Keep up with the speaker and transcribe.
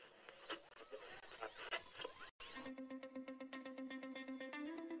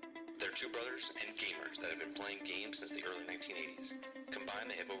They're two brothers and gamers that have been playing games since the early 1980s. Combined,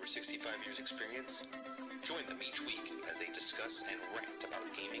 they have over 65 years experience. Join them each week as they discuss and rant about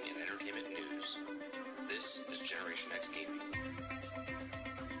gaming and entertainment news. This is Generation X Gaming.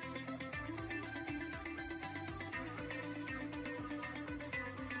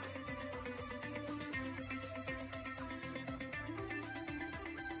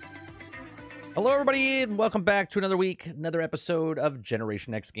 Hello, everybody, and welcome back to another week, another episode of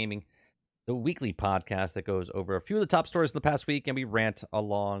Generation X Gaming, the weekly podcast that goes over a few of the top stories of the past week, and we rant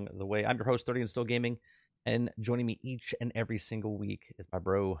along the way. I'm your host, 30 and Still Gaming, and joining me each and every single week is my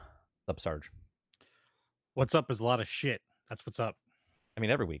bro, Sarge. What's up is a lot of shit. That's what's up. I mean,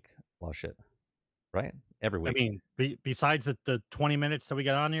 every week, a lot of shit, right? Every week. I mean, besides the 20 minutes that we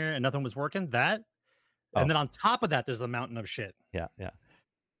got on here and nothing was working, and then on top of that, there's a mountain of shit. Yeah.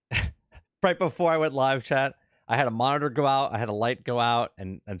 Right before I went live, chat, I had a monitor go out, I had a light go out,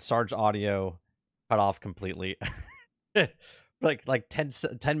 and Sarge audio cut off completely. like 10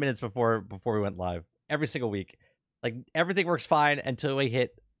 minutes before we went live. Every single week. Like, everything works fine until we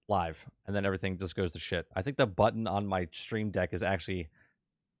hit live, and then everything just goes to shit. I think the button on my stream deck is actually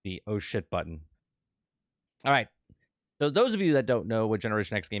the oh shit button. All right. So those of you that don't know what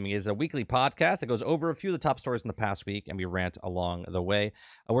Generation X Gaming is, a weekly podcast that goes over a few of the top stories in the past week, and we rant along the way.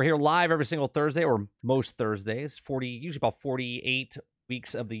 We're here live every single Thursday, or most Thursdays, usually about 48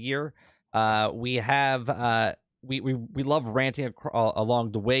 weeks of the year. We have we love ranting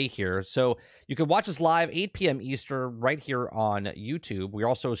along the way here. So you can watch us live 8 p.m. Eastern right here on YouTube. We're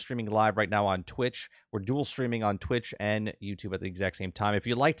also streaming live right now on Twitch. We're dual streaming on Twitch and YouTube at the exact same time. If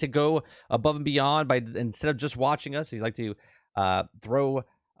you'd like to go above and beyond instead of just watching us, if you'd like to throw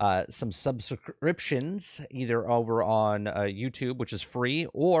some subscriptions either over on YouTube, which is free,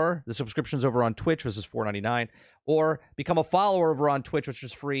 or the subscriptions over on Twitch, which is $4.99, or become a follower over on Twitch, which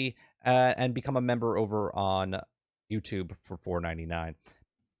is free, and become a member over on YouTube for $4.99.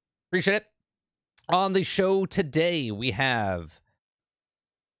 Appreciate it. On the show today, we have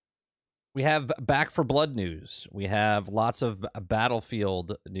Back 4 Blood news. We have lots of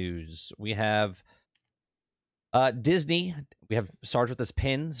Battlefield news. We have Disney. We have Sarge with his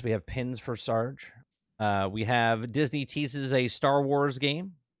pins. We have pins for Sarge. We have Disney teases a Star Wars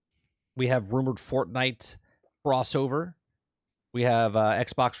game. We have rumored Fortnite crossover. We have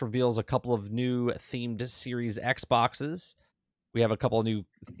Xbox reveals a couple of new themed Series Xboxes. We have a couple of new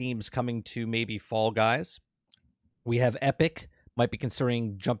themes coming to maybe Fall Guys. We have Epic might be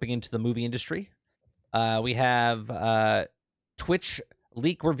considering jumping into the movie industry. We have Twitch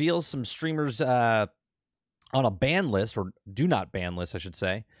leak reveals some streamers on a ban list, or do not ban list, I should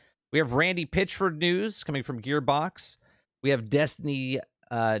say. We have Randy Pitchford news coming from Gearbox. We have Destiny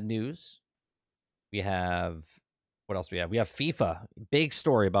news. We have... What else do we have? We have FIFA. Big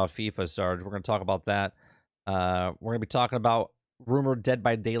story about FIFA, Sarge. We're going to talk about that. We're going to be talking about rumored Dead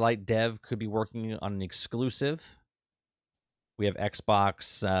by Daylight dev could be working on an exclusive. We have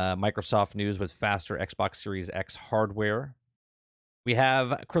Xbox, Microsoft news with faster Xbox Series X hardware. We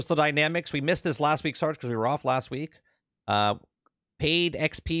have Crystal Dynamics. We missed this last week, Sarge, because we were off last week. Paid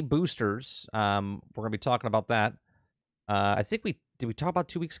XP boosters. We're going to be talking about that. I think did we talk about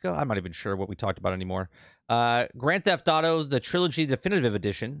 2 weeks ago? I'm not even sure what we talked about anymore. Grand Theft Auto, the Trilogy Definitive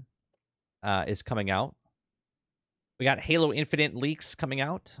Edition, is coming out. We got Halo Infinite leaks coming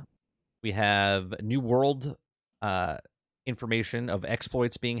out. We have New World information of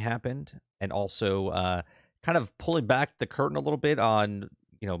exploits being happened, and also kind of pulling back the curtain a little bit on,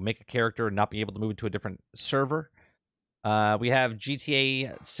 make a character and not being able to move to a different server. We have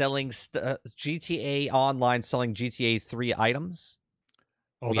GTA selling GTA Online selling GTA 3 items.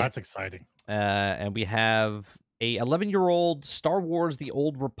 Oh, that's exciting. And we have a 11-year-old Star Wars: The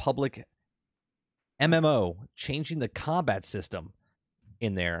Old Republic MMO changing the combat system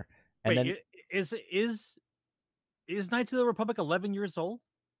in there. And Wait, is Knights of the Republic 11 years old?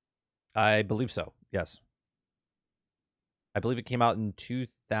 I believe so. Yes. I believe it came out in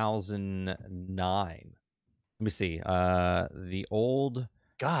 2009. Let me see. The old...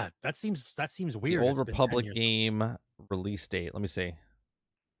 God, that seems weird. The Old Republic game release date. Let me see.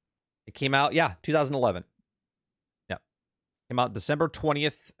 It came out, 2011. Yeah. Came out December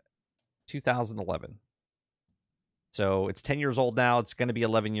 20th, 2011. So it's 10 years old now. It's going to be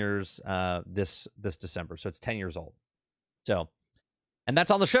 11 years this December. So it's 10 years old. So, and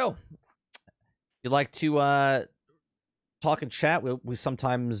that's on the show. If you'd like to talk and chat, we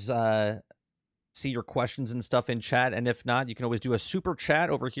sometimes see your questions and stuff in chat, and if not, you can always do a super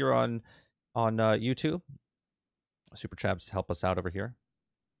chat over here on YouTube. Super chats help us out over here.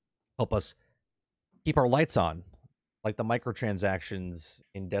 Help us keep our lights on. like the microtransactions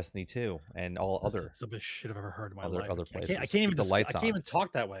in Destiny 2 and all That's other the best shit I've ever heard in my other life. other I places. can't Keep even the lights I can't on. even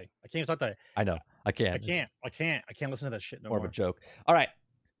talk that way. I can't even talk that way. I know. I can't. I can't listen to that shit no More more. of a joke. All right.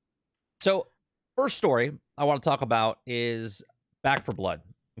 So, first story I want to talk about is Back 4 Blood.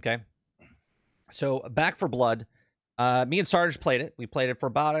 Okay. So, Back 4 Blood, me and Sarge played it. We played it for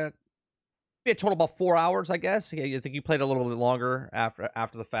about a total about 4 hours, I guess. Yeah, I think you played a little bit longer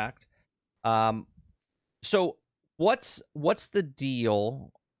after the fact. So what's the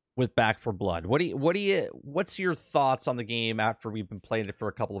deal with Back 4 Blood? What's your thoughts on the game after we've been playing it for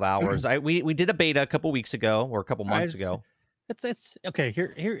a couple of hours? We did a beta a couple weeks ago or a couple months ago. It's okay.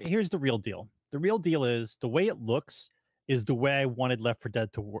 Here's the real deal. The real deal is the way it looks is the way I wanted Left 4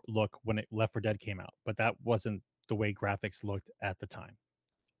 Dead to look when Left 4 Dead came out, but that wasn't the way graphics looked at the time.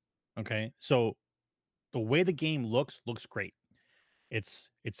 Okay, so the way the game looks great. It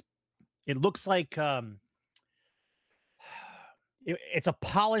looks like it's a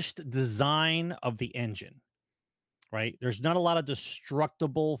polished design of the engine, right? There's not a lot of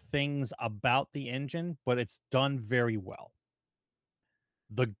destructible things about the engine, but it's done very well.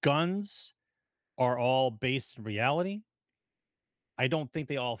 The guns are all based in reality. I don't think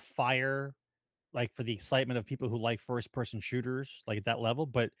they all fire like for the excitement of people who like first person shooters like at that level,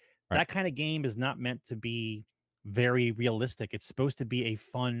 but Right. that kind of game is not meant to be very realistic. It's supposed to be a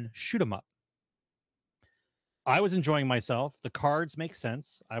fun shoot 'em up. I was enjoying myself. The cards make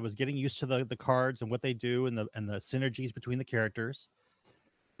sense. I was getting used to the cards and what they do and the synergies between the characters.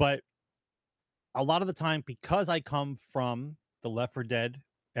 But a lot of the time, because I come from the Left 4 Dead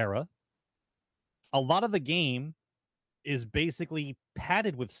era, a lot of the game is basically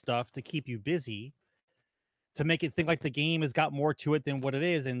padded with stuff to keep you busy, to make it think like the game has got more to it than what it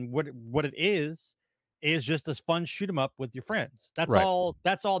is. And what it is just a fun shoot 'em up with your friends. That's Right. all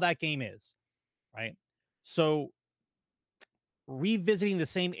that game is. Right. So revisiting the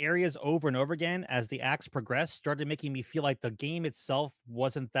same areas over and over again as the acts progressed started making me feel like the game itself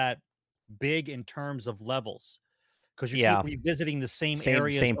wasn't that big in terms of levels, because you Yeah. keep revisiting the same Same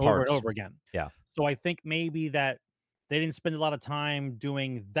areas over and parts. over again. Yeah. So I think maybe that they didn't spend a lot of time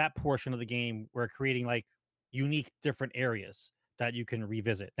doing that portion of the game where creating like unique different areas that you can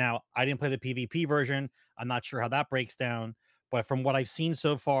revisit. Now, I didn't play the PvP version. I'm not sure how that breaks down, but from what I've seen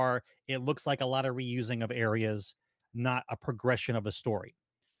so far, it looks like a lot of reusing of areas, not a progression of a story.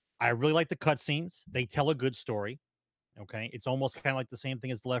 I really like the cutscenes. They tell a good story. Okay. It's almost kind of like the same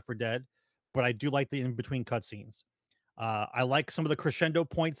thing as Left 4 Dead, but I do like the in between cutscenes. I like some of the crescendo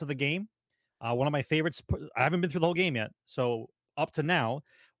points of the game. One of my favorites, I haven't been through the whole game yet. So up to now,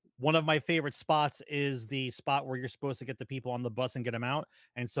 one of my favorite spots is the spot where you're supposed to get the people on the bus and get them out.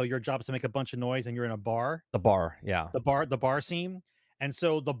 And so your job is to make a bunch of noise and you're in a bar. The bar, yeah. The bar scene. And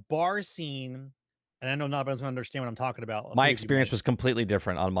so the bar scene, and I know not everyone's going to understand what I'm talking about. My experience was completely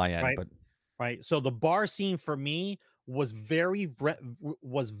different on my end, right? but Right. So the bar scene for me was very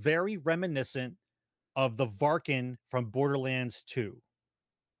reminiscent of the Varkin from Borderlands 2.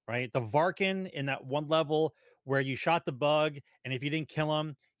 Right? The Varkin in that one level where you shot the bug, and if you didn't kill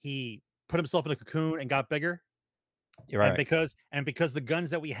him, he put himself in a cocoon and got bigger. You're right. And because the guns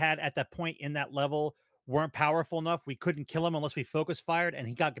that we had at that point in that level weren't powerful enough, we couldn't kill him unless we focus fired, and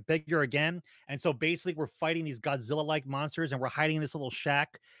he got bigger again. And so basically we're fighting these Godzilla-like monsters, and we're hiding in this little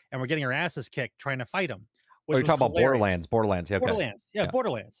shack, and we're getting our asses kicked trying to fight them. Oh, you're talking about Borderlands. Yeah, okay. Borderlands. Yeah,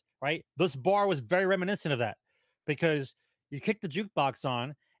 Borderlands, right? This bar was very reminiscent of that, because you kick the jukebox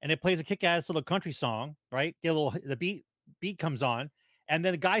on and it plays a kick-ass little country song, right? The beat comes on, and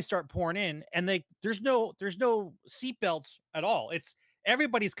then the guys start pouring in, and there's no seatbelts at all. It's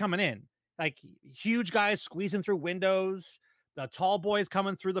everybody's coming in, like huge guys squeezing through windows, the tall boys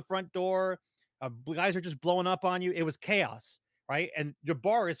coming through the front door, guys are just blowing up on you. It was chaos, right? And your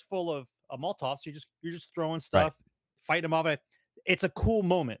bar is full of Molotovs. So you're just throwing stuff, fighting them off. It's a cool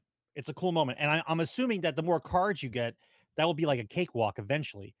moment. And I'm assuming that the more cards you get, that will be like a cakewalk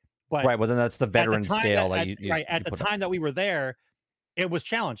eventually. But right, well then that's the veteran scale. At the time that we were there, it was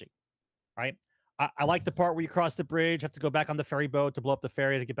challenging, right? I like the part where you cross the bridge, have to go back on the ferry boat to blow up the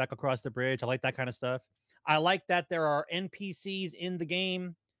ferry to get back across the bridge. I like that kind of stuff. I like that there are NPCs in the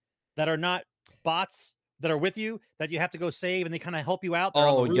game that are not bots that are with you that you have to go save, and they kind of help you out.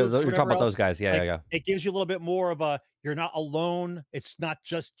 Oh, you're talking about those guys. Yeah, yeah. It gives you a little bit more of a, you're not alone. It's not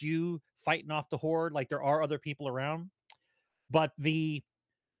just you fighting off the horde. Like there are other people around. But the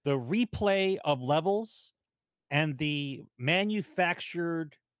replay of levels and the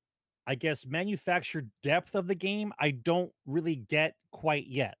manufactured depth of the game, I don't really get quite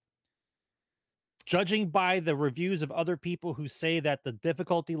yet. Judging by the reviews of other people who say that the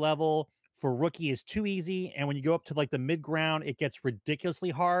difficulty level for rookie is too easy, and when you go up to like the mid ground, it gets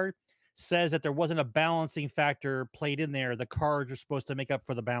ridiculously hard. Says that there wasn't a balancing factor played in there. The cards are supposed to make up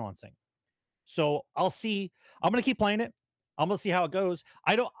for the balancing. So I'll see. I'm gonna keep playing it. I'm gonna see how it goes.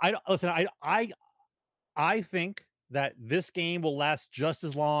 I don't listen. I think that this game will last just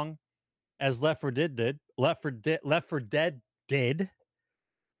as long as Left 4 Dead did. Left 4 Dead did,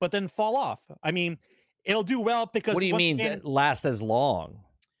 but then fall off. I mean, it'll do well because What do you once mean again, that last as long?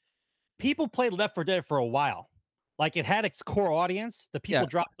 people played Left 4 Dead for a while. Like it had its core audience. The people Yeah.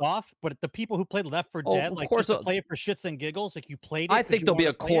 dropped off, but the people who played Left 4 Oh, Dead, of like course, just to play it for shits and giggles, like you played it. I 'cause think you there'll be a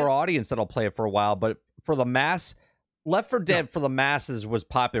wanted to play core it. audience that'll play it for a while, but for the mass, Left 4 Dead for the masses was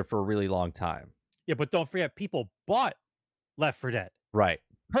popular for a really long time. Yeah, but don't forget, people bought Left 4 Dead, Right.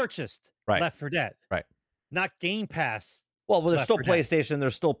 purchased Right. Left 4 Dead, Right. not Game Pass. Well, there's Left still 4 Dead. PlayStation,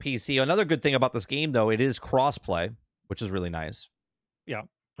 there's still PC. Another good thing about this game, though, it is cross-play, which is really nice. Yeah.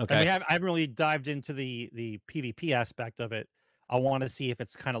 Okay. And I haven't really dived into the PvP aspect of it. I want to see if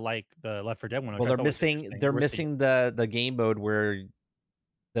it's kind of like the Left 4 Dead one. Well, they're missing the game mode where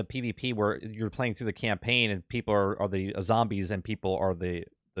the PvP where you're playing through the campaign and people are the zombies and people are the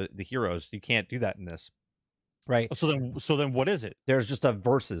heroes. You can't do that in this. Right. So then what is it? There's just a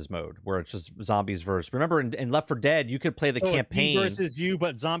versus mode where it's just zombies versus. Remember in Left 4 Dead, you could play the So campaign me versus you,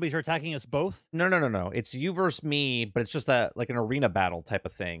 but zombies are attacking us both? No. It's you versus me, but it's just like an arena battle type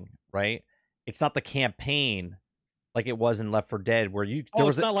of thing, right? It's not the campaign like it was in Left 4 Dead where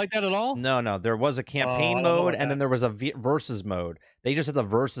It's not like that at all? No, there was a campaign I don't know mode about and then that. there was a versus mode. They just had the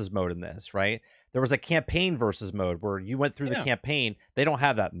versus mode in this, right? There was a campaign versus mode where you went through the Yeah. campaign. They don't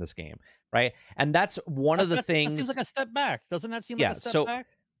have that in this game, right? And that's one of the That things. seems like a step back. Doesn't that seem Yeah, like a step back?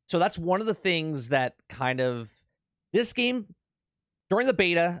 So that's one of the things that kind of this game during the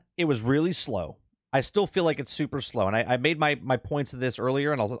beta, it was really slow. I still feel like it's super slow. And I made my points of this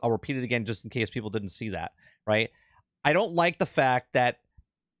earlier, and I'll repeat it again just in case people didn't see that, right? I don't like the fact that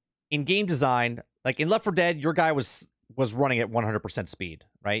in game design, like in Left 4 Dead, your guy was running at 100% speed,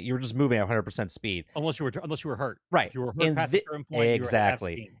 right? You were just moving at 100% speed. Unless you were hurt. Right. If you were hurt past a certain point,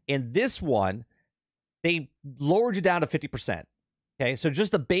 exactly. you were at half speed. In this one, they lowered you down to 50%. Okay, so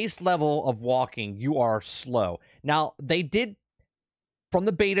just the base level of walking, you are slow. Now, they did, from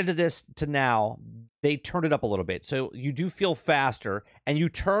the beta to this to now, they turned it up a little bit. So you do feel faster, and you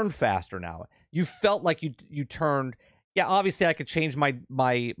turn faster now. You felt like you turned. Yeah, obviously I could change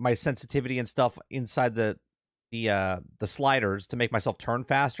my sensitivity and stuff inside the sliders to make myself turn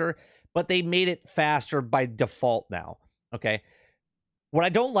faster, but they made it faster by default now. Okay. What I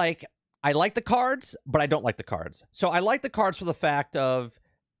don't like, I like the cards, but I don't like the cards. So I like the cards for the fact of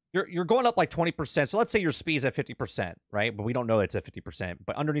you're going up like 20%. So let's say your speed's at 50%, right? But we don't know it's at 50%.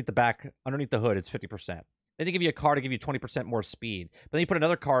 But underneath the hood, it's 50%. Then they give you a card to give you 20% more speed. But then you put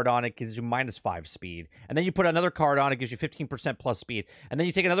another card on, it gives you -5 speed. And then you put another card on, it gives you 15% plus speed. And then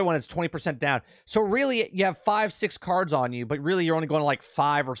you take another one, it's 20% down. So really, you have 5-6 cards on you, but really you're only going like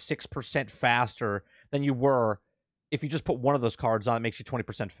 5 or 6% faster than you were if you just put one of those cards on. It makes you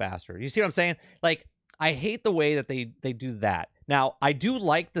 20% faster. You see what I'm saying? Like, I hate the way that they do that. Now, I do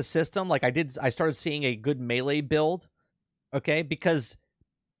like the system. Like I started seeing a good melee build, okay? Because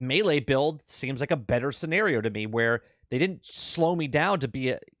melee build seems like a better scenario to me where they didn't slow me down to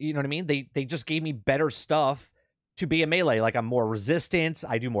be you know what I mean? They just gave me better stuff to be a melee. Like I'm more resistance,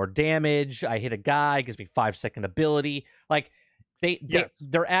 I do more damage, I hit a guy, it gives me 5-second ability. Like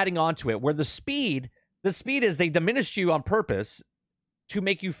they're adding on to it where the speed is they diminished you on purpose to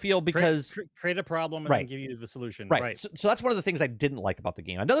make you feel because create a problem and then give you the solution. Right. So that's one of the things I didn't like about the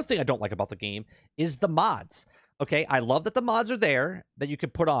game. Another thing I don't like about the game is the mods. Okay, I love that the mods are there that you can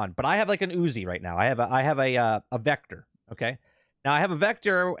put on, but I have like an Uzi right now. I have a Vector. Okay, now I have a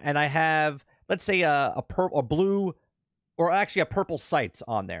Vector and I have, let's say a blue, or actually a purple sights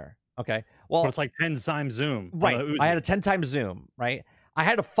on there. Okay, well but it's like 10 times zoom. Right, I had a 10 times zoom. Right, I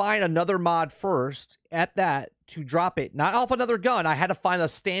had to find another mod first at that to drop it, not off another gun. I had to find a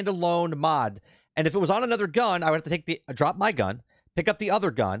standalone mod, and if it was on another gun, I would have to drop my gun, pick up the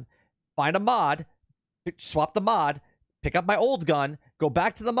other gun, find a mod, swap the mod, pick up my old gun, go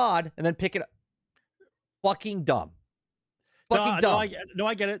back to the mod, and then pick it up. Fucking dumb. Fucking dumb.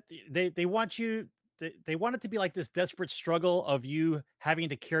 I get it. They want you. They want it to be like this desperate struggle of you having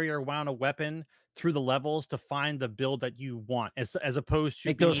to carry around a weapon through the levels to find the build that you want, as opposed to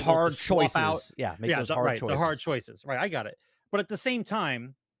make those hard choices. Yeah, make those hard choices. The hard choices. Right, I got it. But at the same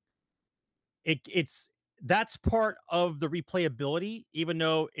time, that's part of the replayability, even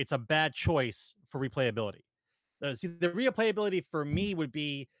though it's a bad choice for replayability. See, the replayability for me would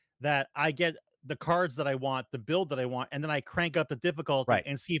be that I get the cards that I want, the build that I want, and then I crank up the difficulty Right.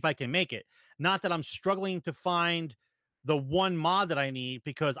 and see if I can make it. Not that I'm struggling to find the one mod that I need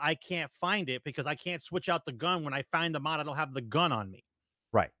because I can't find it because I can't switch out the gun when I find the mod. I don't have the gun on me.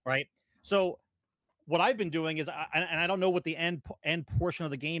 Right. Right. So what I've been doing is, and I don't know what the end portion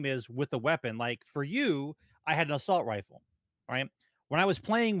of the game is with the weapon. Like for you, I had an assault rifle, right? When I was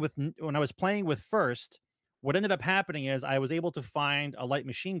playing with first, what ended up happening is I was able to find a light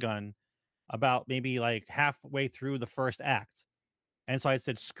machine gun about maybe like halfway through the first act, and so I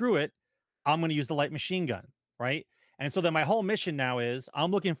said, "Screw it, I'm going to use the light machine gun," right? And so then my whole mission now is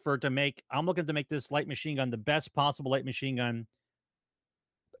I'm looking to make this light machine gun the best possible light machine gun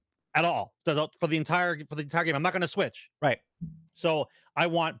at all for the entire game. I'm not going to switch. Right. So I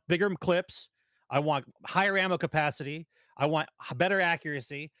want bigger clips. I want higher ammo capacity. I want better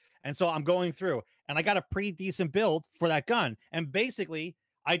accuracy. And so I'm going through, and I got a pretty decent build for that gun. And basically,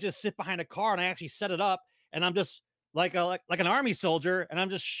 I just sit behind a car and I actually set it up, and I'm just like an army soldier, and I'm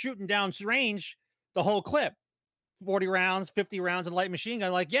just shooting down range the whole clip, 40 rounds, 50 rounds in light machine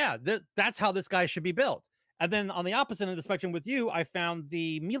gun. Like, yeah, that's how this guy should be built. And then on the opposite end of the spectrum with you, I found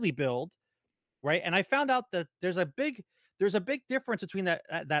the melee build, right? And I found out that there's a big difference between that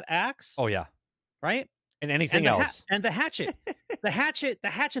axe. Oh yeah. Right. And anything else. And the hatchet. the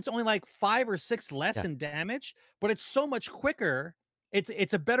hatchet's only like 5 or 6 less in damage, but it's so much quicker.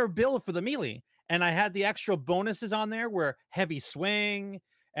 It's a better build for the melee. And I had the extra bonuses on there where heavy swing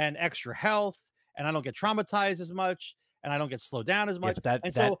and extra health, and I don't get traumatized as much, and I don't get slowed down as much.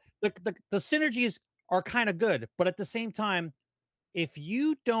 So the synergies are kind of good, but at the same time, if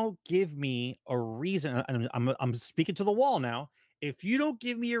you don't give me a reason, and I'm speaking to the wall now, if you don't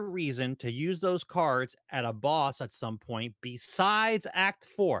give me a reason to use those cards at a boss at some point besides Act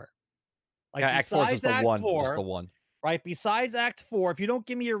 4, like Act 4 is just the one, just the one, right? Besides Act 4, if you don't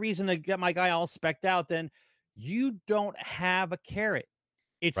give me a reason to get my guy all specced out, then you don't have a carrot.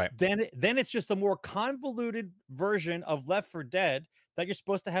 It's then it's just a more convoluted version of Left 4 Dead that you're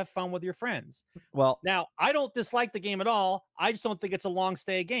supposed to have fun with your friends. Well, now I don't dislike the game at all. I just don't think it's a long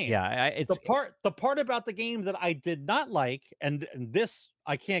stay game. Yeah, it's the part about the game that I did not like, and this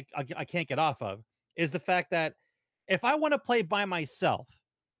I can't get off of, is the fact that if I want to play by myself,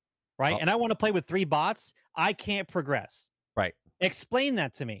 right, and I want to play with 3 bots, I can't progress. Right. Explain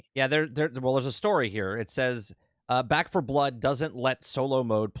that to me. Yeah, well, there's a story here. It says Back 4 Blood doesn't let solo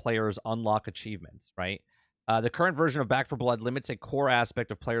mode players unlock achievements, right? The current version of Back 4 Blood limits a core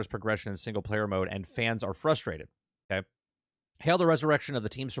aspect of players' progression in single-player mode, and fans are frustrated. Okay, Hail the resurrection of the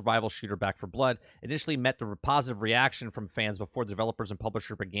team survival shooter Back 4 Blood initially met the positive reaction from fans before the developers and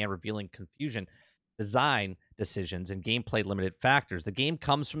publisher began revealing confusion, design decisions, and gameplay-limited factors. The game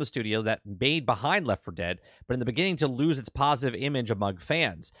comes from the studio that made behind Left 4 Dead, but in the beginning to lose its positive image among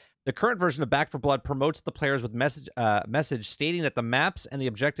fans. The current version of Back 4 Blood promotes the players with message stating that the maps and the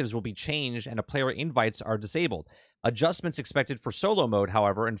objectives will be changed and player invites are disabled. Adjustments expected for solo mode,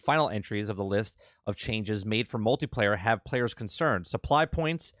 however, and final entries of the list of changes made for multiplayer have players concerned. Supply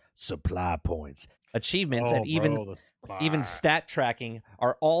points, achievements, and even stat tracking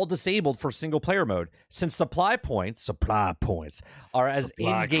are all disabled for single player mode. Since supply points are as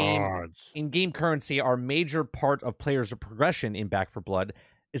in-game currency are a major part of players' progression in Back 4 Blood,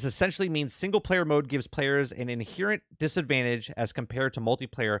 this essentially means single-player mode gives players an inherent disadvantage as compared to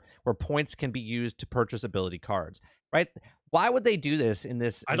multiplayer, where points can be used to purchase ability cards. Right? Why would they do this in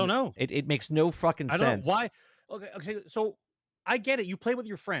this? I don't know. It makes no fucking sense. I don't know why. Okay. So I get it. You play with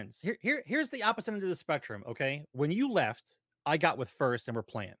your friends. Here's the opposite end of the spectrum. Okay, when you left, I got with first and we're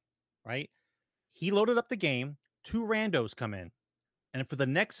playing. Right? He loaded up the game. 2 randos come in, and for the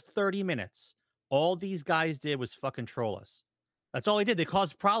next 30 minutes, all these guys did was fucking troll us. That's all they did. They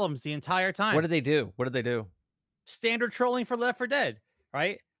caused problems the entire time. What did they do? Standard trolling for Left 4 Dead,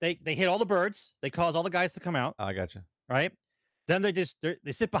 right? They hit all the birds. They cause all the guys to come out. Oh, I gotcha. Right? Then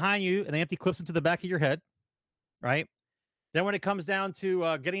they sit behind you and they empty clips into the back of your head, right? Then when it comes down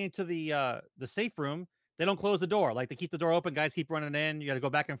to getting into the safe room, they don't close the door. Like, they keep the door open. Guys keep running in. You got to go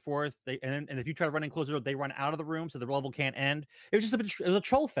back and forth. And if you try to run and close the door, they run out of the room so the level can't end. It was just a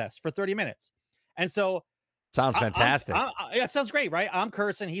troll fest for 30 minutes. And so sounds fantastic. Yeah, it sounds great, right? I'm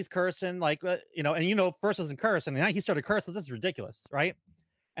cursing, he's cursing, like, and first doesn't curse, and now he started cursing. This is ridiculous, right?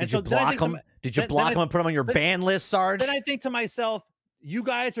 And did you block him? Did you block him and put him on your ban list, Sarge? Then I think to myself, you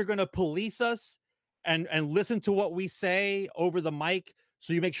guys are going to police us and listen to what we say over the mic,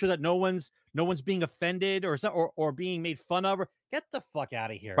 so you make sure that no one's being offended or being made fun of. Get the fuck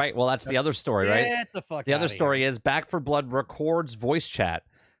out of here. Right. Well, that's the other story, right? Get the fuck. The other story is Back 4 Blood records voice chat.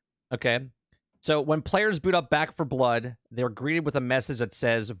 Okay. So when players boot up Back for Blood, they're greeted with a message that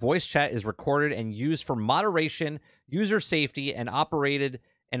says voice chat is recorded and used for moderation, user safety, and operated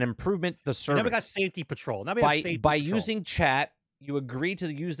and improvement the service. We never got safety patrol. Now we have safety by patrol. using chat, you agree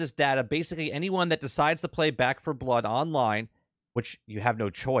to use this data. Basically, anyone that decides to play Back for Blood online, which you have no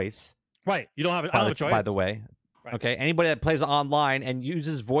choice. Right. You don't have, I don't have a choice. By the way. Right. Okay. Anybody that plays online and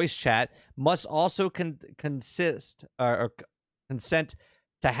uses voice chat must also consent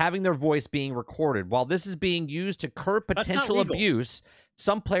to having their voice being recorded. While this is being used to curb potential abuse,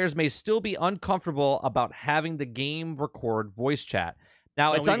 some players may still be uncomfortable about having the game record voice chat.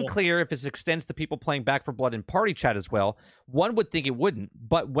 Now, it's unclear if this extends to people playing Back for Blood in party chat as well. One would think it wouldn't,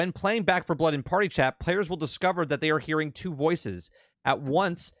 but when playing Back for Blood in party chat, players will discover that they are hearing two voices at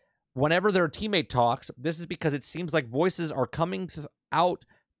once whenever their teammate talks. This is because it seems like voices are coming out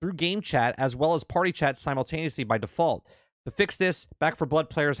through game chat as well as party chat simultaneously by default. To fix this, Back for Blood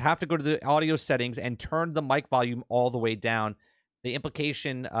players have to go to the audio settings and turn the mic volume all the way down. The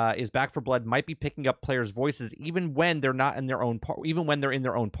implication is Back for Blood might be picking up players' voices even when they're not in their own even when they're in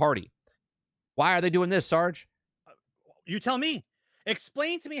their own party. Why are they doing this, Sarge? You tell me.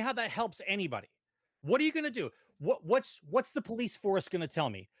 Explain to me how that helps anybody. What are you going to do? What's the police force going to tell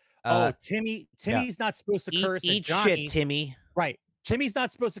me? Timmy's not supposed to curse at Johnny. Eat shit, Timmy. Right. Timmy's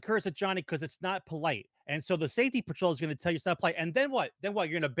not supposed to curse at Johnny because it's not polite. And so the safety patrol is going to tell you it's not polite. And then what? You're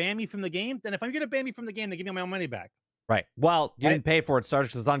going to ban me from the game? Then if I'm going to ban me from the game, they give me my money back. Right. Well, you didn't pay for it, Sarge,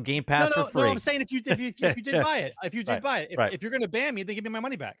 because it's on Game Pass for free. No, I'm saying if you did buy it, if you're going to ban me, they give me my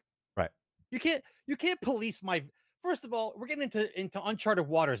money back. Right. You can't police my. First of all, we're getting into uncharted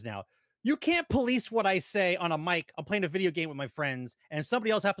waters now. You can't police what I say on a mic. I'm playing a video game with my friends, and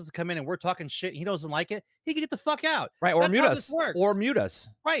somebody else happens to come in and we're talking shit. And he doesn't like it. He can get the fuck out. Right. Or mute us. Or mute us.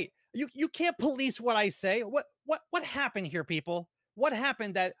 Right. You can't police what I say. What happened here, people? What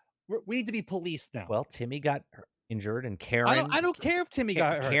happened that we need to be policed now? Well, Timmy got injured, and Karen. I don't care if Timmy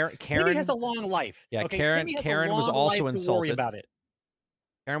got hurt. Karen Timmy has a long life. Yeah, okay? Karen was also insulted. Worry about it.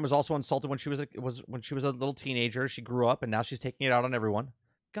 Karen was also insulted when she was a little teenager. She grew up, and now she's taking it out on everyone.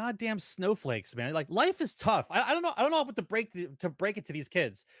 Goddamn snowflakes, man. Like, life is tough. I don't know what to break it to these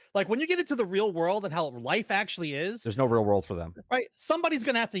kids. Like, when you get into the real world and how life actually is, there's no real world for them. Right? Somebody's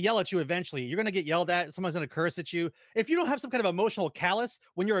gonna have to yell at you eventually. You're gonna get yelled at. Someone's gonna curse at you. If you don't have some kind of emotional callus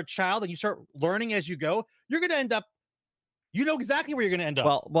when you're a child and you start learning as you go, you're gonna end up. You know exactly where you're gonna end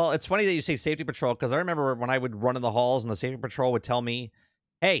up. Well, it's funny that you say safety patrol, because I remember when I would run in the halls and the safety patrol would tell me,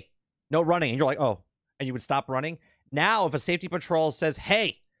 "Hey, no running," and you're like, "Oh," and you would stop running. Now, if a safety patrol says,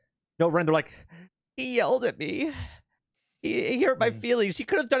 "Hey, no run," they're like, "He yelled at me. He hurt my feelings. He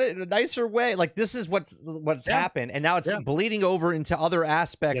could have done it in a nicer way." Like, this is what's happened, and now it's bleeding over into other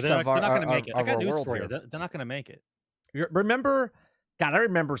aspects of our world. They're not going to make it. I got news for you. They're not going to make it. Remember, God, I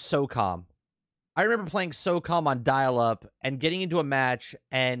remember SOCOM. I remember playing SOCOM on dial-up and getting into a match,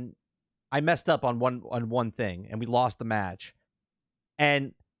 and I messed up on one thing, and we lost the match.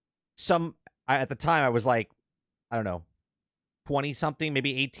 And at the time, I was like, I don't know, 20-something,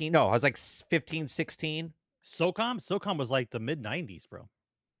 maybe 18. No, I was like 15, 16. SOCOM was like the mid-90s, bro.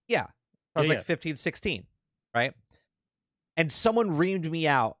 Yeah. I was like 15, 16, right? And someone reamed me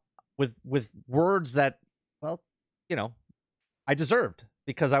out with words that, well, you know, I deserved,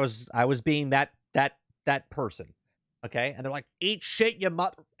 because I was being that person, okay? And they're like, "Eat shit, you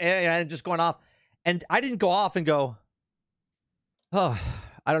mother," and just going off. And I didn't go off and go, "Oh,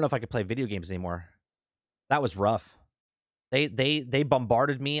 I don't know if I could play video games anymore." That was rough. They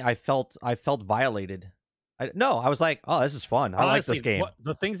bombarded me. I felt violated. I was like, "Oh, this is fun. I like this game."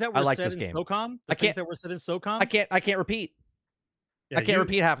 The things that were said in SOCOM, I can't repeat. Yeah, I can't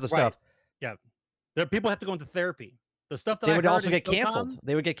repeat half of the stuff. Yeah, there people have to go into therapy. The stuff that they would also get canceled.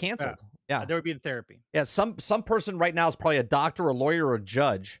 They would get canceled. Yeah, they would be in therapy. Yeah, some person right now is probably a doctor, a lawyer, or a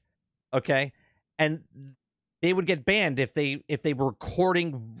judge. Okay, and they would get banned if they were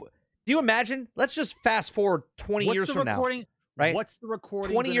recording. Do you imagine? Let's just fast forward 20 years from now. Right? What's the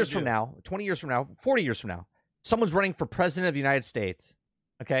recording? 20 years from now, 40 years from now, someone's running for president of the United States.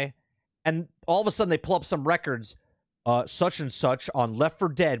 Okay, and all of a sudden they pull up some records. Such and such on Left 4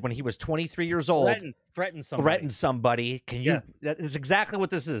 Dead when he was 23 years old. Threaten somebody. Can you? Yeah. That's exactly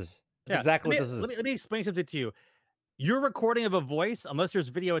what this is. That's exactly what this is. Let me explain something to you. Your recording of a voice, unless there's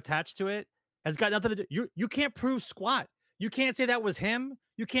video attached to it, has got nothing to do. You can't prove squat. You can't say that was him.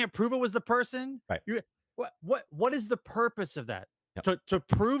 You can't prove it was the person. Right. What is the purpose of that? Yep. To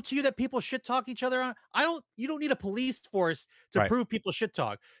prove to you that people shit talk each other on? You don't need a police force to prove people shit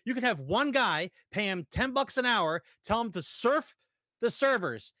talk. You could have one guy, pay him $10 an hour, tell him to surf the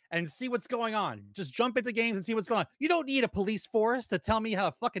servers and see what's going on. Just jump into games and see what's going on. You don't need a police force to tell me how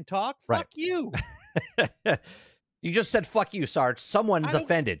to fucking talk. Right. Fuck you. You just said fuck you, Sarge. Someone's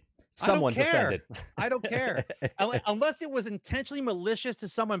offended. Someone's offended. I don't care. Unless it was intentionally malicious to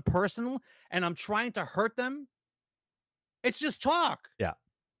someone personal and I'm trying to hurt them, it's just talk. Yeah.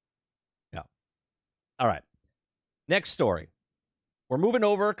 All right. Next story. We're moving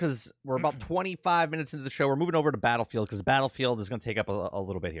over because we're about 25 minutes into the show. We're moving over to Battlefield because Battlefield is going to take up a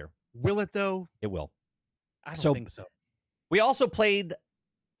little bit here. Will it, though? It will. I don't think so. We also played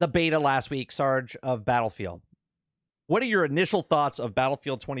the beta last week, Sarge, of Battlefield. What are your initial thoughts of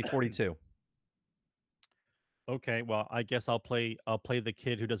Battlefield 2042? Okay, well, I guess I'll play the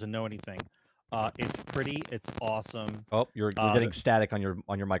kid who doesn't know anything. It's pretty. It's awesome. Oh, you're getting static on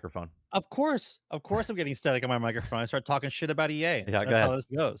your microphone. Of course, I'm getting static on my microphone. I start talking shit about EA. Yeah, That's how this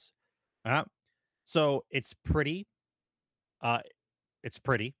goes. So it's pretty. It's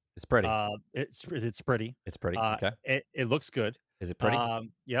pretty. It's pretty. It's pretty. It's pretty. Okay. It looks good. Is it pretty?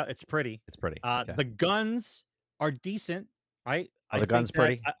 Yeah, it's pretty. It's pretty. Okay. The guns are decent, right? Are the guns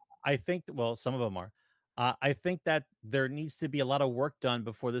pretty? I think. Well, some of them are. I think that there needs to be a lot of work done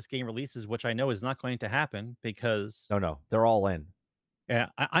before this game releases, which I know is not going to happen because No, they're all in. Yeah,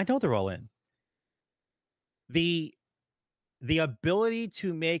 I know they're all in. The ability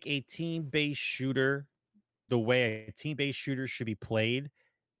to make a team-based shooter the way a team-based shooter should be played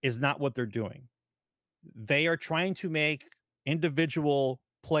is not what they're doing. They are trying to make individual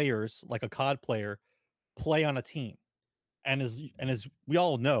players, like a COD player, play on a team. And as we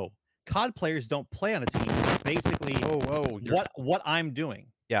all know, COD players don't play on a team. It's basically what I'm doing.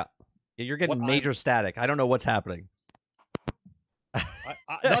 Yeah, you're getting major static. I don't know what's happening.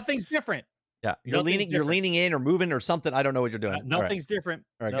 Nothing's different. Yeah, you're leaning in or moving or something. I don't know what you're doing. Nothing's different.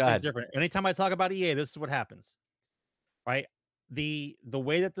 All right, nothing's different. Anytime I talk about EA, this is what happens. Right? The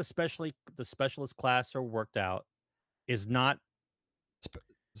way that the specialist class are worked out is not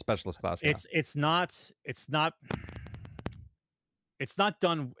specialist class. Yeah. It's not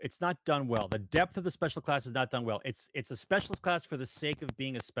done well. The depth of the special class is not done well. It's a specialist class for the sake of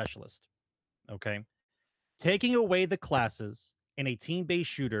being a specialist. Okay? Taking away the classes in a team-based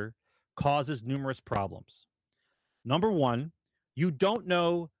shooter causes numerous problems. Number one, you don't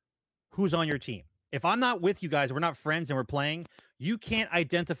know who's on your team. If I'm not with you guys, we're not friends and we're playing, you can't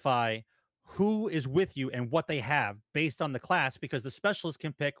identify who is with you and what they have based on the class because the specialist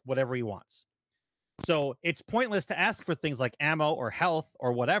can pick whatever he wants. So it's pointless to ask for things like ammo or health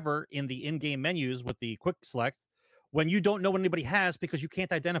or whatever in the in-game menus with the quick select when you don't know what anybody has because you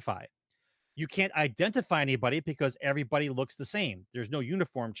can't identify. You can't identify anybody because everybody looks the same. There's no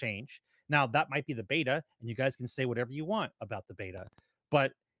uniform change. Now, that might be the beta, and you guys can say whatever you want about the beta.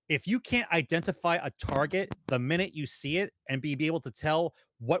 But if you can't identify a target the minute you see it and be able to tell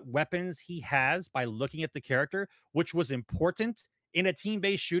what weapons he has by looking at the character, which was important in a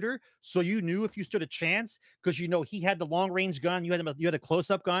team-based shooter, so you knew if you stood a chance because you know he had the long-range gun, you had a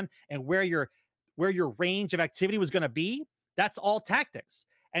close-up gun, and where your range of activity was going to be, that's all tactics.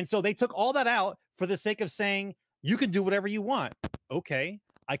 And so they took all that out for the sake of saying, you can do whatever you want. Okay,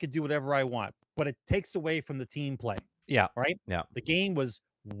 I could do whatever I want, but it takes away from the team play. Yeah. Right? Yeah. The game was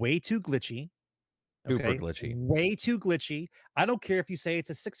way too glitchy. Super glitchy. Way too glitchy. I don't care if you say it's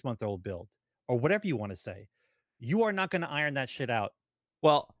a 6-month-old build or whatever you want to say. You are not going to iron that shit out.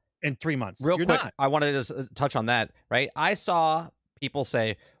 Well, in 3 months. Real quick, I wanted to just touch on that, right? I saw people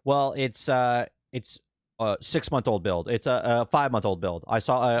say, well, it's a 6-month-old build. It's a 5-month-old build. I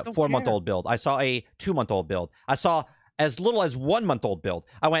saw a 4-month-old build. I saw a 2-month-old build. I saw as little as 1-month-old build.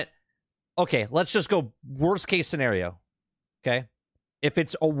 I went, okay, let's just go worst case scenario. Okay. If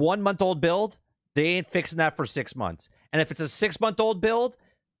it's a 1-month-old build, they ain't fixing that for 6 months. And if it's a 6-month-old build,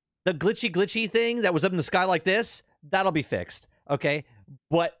 the glitchy thing that was up in the sky like this, that'll be fixed. Okay.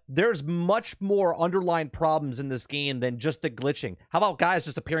 But there's much more underlying problems in this game than just the glitching. How about guys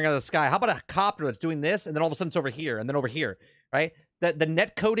just appearing out of the sky? How about a copter that's doing this and then all of a sudden it's over here and then over here, right? The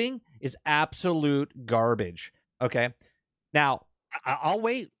net coding is absolute garbage. Okay. Now, I'll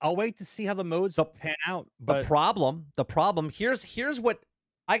wait to see how the modes pan out. But the problem here's what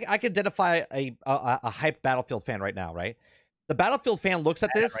I can identify a hyped Battlefield fan right now, right? The Battlefield fan looks at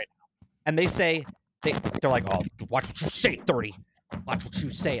this and they say they're like, oh, watch what you say, 30. Watch what you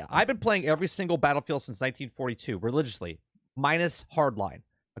say. I've been playing every single Battlefield since 1942 religiously, minus Hardline.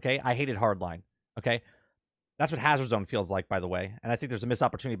 Okay, I hated Hardline. Okay, that's what Hazard Zone feels like, by the way. And I think there's a missed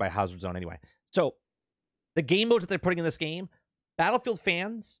opportunity by Hazard Zone anyway. So the game modes that they're putting in this game, Battlefield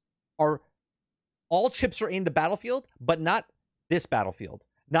fans are all chips are into Battlefield, but not this Battlefield,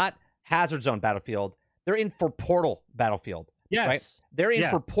 not Hazard Zone Battlefield. They're in for Portal Battlefield Yes. Right? They're in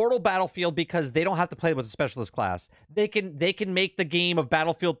Yes. for Portal Battlefield because they don't have to play with a specialist class. They can make the game of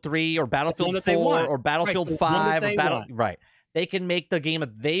Battlefield 3 or Battlefield that they 4 want. or Battlefield Right, the one that 5 or they Battle want. right. They can make the game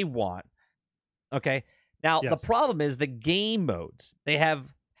that they want. Okay. Now, the Yes. problem is the game modes. They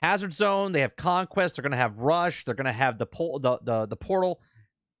have Hazard Zone, they have Conquest, they're going to have Rush, they're going to have the Portal.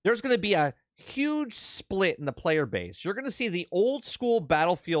 There's going to be a huge split in the player base. You're going to see the old school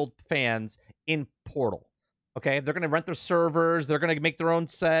Battlefield fans in Portal. Okay, they're going to rent their servers, they're going to make their own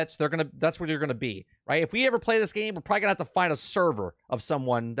sets. That's where you're going to be, right? If we ever play this game, we're probably going to have to find a server of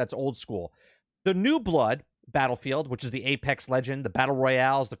someone that's old school. The New Blood Battlefield, which is the Apex Legend, the Battle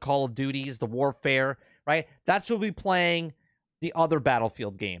Royales, the Call of Duties, the Warfare, right? That's who'll be playing the other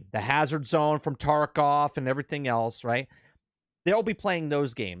Battlefield game, the Hazard Zone from Tarkov and everything else, right? They'll be playing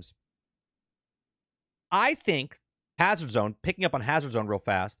those games. I think Hazard Zone, picking up on Hazard Zone real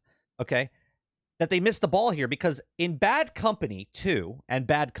fast, okay, that they missed the ball here because in Bad Company 2 and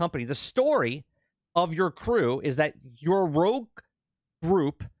Bad Company, the story of your crew is that you're a rogue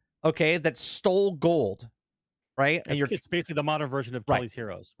group, okay, that stole gold, right? And It's basically the modern version of Right. Kelly's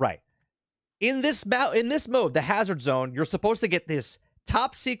Heroes. Right. In this mode, the Hazard Zone, you're supposed to get this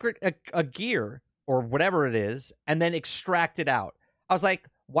top secret a gear or whatever it is, and then extract it out. I was like,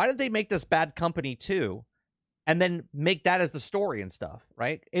 why did they make this Bad Company 2 and then make that as the story and stuff,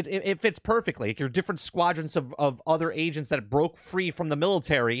 right? It fits perfectly. Like, you're different squadrons of other agents that broke free from the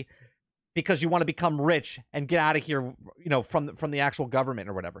military because you want to become rich and get out of here, from the actual government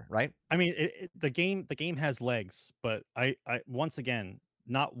or whatever, right? I mean, the game has legs, but I once again,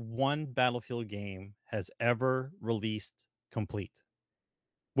 not one Battlefield game has ever released complete.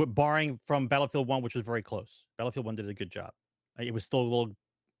 Barring from Battlefield 1, which was very close. Battlefield 1 did a good job. It was still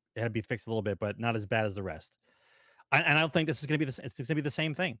it had to be fixed a little bit, but not as bad as the rest. And I don't think this is going to be it's going to be the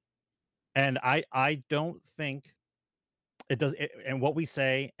same thing. And I don't think it does. And what we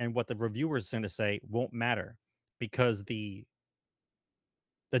say and what the reviewers are going to say won't matter because the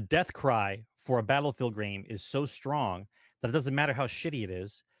death cry for a Battlefield game is so strong that it doesn't matter how shitty it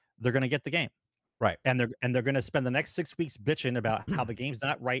is. They're going to get the game. Right. And they're going to spend the next 6 weeks bitching about how the game's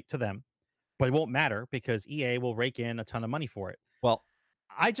not right to them, but it won't matter because EA will rake in a ton of money for it. Well,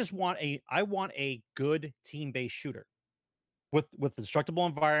 I want a good team-based shooter with destructible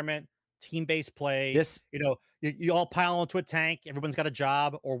environment, team-based play. You all pile into a tank, everyone's got a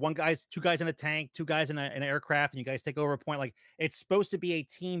job, or two guys in a tank, two guys in an aircraft, and you guys take over a point. Like, it's supposed to be a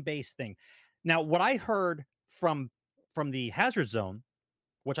team-based thing. Now, what I heard from the Hazard Zone,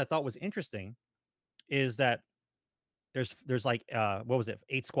 which I thought was interesting, is that there's like what was it,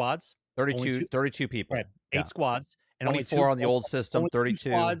 8 squads, 32 people, right? 8 squads, and 24 on the old system,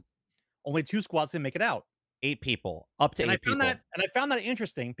 32. Only 2 squads can make it out. 8 people, up to 8 people. And I found that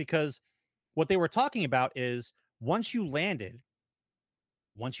interesting because what they were talking about is once you landed,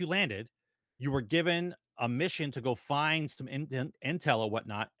 you were given a mission to go find some intel or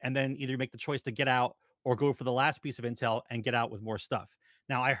whatnot, and then either make the choice to get out or go for the last piece of intel and get out with more stuff.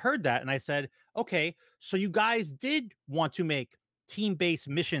 Now, I heard that and I said, okay, so you guys did want to make team-based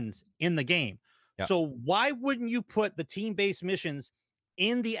missions in the game. Yeah. So why wouldn't you put the team-based missions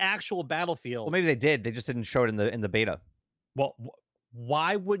in the actual Battlefield? Well, maybe they did. They just didn't show it in the beta. Well,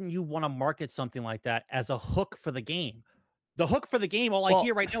 why wouldn't you want to market something like that as a hook for the game? The hook for the game, I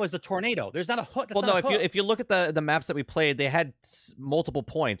hear right now is the tornado. There's not a hook. If you look at the maps that we played, they had multiple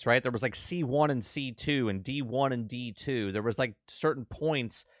points, right? There was like C1 and C2 and D1 and D2. There was like certain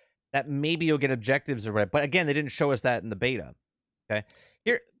points that maybe you'll get objectives or whatever. But again, they didn't show us that in the beta. Okay.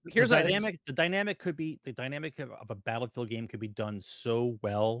 Here's the dynamic of a Battlefield game could be done so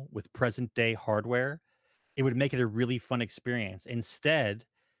well with present day hardware. It would make it a really fun experience. Instead,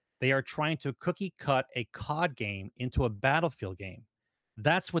 they are trying to cookie cut a COD game into a Battlefield game.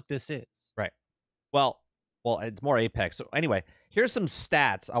 That's what this is. Right. Well, it's more Apex. So anyway, here's some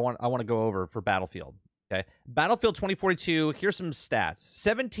stats I want to go over for Battlefield. Okay. Battlefield 2042, here's some stats.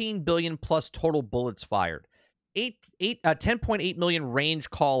 17 billion plus total bullets fired. 10.8 million range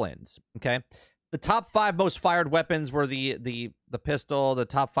call-ins. Okay. The top 5 most fired weapons were the pistol. The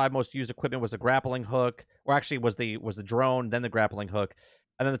top 5 most used equipment was the grappling hook, or actually was the drone, then the grappling hook.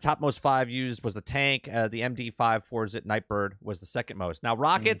 And then the top most 5 used was the tank. The MD5 4-zit Nightbird was the second most. Now,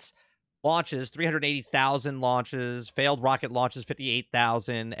 rockets launches, 380,000 launches. Failed rocket launches,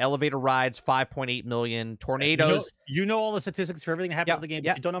 58,000. Elevator rides, 5.8 million. Tornadoes. You know all the statistics for everything that happens in the game.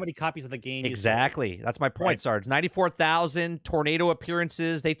 Yeah. You don't know how many copies of the game. Exactly. That's my point, Sarge. 94,000 tornado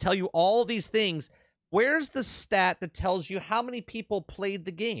appearances. They tell you all these things. Where's the stat that tells you how many people played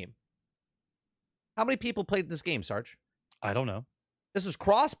the game? How many people played this game, Sarge? I don't know. This is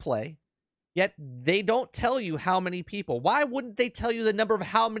cross-play. Yet they don't tell you how many people. Why wouldn't they tell you the number of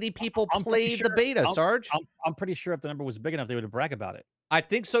how many people I'm pretty played sure, the beta, I'm, Sarge? I'm pretty sure if the number was big enough, they would brag about it. I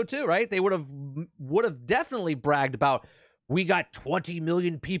think so too, right? They would have definitely bragged about, we got 20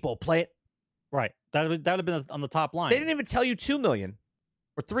 million people play it. Right. That would have been on the top line. They didn't even tell you 2 million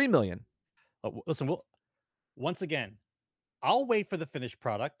or 3 million. Listen, once again, I'll wait for the finished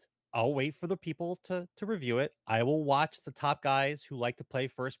product. I'll wait for the people to review it. I will watch the top guys who like to play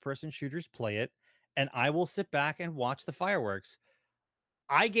first-person shooters play it, and I will sit back and watch the fireworks.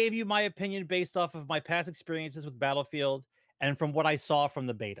 I gave you my opinion based off of my past experiences with Battlefield and from what I saw from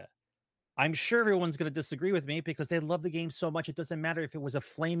the beta. I'm sure everyone's going to disagree with me because they love the game so much. It doesn't matter if it was a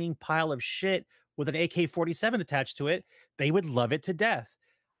flaming pile of shit with an AK-47 attached to it. They would love it to death.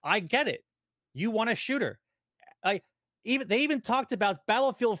 I get it. You want a shooter. They even talked about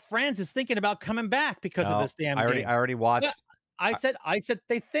Battlefield France is thinking about coming back because of this damn game. I already watched. Yeah, I said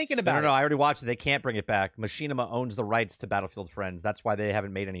they're thinking about it. No, I already watched it. They can't bring it back. Machinima owns the rights to Battlefield Friends. That's why they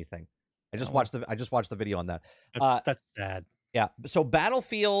haven't made anything. I just watched the video on that. That's sad. Yeah. So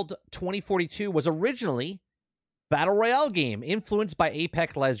Battlefield 2042 was originally Battle Royale game influenced by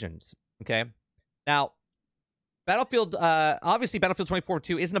Apex Legends. Okay. Now, Battlefield, obviously Battlefield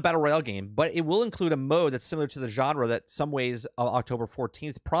 2042 isn't a Battle Royale game, but it will include a mode that's similar to the genre that some ways October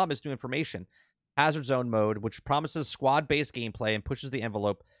 14th promised new information. Hazard Zone mode, which promises squad-based gameplay and pushes the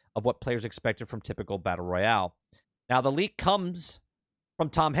envelope of what players expected from typical Battle Royale. Now, the leak comes from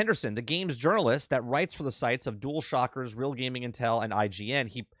Tom Henderson, the game's journalist that writes for the sites of DualShockers, Real Gaming Intel, and IGN.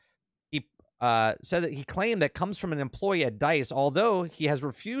 He said that he claimed that comes from an employee at DICE, although he has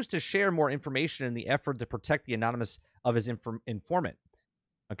refused to share more information in the effort to protect the anonymous of his informant.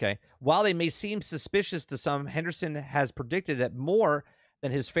 Okay. While they may seem suspicious to some, Henderson has predicted that more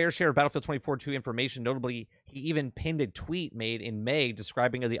than his fair share of Battlefield 2042 information. Notably, he even pinned a tweet made in May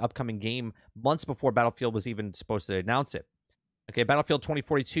describing the upcoming game months before Battlefield was even supposed to announce it. Okay, Battlefield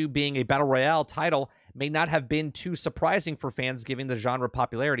 2042 being a Battle Royale title may not have been too surprising for fans given the genre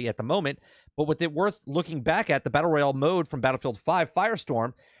popularity at the moment, but with it worth looking back at, the Battle Royale mode from Battlefield 5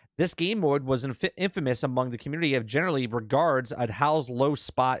 Firestorm, this game mode was infamous among the community of generally regards at HAL's low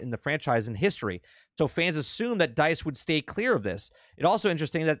spot in the franchise in history. So fans assume that DICE would stay clear of this. It's also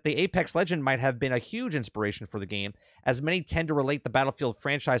interesting that the Apex Legend might have been a huge inspiration for the game, as many tend to relate the Battlefield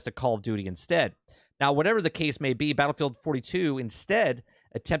franchise to Call of Duty instead. Now, whatever the case may be, Battlefield 42 instead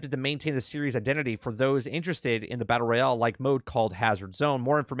attempted to maintain the series' identity for those interested in the Battle Royale-like mode called Hazard Zone.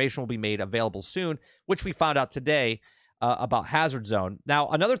 More information will be made available soon, which we found out today about Hazard Zone. Now,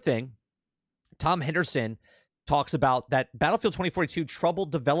 another thing, Tom Henderson talks about that Battlefield 2042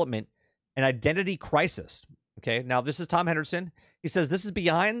 troubled development and identity crisis. Okay, now this is Tom Henderson. He says this is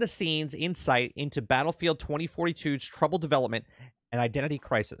behind-the-scenes insight into Battlefield 2042's troubled development and identity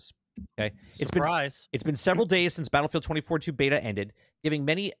crisis. Okay, it's been several days since Battlefield 2042 beta ended, giving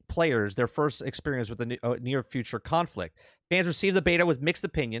many players their first experience with the near-future conflict. Fans received the beta with mixed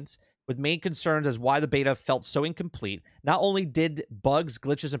opinions, with main concerns as why the beta felt so incomplete. Not only did bugs,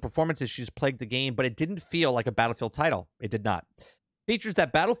 glitches, and performance issues plague the game, but it didn't feel like a Battlefield title. It did not. Features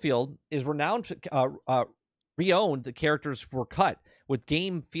that Battlefield is renowned re-owned, the characters were cut, with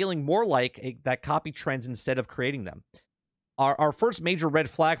game feeling more like that copy trends instead of creating them. Our first major red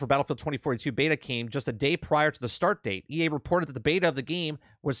flag for Battlefield 2042 beta came just a day prior to the start date. EA reported that the beta of the game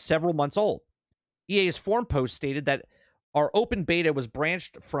was several months old. EA's forum post stated that our open beta was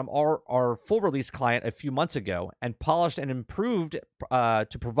branched from our full release client a few months ago and polished and improved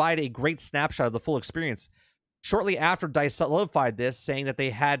to provide a great snapshot of the full experience. Shortly after, DICE solidified this, saying that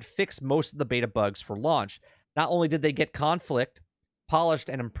they had fixed most of the beta bugs for launch. Not only did they get conflict, polished,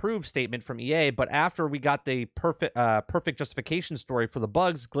 and improved statement from EA, but after we got the perfect justification story for the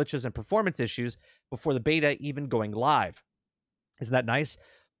bugs, glitches, and performance issues before the beta even going live. Isn't that nice?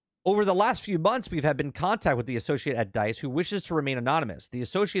 Over the last few months, we've been in contact with the associate at DICE who wishes to remain anonymous. The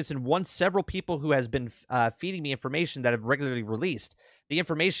associate's and one several people who has been feeding me information that have regularly released. The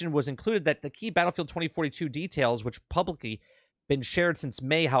information was included that the key Battlefield 2042 details, which publicly been shared since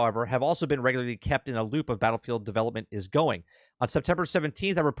May, however, have also been regularly kept in a loop of Battlefield development is going. On September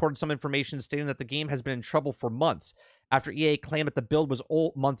 17th, I reported some information stating that the game has been in trouble for months. After EA claimed that the build was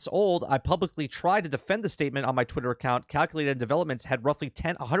months old, I publicly tried to defend the statement on my Twitter account, calculated developments had roughly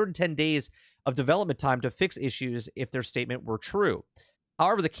 110 days of development time to fix issues if their statement were true.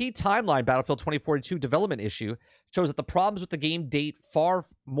 However, the key timeline Battlefield 2042 development issue shows that the problems with the game date far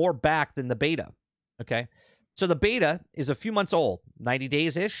more back than the beta. Okay? So the beta is a few months old, 90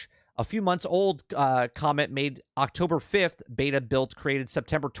 days-ish. A few months old comment made October 5th, beta build created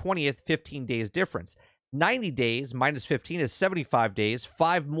September 20th, 15 days difference. 90 days minus 15 is 75 days.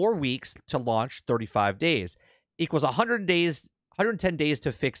 5 more weeks to launch, 35 days. Equals 100 days, 110 days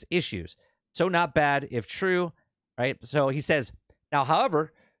to fix issues. So not bad if true, right? So he says, now,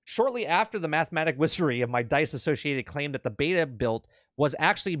 however, shortly after the mathematic wizardry of my DICE associated claim that the beta build was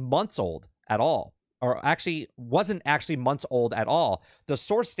actually months old at all, or actually wasn't actually months old at all, the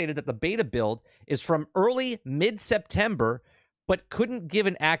source stated that the beta build is from early mid-September, but couldn't give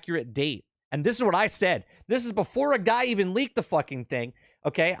an accurate date. And this is what I said. This is before a guy even leaked the fucking thing.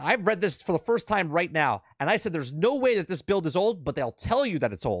 Okay, I've read this for the first time right now, and I said there's no way that this build is old, but they'll tell you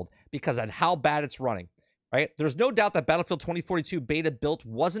that it's old because of how bad it's running. Right? There's no doubt that Battlefield 2042 beta build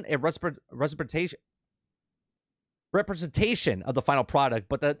wasn't a representation of the final product,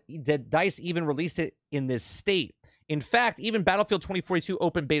 but that DICE even released it in this state. In fact, even Battlefield 2042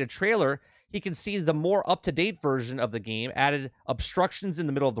 open beta trailer, he can see the more up-to-date version of the game added obstructions in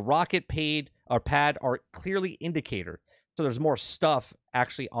the middle of the rocket pad are clearly indicator. So there's more stuff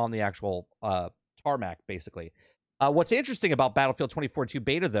actually on the actual tarmac, basically. What's interesting about Battlefield 2042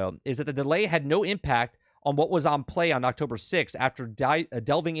 beta, though, is that the delay had no impact on what was on play on October 6th after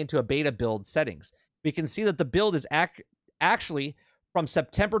delving into a beta build settings. We can see that the build is actually from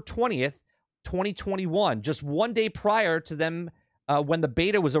September 20th, 2021, just 1 day prior to them when the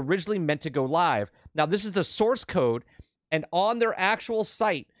beta was originally meant to go live. Now, this is the source code, and on their actual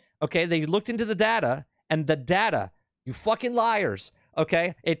site, okay, they looked into the data, and the data, you fucking liars,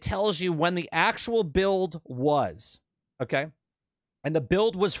 okay, it tells you when the actual build was, okay? And the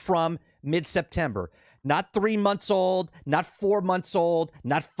build was from mid-September. Not 3 months old, not 4 months old,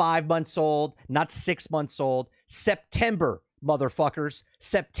 not 5 months old, not 6 months old. September, motherfuckers.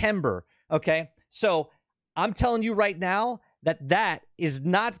 September, okay? So I'm telling you right now that that is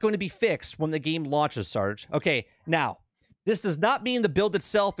not going to be fixed when the game launches, Sarge. Okay, now, this does not mean the build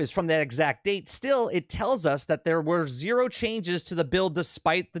itself is from that exact date. Still, it tells us that there were 0 changes to the build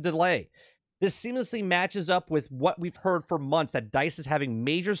despite the delay. This seamlessly matches up with what we've heard for months, that DICE is having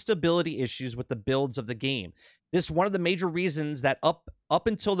major stability issues with the builds of the game. This is one of the major reasons that up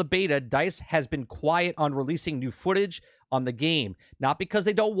until the beta, DICE has been quiet on releasing new footage on the game. Not because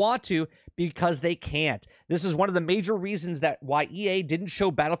they don't want to, because they can't. This is one of the major reasons that why EA didn't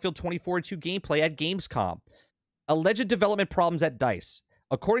show Battlefield 2042 gameplay at Gamescom. Alleged development problems at DICE.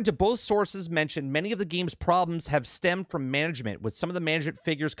 According to both sources mentioned, many of the game's problems have stemmed from management, with some of the management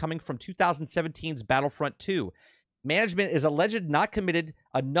figures coming from 2017's Battlefront 2. Management is alleged not committed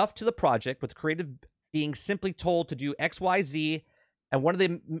enough to the project, with creative being simply told to do XYZ, and one of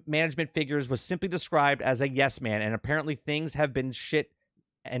the management figures was simply described as a yes man, and apparently things have been shit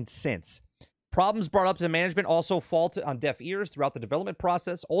and since. Problems brought up to management also fall on deaf ears throughout the development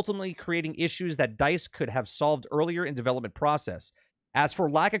process, ultimately creating issues that DICE could have solved earlier in development process. As for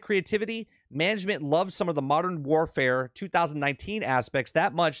lack of creativity, management loved some of the Modern Warfare 2019 aspects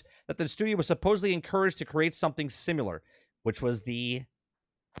that much that the studio was supposedly encouraged to create something similar, which was the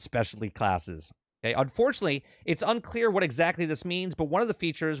specialty classes. Okay, unfortunately, it's unclear what exactly this means, but one of the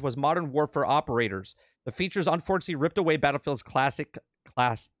features was Modern Warfare Operators. The features unfortunately ripped away Battlefield's classic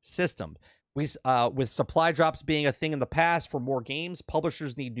class system. With supply drops being a thing in the past for more games,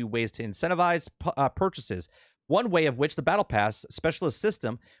 publishers need new ways to incentivize purchases. One way of which the Battle Pass specialist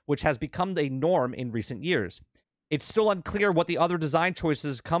system, which has become a norm in recent years. It's still unclear what the other design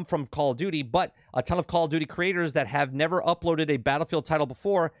choices come from Call of Duty, but a ton of Call of Duty creators that have never uploaded a Battlefield title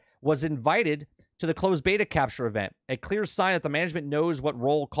before was invited to the closed beta capture event, a clear sign that the management knows what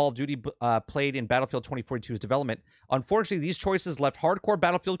role Call of Duty played in Battlefield 2042's development. Unfortunately, these choices left hardcore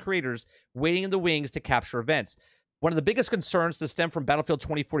Battlefield creators waiting in the wings to capture events. One of the biggest concerns to stem from Battlefield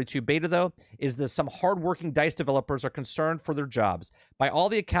 2042 beta, though, is that some hardworking DICE developers are concerned for their jobs. By all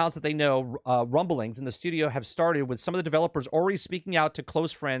the accounts that they know, rumblings in the studio have started, with some of the developers already speaking out to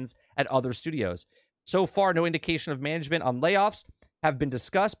close friends at other studios. So far, no indication of management on layoffs have been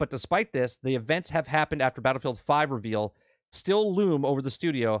discussed, but despite this, the events have happened after Battlefield 5 reveal still loom over the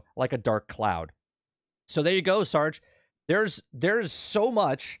studio like a dark cloud. So there you go, Sarge. There's so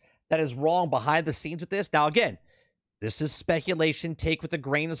much that is wrong behind the scenes with this. Now, again, this is speculation, take with a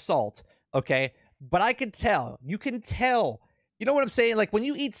grain of salt, okay? But I can tell, you can tell, you know what I'm saying? Like when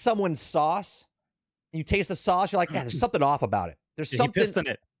you eat someone's sauce, and you taste the sauce, you're like, yeah, there's something off about it. There's something. He pissed in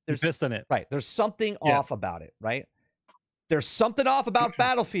it. Pissed in it. Right. There's something off about it, right? There's something off about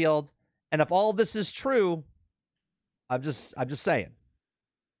Battlefield, and if all this is true, I'm just saying.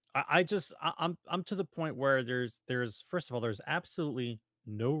 I'm to the point where there's first of all, there's absolutely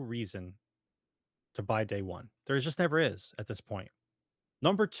no reason to buy day one. There just never is at this point.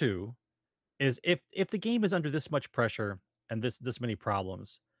 Number two is if the game is under this much pressure and this many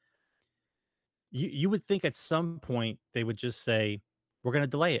problems, you would think at some point they would just say, we're going to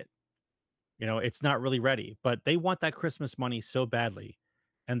delay it. You know, it's not really ready, but they want that Christmas money so badly,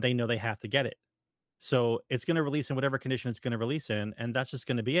 and they know they have to get it. So it's going to release in whatever condition it's going to release in, and that's just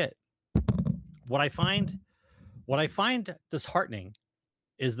going to be it. What I find, what I find disheartening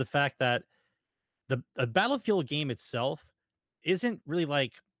is the fact that the Battlefield game itself isn't really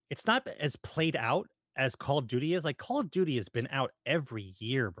like it's not as played out as Call of Duty is. Like Call of Duty has been out every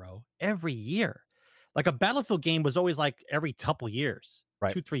year, bro. Every year. Like a Battlefield game was always like every couple years,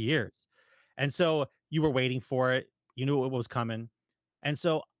 Right. 2-3 years. And so you were waiting for it. You knew it was coming. And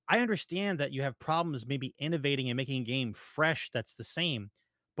so I understand that you have problems maybe innovating and making a game fresh that's the same.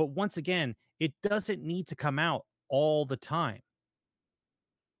 But once again, it doesn't need to come out all the time.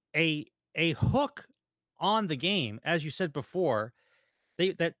 A hook on the game, as you said before,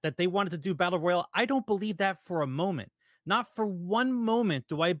 that they wanted to do battle royale. I don't believe that for a moment. Not for one moment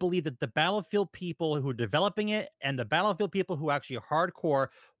do I believe that the Battlefield people who are developing it and the Battlefield people who actually are hardcore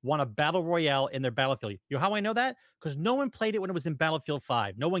want a battle royale in their Battlefield. You know how I know that? Because no one played it when it was in Battlefield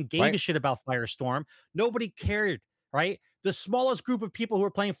 5. No one gave a shit about Firestorm. Nobody cared, right? The smallest group of people who were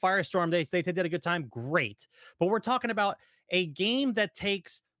playing Firestorm, they did a good time. Great. But we're talking about a game that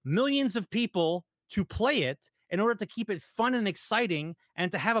takes millions of people to play it in order to keep it fun and exciting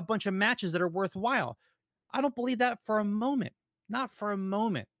and to have a bunch of matches that are worthwhile. I don't believe that for a moment. Not for a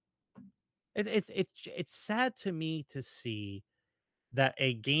moment. It's sad to me to see that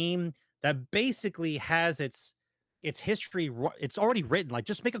a game that basically has its history, it's already written. Like,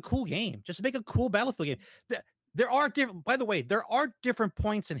 just make a cool game. Just make a cool Battlefield game. There are different. By the way, there are different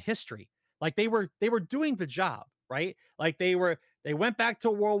points in history. Like they were doing the job, right? Like they went back to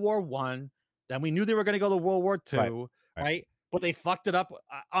World War I. Then we knew they were going to go to World War II, right? But they fucked it up,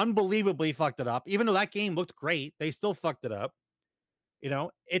 unbelievably fucked it up. Even though that game looked great, they still fucked it up. You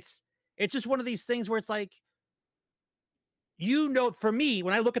know, it's just one of these things where it's like, you know, for me,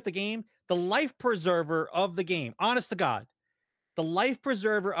 when I look at the game, the life preserver of the game, honest to God, the life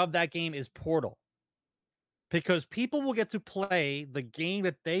preserver of that game is Portal. Because people will get to play the game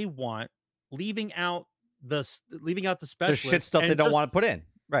that they want, leaving out the specialists, the shit stuff they don't want to put in.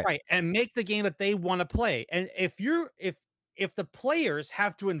 Right. And make the game that they want to play. And if the players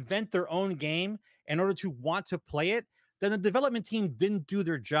have to invent their own game in order to want to play it, then the development team didn't do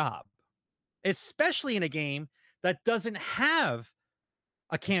their job, especially in a game that doesn't have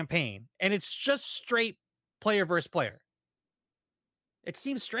a campaign and it's just straight player versus player. It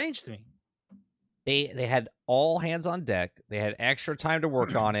seems strange to me. They had all hands on deck. They had extra time to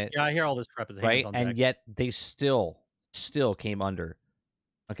work on it. Yeah, I hear all this crap. Right, and yet they still came under.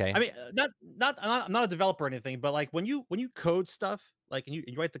 Okay. I mean, I'm not a developer or anything, but like when you code stuff, like and you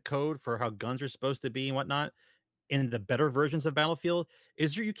write the code for how guns are supposed to be and whatnot in the better versions of Battlefield,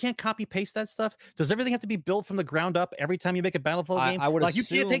 you can't copy paste that stuff? Does everything have to be built from the ground up every time you make a Battlefield game? I would like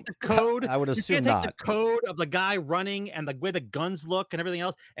assume, you can't take the code. I would assume you can't take the code of the guy running and the way the guns look and everything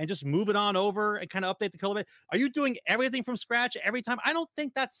else and just move it on over and kind of update the code a bit. Are you doing everything from scratch every time? I don't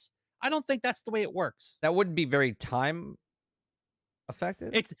think that's the way it works. That wouldn't be very time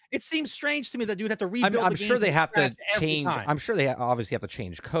effective. It seems strange to me that you'd have to rebuild. I'm sure they have to change. Time. I'm sure they obviously have to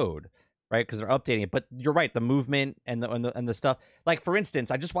change code, right? Because they're updating it. But you're right. The movement and the stuff. Like for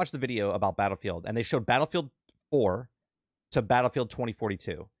instance, I just watched the video about Battlefield, and they showed Battlefield 4 to Battlefield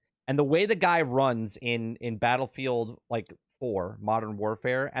 2042, and the way the guy runs in Battlefield like 4 Modern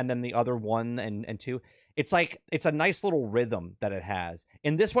Warfare, and then the other 1 and 2, it's like it's a nice little rhythm that it has.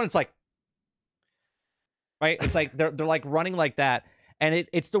 In this one, it's like, right? It's like they're like running like that. And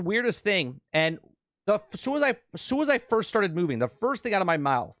it's the weirdest thing. And as soon as I first started moving, the first thing out of my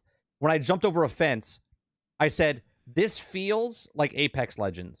mouth when I jumped over a fence, I said, "This feels like Apex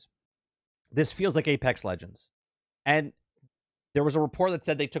Legends. This feels like Apex Legends." And there was a report that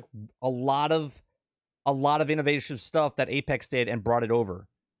said they took a lot of innovative stuff that Apex did and brought it over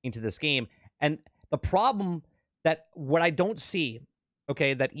into this game. And the problem that what I don't see,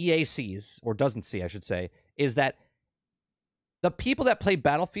 okay, that EA sees or doesn't see, I should say, is that the people that play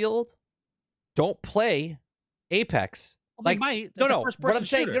Battlefield don't play Apex. Well, like, they might. No. What I'm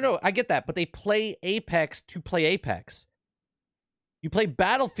saying, no, I get that, but they play Apex to play Apex. You play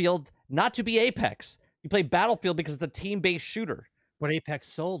Battlefield not to be Apex. You play Battlefield because it's a team-based shooter. But Apex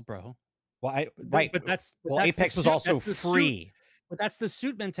sold, bro. Well, But that's Apex was also free. But that's the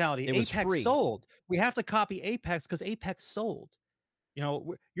suit mentality. It was Apex free. sold. We have to copy Apex because Apex sold. You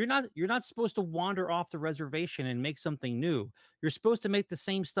know, you're not supposed to wander off the reservation and make something new. You're supposed to make the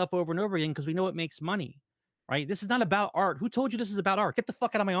same stuff over and over again because we know it makes money, right? This is not about art. Who told you this is about art? Get the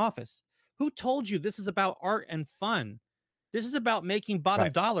fuck out of my office. Who told you this is about art and fun? This is about making bottom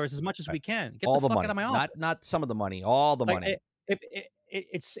Right. dollars as much as Right. we can. Get All the the fuck out money, of my not office. some of the money, all the Like money.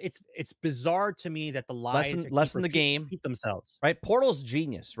 it's bizarre to me that the lies Lessen the game, repeat themselves. right? Portal's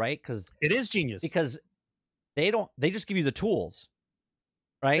genius, right? It is genius. Because they just give you the tools,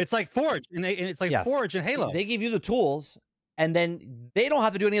 right? It's like Forge, and it's like Yes. Forge and Halo. They give you the tools, and then they don't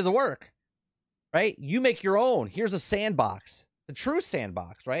have to do any of the work, right? You make your own. Here's a sandbox, the true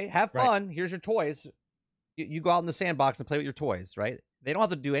sandbox, right? Have Right. fun. Here's your toys. You go out in the sandbox and play with your toys, right? They don't have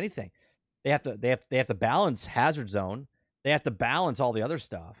to do anything. They have to balance Hazard Zone. They have to balance all the other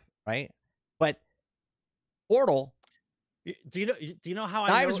stuff, right? But Portal, Do you know how I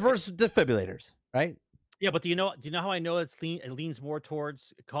knives know? versus defibrillators, right? Yeah, but do you know how I know it leans more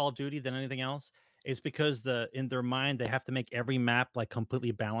towards Call of Duty than anything else? It's because in their mind they have to make every map like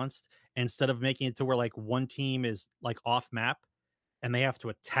completely balanced instead of making it to where like one team is like off map and they have to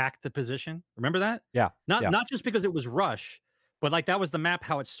attack the position. Remember that? Yeah. Not just because it was Rush, but like that was the map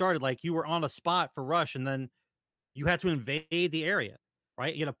how it started. Like you were on a spot for Rush and then you had to invade the area,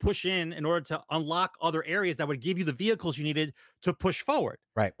 right? You had to push in order to unlock other areas that would give you the vehicles you needed to push forward.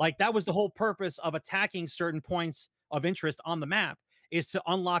 Right. Like that was the whole purpose of attacking certain points of interest on the map, is to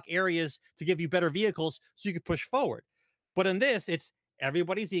unlock areas to give you better vehicles so you could push forward. But in this, it's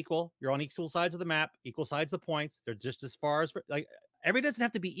everybody's equal. You're on equal sides of the map, equal sides of the points. They're just as far as like everybody doesn't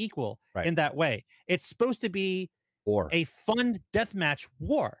have to be equal Right. in that way. It's supposed to be Or a fun deathmatch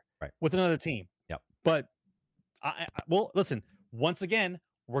war Right. with another team. Yep. But well, listen, once again,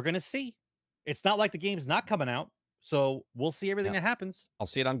 we're going to see. It's not like the game's not coming out. So we'll see everything that happens. I'll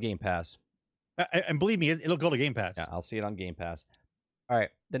see it on Game Pass. And believe me, it'll go to Game Pass. Yeah, I'll see it on Game Pass. All right.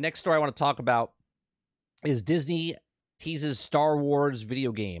 The next story I want to talk about is Disney teases Star Wars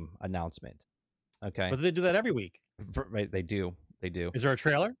video game announcement. Okay. But they do that every week. Right, they do. They do. Is there a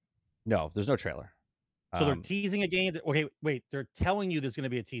trailer? No, there's no trailer. So they're teasing a game. Okay, wait. They're telling you there's going to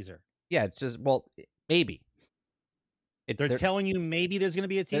be a teaser. Yeah, it's just, well, maybe. They're telling you maybe there's going to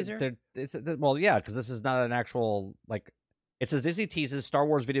be a teaser? Well, yeah, because this is not an actual, like, it says Disney teases Star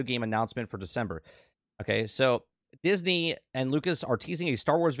Wars video game announcement for December. Okay, so Disney and Lucas are teasing a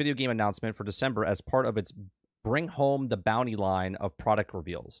Star Wars video game announcement for December as part of its Bring Home the Bounty line of product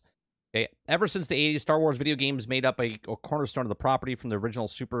reveals. Okay, ever since the 80s, Star Wars video games made up a cornerstone of the property, from the original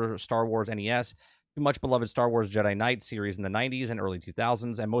Super Star Wars NES to much beloved Star Wars Jedi Knight series in the 90s and early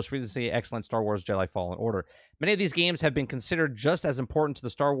 2000s, and most recently, excellent Star Wars Jedi Fallen Order. Many of these games have been considered just as important to the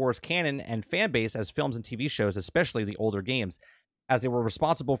Star Wars canon and fan base as films and TV shows, especially the older games, as they were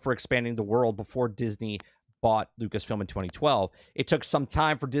responsible for expanding the world before Disney bought Lucasfilm in 2012. It took some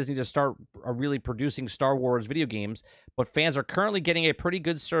time for Disney to start really producing Star Wars video games, but fans are currently getting a pretty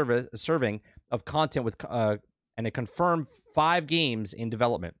good serving of content with and a confirmed 5 games in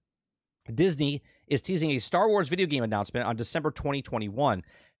development. Disney is teasing a Star Wars video game announcement on December 2021.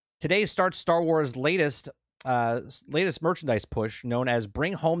 Today starts Star Wars' latest merchandise push, known as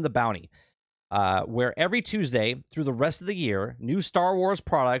Bring Home the Bounty, where every Tuesday through the rest of the year, new Star Wars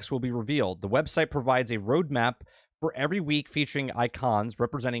products will be revealed. The website provides a roadmap for every week featuring icons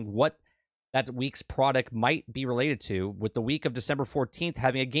representing what that week's product might be related to, with the week of December 14th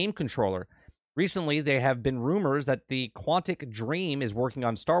having a game controller. Recently, there have been rumors that the Quantic Dream is working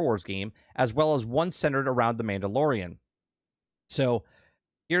on Star Wars game, as well as one centered around The Mandalorian. So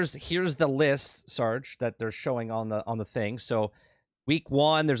here's the list, Sarge, that they're showing on the thing. So week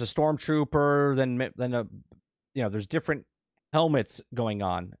 1, there's a stormtrooper, then there's different helmets going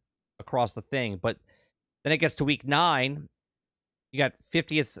on across the thing. But then it gets to week 9, you got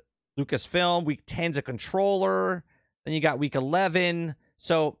 50th Lucasfilm, week 10's a controller, then you got week 11.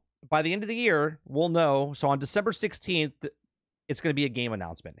 So by the end of the year, we'll know. So on December 16th, it's going to be a game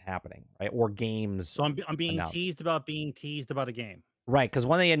announcement happening, right? Or games. So I'm being announced. teased about being teased about a game. Right, because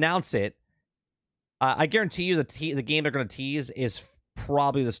when they announce it, I guarantee you the game they're going to tease is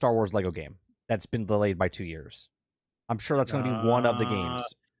probably the Star Wars Lego game that's been delayed by 2 years. I'm sure that's going to be one of the games.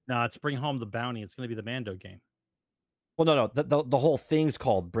 No, it's Bring Home the Bounty. It's going to be the Mando game. Well, no. The whole thing's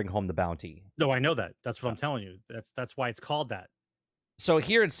called Bring Home the Bounty. No, I know that. That's what I'm telling you. That's why it's called that. So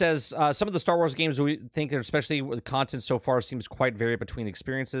here it says, some of the Star Wars games we think, especially with content so far, seems quite varied between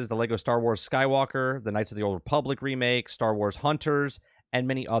experiences. The Lego Star Wars Skywalker, the Knights of the Old Republic remake, Star Wars Hunters, and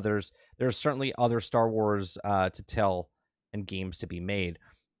many others. There's certainly other Star Wars to tell and games to be made.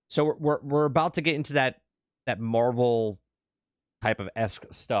 So we're about to get into that Marvel type of esque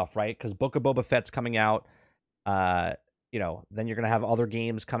stuff, right? Because Book of Boba Fett's coming out. Then you're going to have other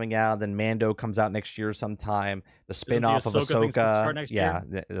games coming out. Then Mando comes out next year sometime. The spin-off of Ahsoka. Yeah,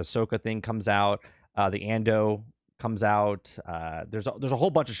 the Ahsoka thing comes out. The Ando comes out. There's a whole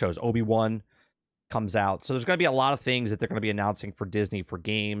bunch of shows. Obi-Wan comes out. So there's going to be a lot of things that they're going to be announcing for Disney for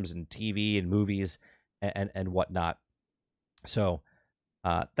games and TV and movies and whatnot. So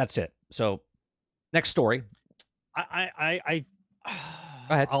that's it. So next story. Go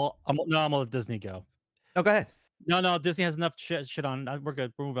ahead. I'm gonna let Disney go. Oh, go ahead. No, Disney has enough shit on. We're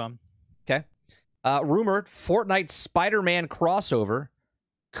good. We'll move on. Okay. Rumored Fortnite Spider-Man crossover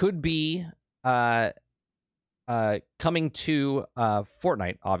could be coming to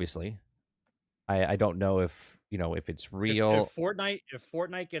Fortnite. Obviously, I don't know if it's real. If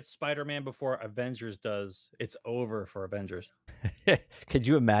Fortnite gets Spider-Man before Avengers does, it's over for Avengers. Could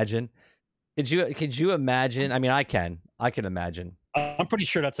you imagine? Could you imagine? I mean, I can imagine. I'm pretty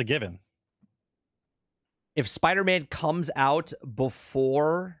sure that's a given. If Spider-Man comes out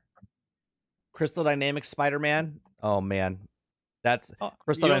before Crystal Dynamics Spider-Man, oh man, that's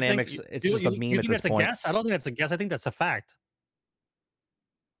Crystal Dynamics. It's just a meme at this point. Guess? I don't think that's a guess. I think that's a fact.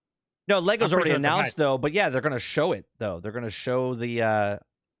 No, Lego's already announced though, but yeah, they're going to show it though. They're going to show the actual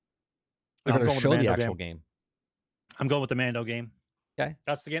game. I'm going with the Mando game. Okay,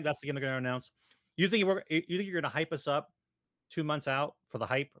 that's the game. That's the game they're going to announce. You think you're going to hype us up 2 months out for the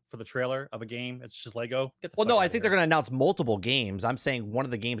hype for the trailer of a game? It's just Lego. Well, no, I think they're going to announce multiple games. I'm saying one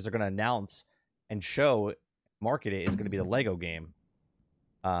of the games they're going to announce and show, market it, is going to be the Lego game.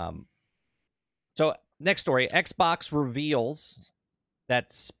 So next story: Xbox reveals that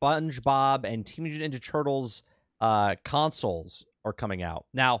SpongeBob and Teenage Mutant Ninja Turtles consoles are coming out.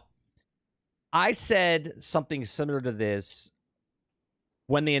 Now, I said something similar to this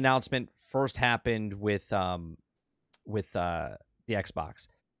when the announcement first happened with the Xbox.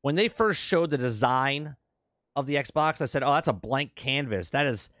 When they first showed the design of the Xbox, I said, "Oh, that's a blank canvas. That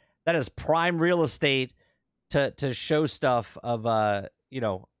is prime real estate to show stuff of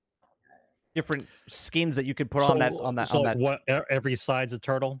different skins that you could put on that." What, every side's a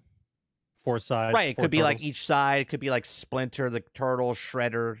turtle? 4 sides. Right. It could be turtles. like each side. It could be like Splinter, the turtle,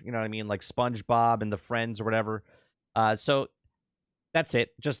 Shredder, you know what I mean? Like SpongeBob and the friends or whatever. So that's it.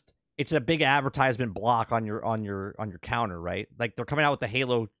 Just it's a big advertisement block on your counter, right? Like they're coming out with the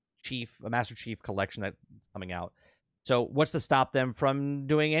Halo Master Chief collection that's coming out. So what's to stop them from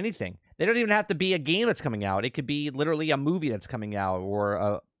doing anything? They don't even have to be a game that's coming out. It could be literally a movie that's coming out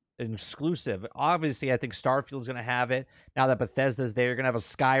or an exclusive. Obviously, I think Starfield's going to have it. Now that Bethesda's there, you're going to have a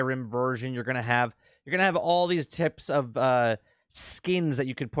Skyrim version. You're going to have all these types of skins that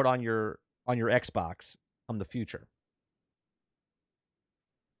you could put on your Xbox in the future.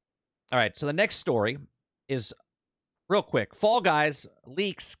 All right, so the next story is real quick. Fall Guys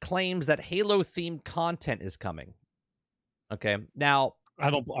leaks claims that Halo-themed content is coming. Okay, now I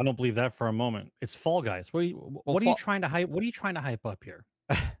don't believe that for a moment. It's Fall Guys. What are you trying to hype? What are you trying to hype up here?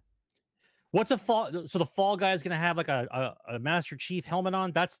 What's a fall? So the Fall Guy is going to have like a Master Chief helmet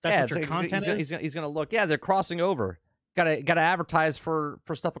on. That's what your content is. He's going to look. Yeah, they're crossing over. Got to advertise for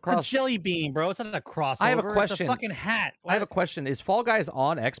stuff across. It's a jelly bean, bro. It's not a crossover. I have a question. It's a fucking hat. I have a question. Is Fall Guys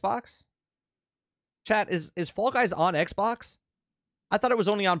on Xbox? Chat, is Fall Guys on Xbox? I thought it was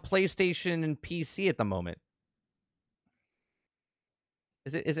only on PlayStation and PC at the moment.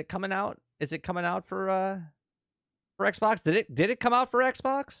 Is it coming out? Is it coming out for Xbox? Did it come out for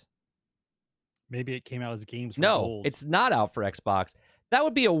Xbox? Maybe it came out as games for No, gold. It's not out for Xbox. That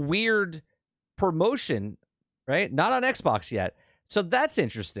would be a weird promotion, right? Not on Xbox yet. So that's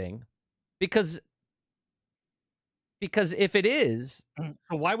interesting because if it is,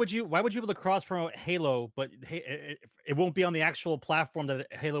 so why would you be able to cross promote Halo, but it won't be on the actual platform that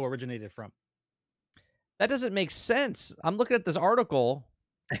Halo originated from? That doesn't make sense. I'm looking at this article.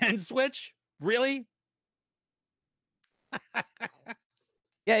 And Switch? Really?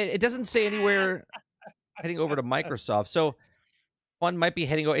 Yeah, it doesn't say anywhere heading over to Microsoft. So one might be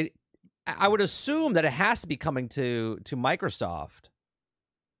heading over. I would assume that it has to be coming to Microsoft.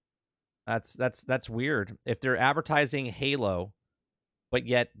 That's weird. If they're advertising Halo, but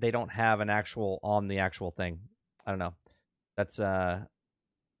yet they don't have an actual on the actual thing. I don't know.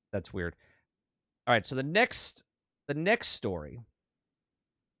 That's weird. All right, so the next story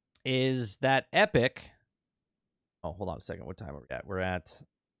is that Epic. Oh, hold on a second. What time are we at? We're at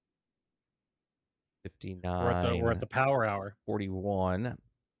 59. We're at the power hour. 41.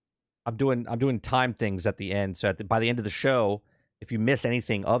 I'm doing time things at the end. So by the end of the show, if you miss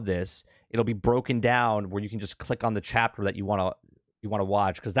anything of this, it'll be broken down where you can just click on the chapter that you want to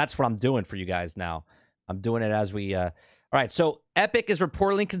watch, because that's what I'm doing for you guys now. I'm doing it as we. All right. So Epic is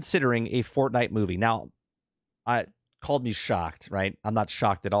reportedly considering a Fortnite movie. Now, called me shocked, right? I'm not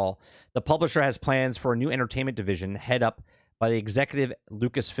shocked at all. The publisher has plans for a new entertainment division head up by the executive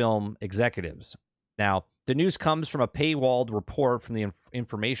Lucasfilm executives. Now, The news comes from a paywalled report from the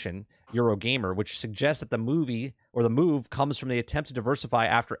information Eurogamer, which suggests that the move comes from the attempt to diversify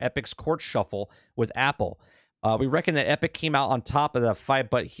after Epic's court shuffle with Apple. We reckon that Epic came out on top of the fight,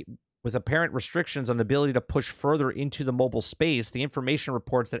 but with apparent restrictions on the ability to push further into the mobile space. The information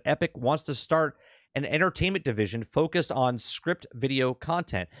reports that Epic wants to start an entertainment division focused on script video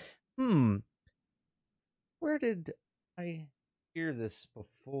content. Where did I hear this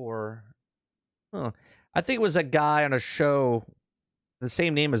before? I think it was a guy on a show, the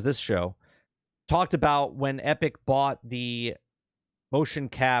same name as this show, talked about when Epic bought the motion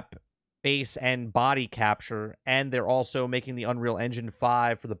cap face and body capture, and they're also making the Unreal Engine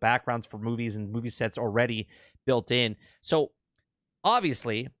 5 for the backgrounds for movies and movie sets already built in. So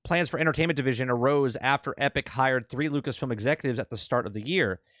obviously, plans for entertainment division arose after Epic hired 3 Lucasfilm executives at the start of the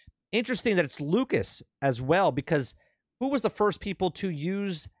year. Interesting that it's Lucas as well, because who was the first people to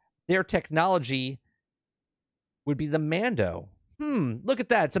use their technology would be the Mando. Look at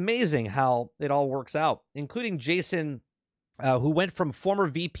that. It's amazing how it all works out, including Jason, who went from former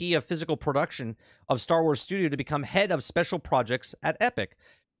VP of physical production of Star Wars Studio to become head of special projects at Epic.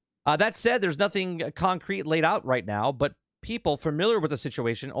 That said, there's nothing concrete laid out right now, but people familiar with the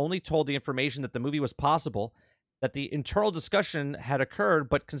situation only told the information that the movie was possible, that the internal discussion had occurred,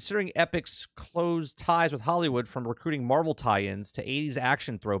 but considering Epic's close ties with Hollywood, from recruiting Marvel tie-ins to 80s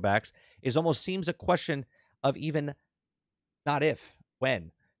action throwbacks, it almost seems a question of even not if,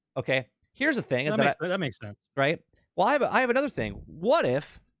 when. Okay, here's the thing. That makes sense. Right? Well, I have another thing. What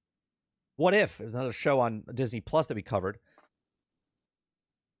if, there's another show on Disney Plus that we covered.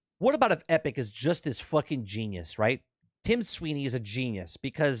 What about if Epic is just as fucking genius, right? Tim Sweeney is a genius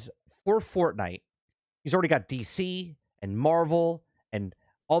because for Fortnite, he's already got DC and Marvel and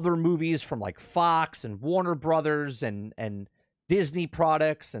other movies from like Fox and Warner Brothers and Disney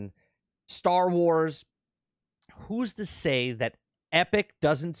products and Star Wars. Who's to say that Epic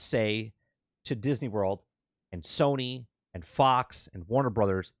doesn't say to Disney World and Sony and Fox and Warner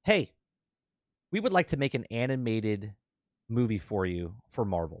Brothers, hey, we would like to make an animated movie for you for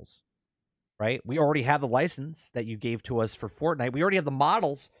Marvels, right? We already have the license that you gave to us for Fortnite. We already have the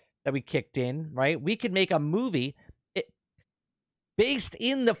models that we kicked in, right? We could make a movie based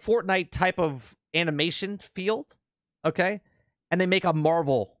in the Fortnite type of animation field, okay? And they make a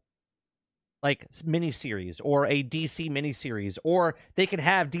Marvel like miniseries or a DC miniseries, or they could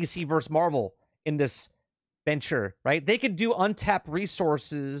have DC versus Marvel in this venture, right? They could do untapped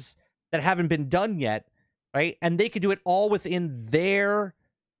resources that haven't been done yet, right? And they could do it all within their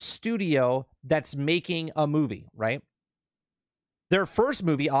studio that's making a movie, right? Their first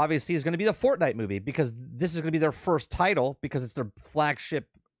movie, obviously, is going to be the Fortnite movie because this is going to be their first title because it's their flagship.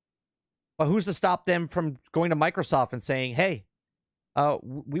 But who's to stop them from going to Microsoft and saying, hey,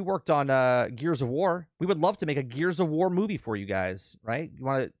 we worked on Gears of War. We would love to make a Gears of War movie for you guys, right?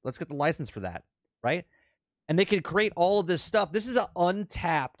 Let's get the license for that, right? And they could create all of this stuff. This is an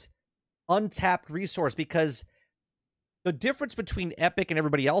untapped resource because the difference between Epic and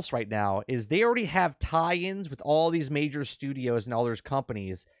everybody else right now is they already have tie-ins with all these major studios and all those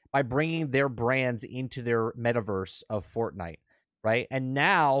companies by bringing their brands into their metaverse of Fortnite, right? And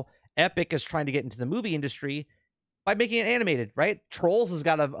now Epic is trying to get into the movie industry by making it animated, right? Trolls has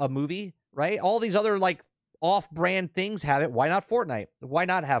got a movie, right? All these other like off-brand things have it. Why not Fortnite? Why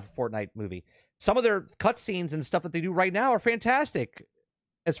not have a Fortnite movie? Some of their cutscenes and stuff that they do right now are fantastic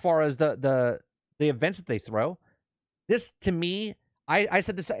as far as the events that they throw. This, to me, I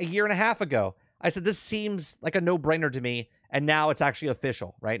said this a year and a half ago. I said this seems like a no-brainer to me, and now it's actually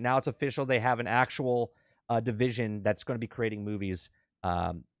official, right? Now it's official. They have an actual division that's going to be creating movies.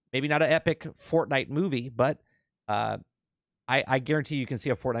 Maybe not an Epic Fortnite movie, but I guarantee you can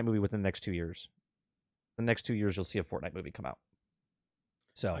see a Fortnite movie within the next 2 years. The next 2 years, you'll see a Fortnite movie come out.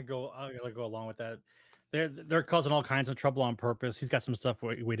 So I gotta go along with that. They're causing all kinds of trouble on purpose. He's got some stuff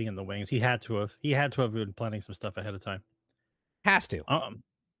waiting in the wings. He had to have been planning some stuff ahead of time. Has to.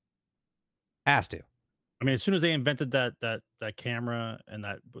 Has to. I mean, as soon as they invented that camera and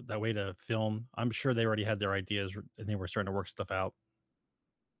that way to film, I'm sure they already had their ideas and they were starting to work stuff out.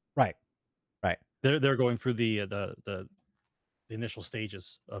 Right. They're going through the initial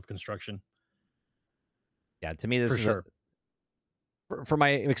stages of construction. Yeah, to me, this for is sure. For my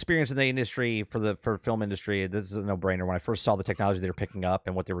experience in the industry, for film industry, this is a no-brainer. When I first saw the technology they were picking up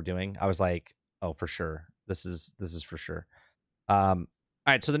and what they were doing, I was like, oh, for sure. This is for sure. All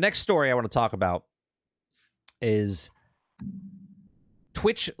right, so the next story I want to talk about is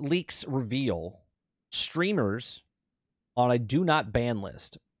Twitch leaks reveal streamers on a do not ban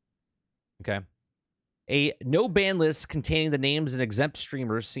list. Okay. A no ban list containing the names and exempt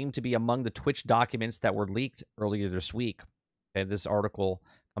streamers seemed to be among the Twitch documents that were leaked earlier this week. Okay, this article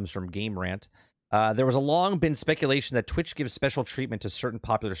comes from Game Rant. There was a long been speculation that Twitch gives special treatment to certain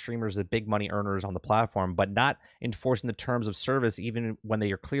popular streamers and big money earners on the platform, but not enforcing the terms of service even when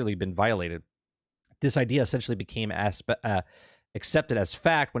they are clearly been violated. This idea essentially became accepted as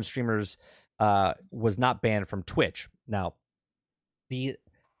fact when streamers was not banned from Twitch. Now, the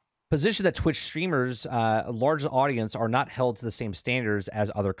position that Twitch streamers, a large audience, are not held to the same standards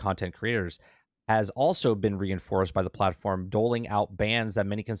as other content creators has also been reinforced by the platform doling out bans that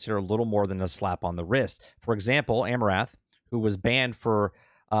many consider a little more than a slap on the wrist. For example, Amarath, who was banned for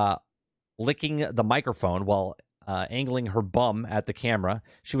licking the microphone while angling her bum at the camera.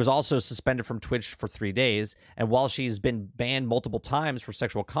 She was also suspended from Twitch for 3 days. And while she's been banned multiple times for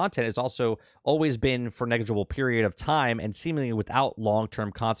sexual content, it's also always been for a negligible period of time and seemingly without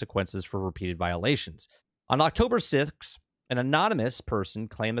long-term consequences for repeated violations. On October 6th, an anonymous person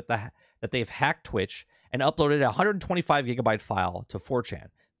claimed that they've hacked Twitch and uploaded a 125 gigabyte file to 4chan,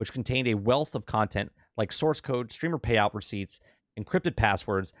 which contained a wealth of content like source code, streamer payout receipts, encrypted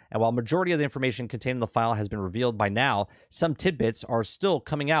passwords, and while majority of the information contained in the file has been revealed by now, some tidbits are still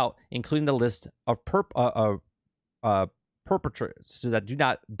coming out, including the list of perpetrators that do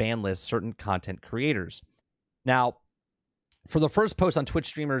not ban list certain content creators. Now, for the first post on Twitch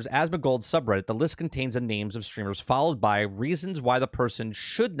streamers Asmongold subreddit, the list contains the names of streamers followed by reasons why the person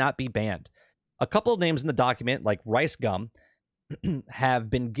should not be banned. A couple of names in the document, like Rice Gum, have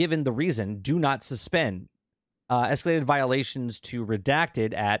been given the reason do not suspend. Escalated violations to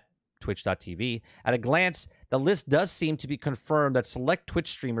redacted at twitch.tv. At a glance, the list does seem to be confirmed that select Twitch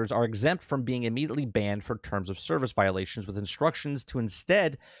streamers are exempt from being immediately banned for terms of service violations with instructions to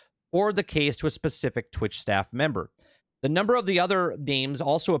instead forward the case to a specific Twitch staff member. The number of the other names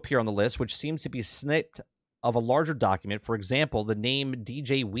also appear on the list, which seems to be snipped of a larger document. For example, the name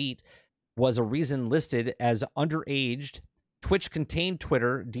DJ Wheat was a reason listed as underaged. Twitch contained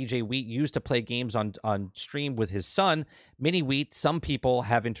Twitter DJ Wheat used to play games on stream with his son, Mini Wheat. Some people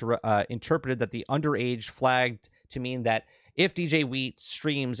have interpreted that the underage flagged to mean that if DJ Wheat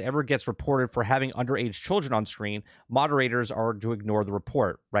streams ever gets reported for having underage children on screen, moderators are to ignore the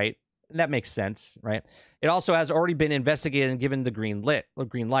report, right? And that makes sense, right? It also has already been investigated and given the green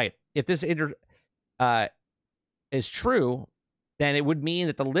light. If this is true, then it would mean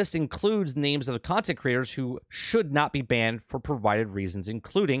that the list includes names of the content creators who should not be banned for provided reasons,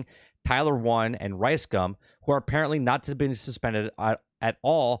 including Tyler One and Rice Gum, who are apparently not to be suspended at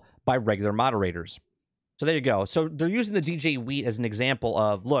all by regular moderators. So there you go. So they're using the DJ Wheat as an example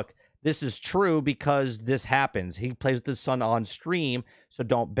of, look, this is true because this happens. He plays with his son on stream, so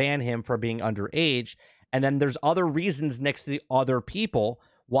don't ban him for being underage. And then there's other reasons next to the other people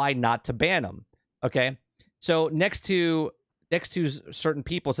why not to ban him. Okay, so next to certain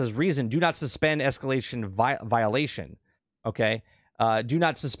people, it says reason, do not suspend escalation violation. Okay, do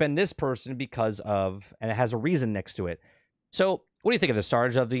not suspend this person because of, and it has a reason next to it. So what do you think of this,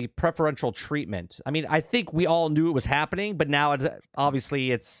 Sarge, of the preferential treatment? I mean, I think we all knew it was happening, but now obviously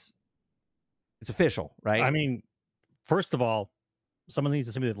it's official, right? I mean, first of all, someone needs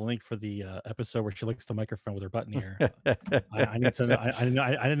to send me the link for the episode where she licks the microphone with her button ear. I need to know. I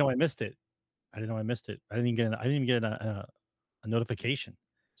didn't know I missed it. I didn't even get a notification.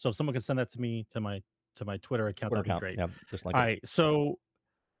 So if someone could send that to me to my Twitter account, that'd be great. Yeah, just like all right. So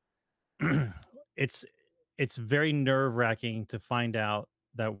it's very nerve-wracking to find out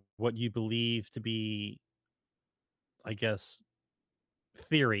that what you believe to be, I guess,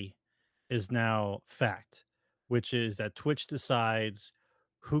 theory is now fact, which is that Twitch decides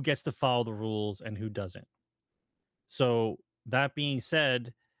who gets to follow the rules and who doesn't. So that being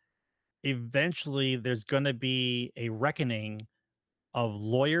said, eventually there's going to be a reckoning of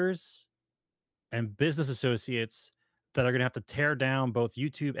lawyers and business associates that are going to have to tear down both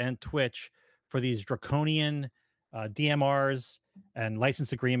YouTube and Twitch for these draconian DMRs and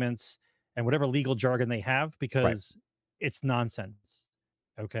license agreements and whatever legal jargon they have, because it's nonsense.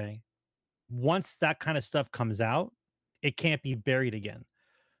 Okay. Once that kind of stuff comes out, it can't be buried again.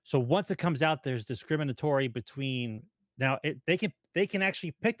 So once it comes out, there's discriminatory between now. They can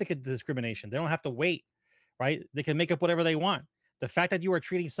actually pick the discrimination. They don't have to wait, right? They can make up whatever they want. The fact that you are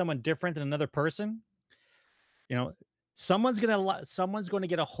treating someone different than another person, you know, someone's going to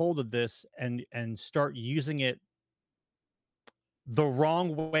get a hold of this and start using it the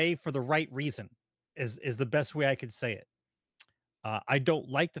wrong way for the right reason is the best way I could say it. I don't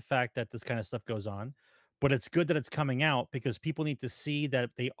like the fact that this kind of stuff goes on, but it's good that it's coming out because people need to see that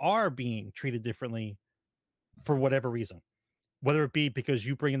they are being treated differently for whatever reason, whether it be because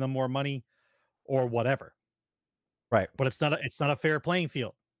you bring them more money or whatever. Right. But it's not a fair playing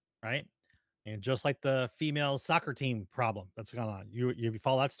field, right? And just like the female soccer team problem that's gone on, you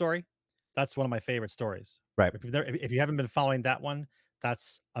follow that story? That's one of my favorite stories. Right. If you haven't been following that one,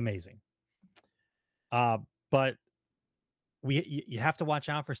 that's amazing. But you have to watch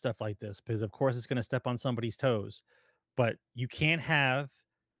out for stuff like this because, of course, it's going to step on somebody's toes. But you can't have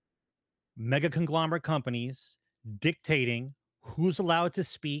mega conglomerate companies dictating who's allowed to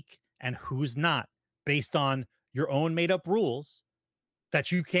speak and who's not based on your own made up rules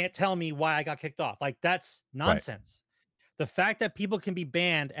that you can't tell me why I got kicked off. Like, that's nonsense. The fact that people can be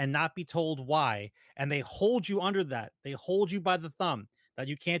banned and not be told why, and they hold you under that, they hold you by the thumb that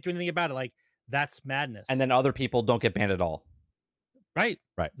you can't do anything about it. Like, that's madness. And then other people don't get banned at all. Right.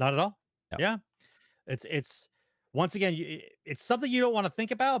 Right. Not at all. Yeah. Yeah. It's once again, it's something you don't want to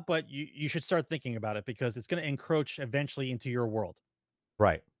think about, but you should start thinking about it because it's going to encroach eventually into your world.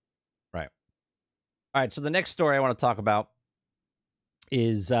 Right. Right. All right. So the next story I want to talk about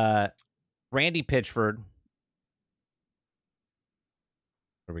is Randy Pitchford.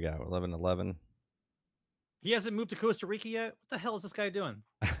 Where we go? 11-11. He hasn't moved to Costa Rica yet. What the hell is this guy doing?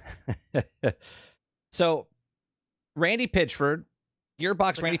 So Randy Pitchford,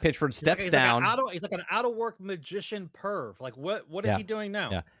 Gearbox Randy Pitchford steps down. He's like an out of work magician perv. Like what is he doing now?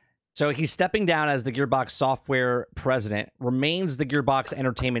 Yeah. So he's stepping down as the Gearbox software president, remains the Gearbox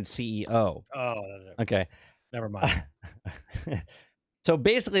Entertainment CEO. Oh, okay. Never mind. So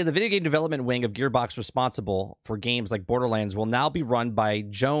basically, the video game development wing of Gearbox responsible for games like Borderlands will now be run by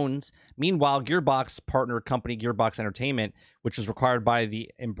Jones. Meanwhile, Gearbox partner company Gearbox Entertainment, which was required by the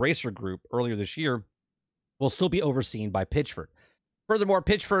Embracer Group earlier this year, will still be overseen by Pitchford. Furthermore,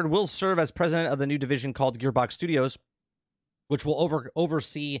 Pitchford will serve as president of the new division called Gearbox Studios, which will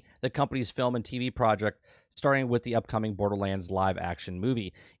oversee the company's film and TV project, starting with the upcoming Borderlands live-action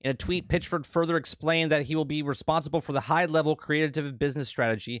movie. In a tweet, Pitchford further explained that he will be responsible for the high-level creative business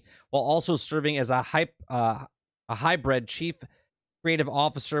strategy, while also serving as a hybrid chief creative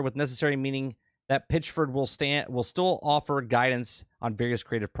officer, with necessary meaning that Pitchford will still offer guidance on various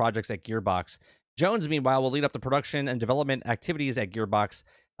creative projects at Gearbox. Jones, meanwhile, will lead up the production and development activities at Gearbox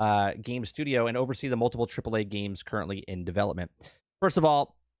Game Studio and oversee the multiple AAA games currently in development. First of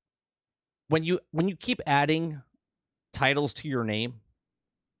all, when you keep adding titles to your name,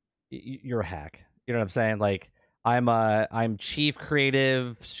 you're a hack. You know what I'm saying? Like, I'm chief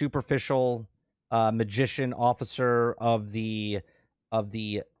creative, superficial magician officer of the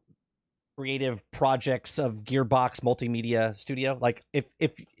creative projects of Gearbox Multimedia Studio. Like,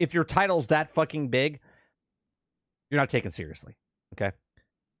 if your title's that fucking big, you're not taken seriously. Okay.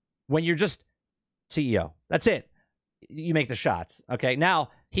 When you're just CEO, that's it. You make the shots. Okay. Now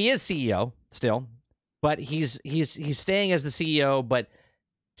he is CEO still, but he's staying as the CEO, but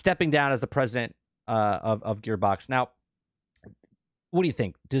stepping down as the president of Gearbox. Now, what do you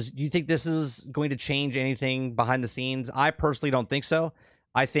think? Do you think this is going to change anything behind the scenes? I personally don't think so.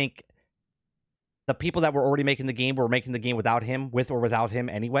 I think the people that were already making the game were making the game without him, with or without him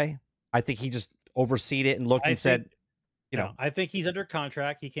anyway. I think he just overseed it and looked and said, you know, I think he's under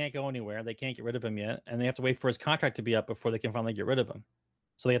contract. He can't go anywhere. They can't get rid of him yet, and they have to wait for his contract to be up before they can finally get rid of him.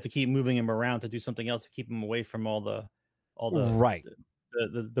 So they have to keep moving him around to do something else to keep him away from all the right,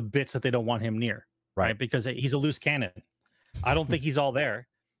 the bits that they don't want him near, right? Because he's a loose cannon. I don't think he's all there.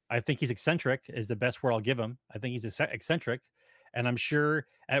 I think he's eccentric is the best word I'll give him. I think he's eccentric, and I'm sure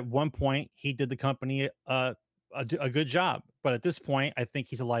at one point he did the company a good job. But at this point, I think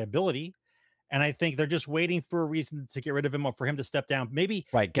he's a liability. And I think they're just waiting for a reason to get rid of him or for him to step down. Maybe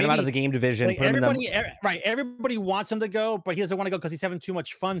get him out of the game division. Like everybody wants him to go, but he doesn't want to go because he's having too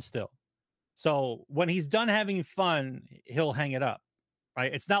much fun still. So when he's done having fun, he'll hang it up.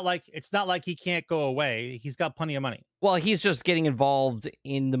 Right? It's not like he can't go away. He's got plenty of money. Well, he's just getting involved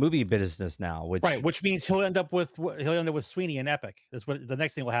in the movie business now, which means he'll end up with Sweeney and Epic. That's what the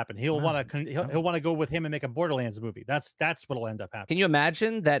next thing will happen. He'll want to go with him and make a Borderlands movie. That's what'll end up happening. Can you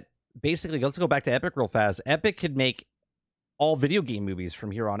imagine that? Basically, let's go back to Epic real fast. Epic could make all video game movies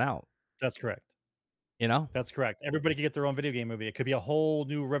from here on out. That's correct. You know? That's correct. Everybody could get their own video game movie. It could be a whole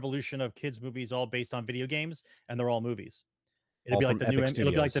new revolution of kids' movies all based on video games, and they're all movies. It'll be like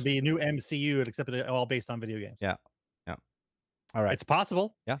the new MCU, except they're all based on video games. Yeah. All right. It's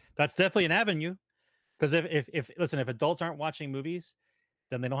possible. Yeah. That's definitely an avenue. Because if adults aren't watching movies,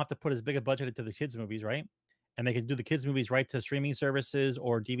 then they don't have to put as big a budget into the kids' movies, right? And they can do the kids' movies right to streaming services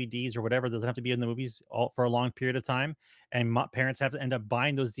or DVDs or whatever. It doesn't have to be in the movies for a long period of time. And parents have to end up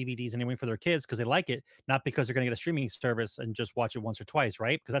buying those DVDs anyway for their kids because they like it, not because they're going to get a streaming service and just watch it once or twice,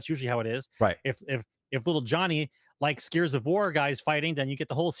 right? Because that's usually how it is. Right. If if little Johnny likes Gears of War guys fighting, then you get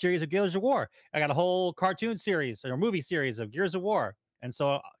the whole series of Gears of War. I got a whole cartoon series or movie series of Gears of War. And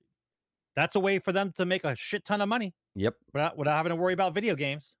so that's a way for them to make a shit ton of money Yep. without having to worry about video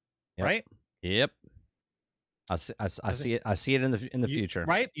games. Yep. Right? Yep. I see it. I see it in the future.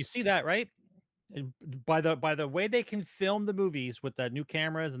 Right? You see that, right? By the way they can film the movies with the new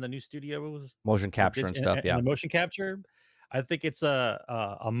cameras and the new studios, Motion capture and stuff. Yeah. the motion capture. I think it's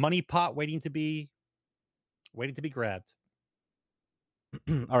a money pot waiting to be grabbed.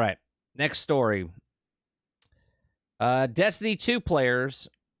 All right. Next story. Destiny 2 players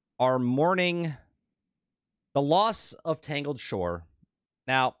are mourning the loss of Tangled Shore.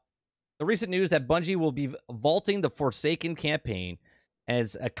 Now, the recent news that Bungie will be vaulting the Forsaken campaign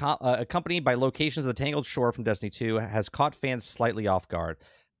as accompanied by locations of the Tangled Shore from Destiny 2 has caught fans slightly off guard.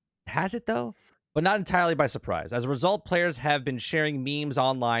 Has it, though? But not entirely by surprise. As a result, players have been sharing memes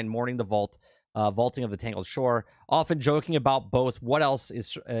online mourning the vaulting of the Tangled Shore, often joking about both what else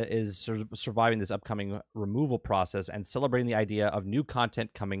is surviving this upcoming removal process and celebrating the idea of new content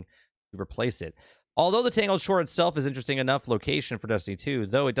coming to replace it. Although the Tangled Shore itself is interesting enough location for Destiny 2,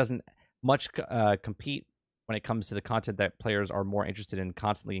 though it doesn't much compete when it comes to the content that players are more interested in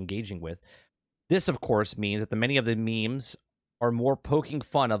constantly engaging with. This, of course, means that the many of the memes are more poking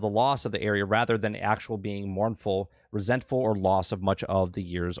fun of the loss of the area rather than actual being mournful, resentful, or loss of much of the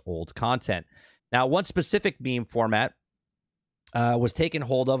year's old content. Now, one specific meme format was taken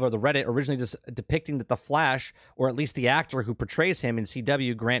hold of, or the Reddit, originally just depicting that the Flash, or at least the actor who portrays him in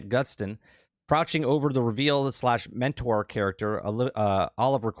CW, Grant Gustin, crouching over the reveal/mentor character,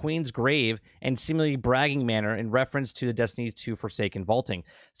 Oliver Queen's grave, and seemingly bragging manner in reference to the Destiny 2 Forsaken vaulting.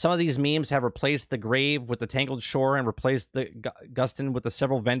 Some of these memes have replaced the grave with the Tangled Shore and replaced the Gustin with the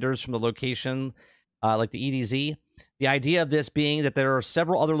several vendors from the location, like the EDZ. The idea of this being that there are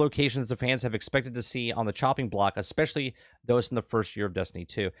several other locations the fans have expected to see on the chopping block, especially those in the first year of Destiny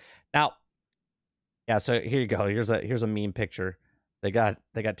 2. Now, yeah, so here you go. Here's a meme picture. They got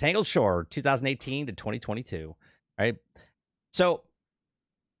Tangled Shore 2018 to 2022, right? So,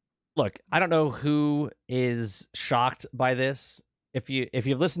 look, I don't know who is shocked by this. If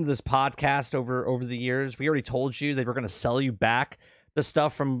you've listened to this podcast over the years, we already told you that we're going to sell you back the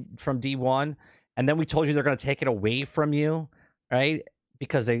stuff from D1, and then we told you they're going to take it away from you, right?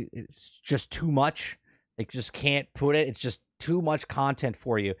 Because it's just too much. They just can't put it. It's just too much content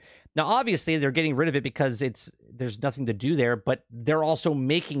for you. Now, obviously, they're getting rid of it because there's nothing to do there, but they're also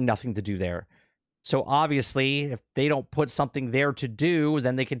making nothing to do there. So obviously, if they don't put something there to do,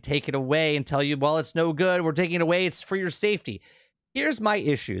 then they can take it away and tell you, well, it's no good. We're taking it away. It's for your safety. Here's my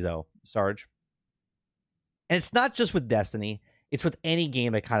issue, though, Sarge. And it's not just with Destiny. It's with any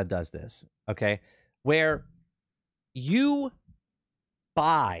game that kind of does this, okay? Where you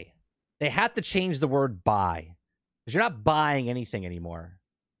buy. They have to change the word buy. Because you're not buying anything anymore.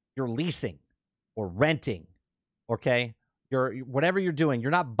 You're leasing or renting, okay? Whatever you're doing, you're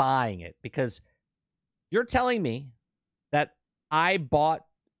not buying it, because you're telling me that I bought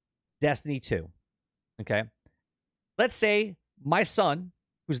Destiny 2, okay? Let's say my son,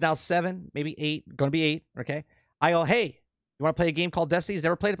 who's now 7, maybe 8, going to be 8, okay? I go, hey, you want to play a game called Destiny? He's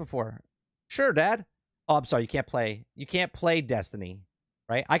never played it before. Sure, Dad. Oh, I'm sorry, you can't play Destiny,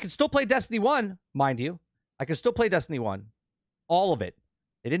 right? I can still play Destiny 1, mind you. I can still play Destiny 1. All of it.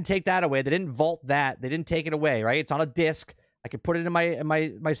 They didn't take that away. They didn't vault that. They didn't take it away, right? It's on a disc. I can put it in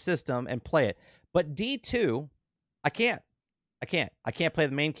my system and play it. But D2, I can't. I can't play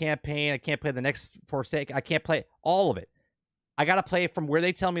the main campaign. I can't play the next Forsaken. I can't play all of it. I got to play from where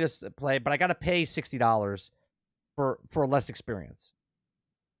they tell me to play, but I got to pay $60 for less experience,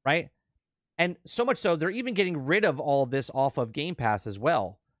 right? And so much so, they're even getting rid of all of this off of Game Pass as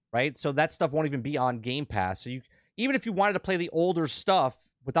well, right? So that stuff won't even be on Game Pass. So even if you wanted to play the older stuff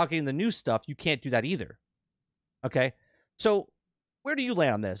without getting the new stuff, you can't do that either. Okay? So where do you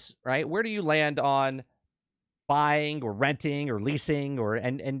land on this, right? Where do you land on buying or renting or leasing, or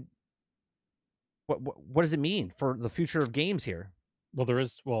and what does it mean for the future of games here?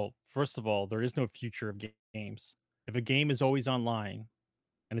 Well, first of all, there is no future of games. If a game is always online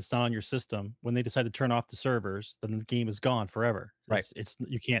and it's not on your system, when they decide to turn off the servers, then the game is gone forever. Right.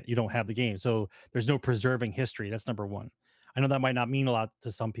 You don't have the game. So there's no preserving history. That's number one. I know that might not mean a lot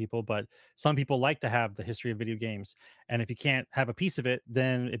to some people, but some people like to have the history of video games. And if you can't have a piece of it,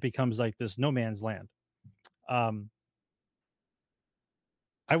 then it becomes like this no man's land. I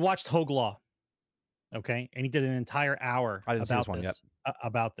watched Hogue Law. Okay. And he did an entire hour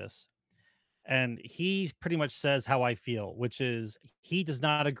about this. And he pretty much says how I feel, which is he does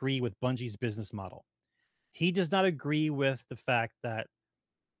not agree with Bungie's business model. He does not agree with the fact that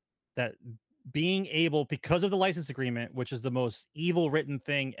being able, because of the license agreement, which is the most evil written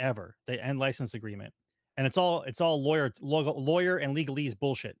thing ever, the end license agreement, and it's all lawyer and legalese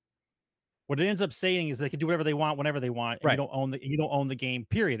bullshit. What it ends up saying is they can do whatever they want whenever they want, and Right. you don't own the game.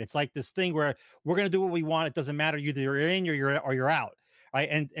 Period. It's like this thing where we're going to do what we want. It doesn't matter. Either you're in or you're out. Right.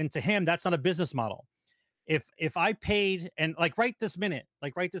 And to him, that's not a business model. If I paid, and like right this minute,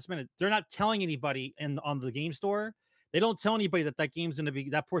 they're not telling anybody on the game store. They don't tell anybody that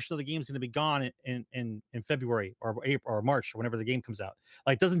that portion of the game is going to be gone in February or April or March or whenever the game comes out.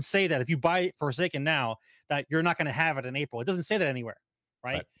 Like, it doesn't say that if you buy it Forsaken now that you're not going to have it in April. It doesn't say that anywhere.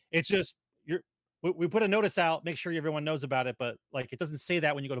 Right. It's just, we put a notice out, make sure everyone knows about it, but like, it doesn't say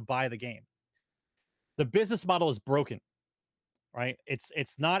that when you go to buy the game. The business model is broken, right?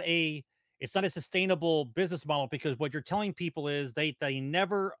 It's not a sustainable business model, because what you're telling people is they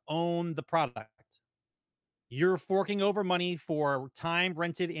never own the product. You're forking over money for time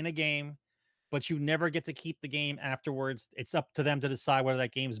rented in a game, but you never get to keep the game afterwards. It's up to them to decide whether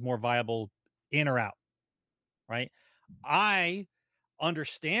that game is more viable in or out, right? I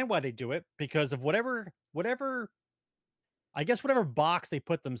understand why they do it, because of whatever box they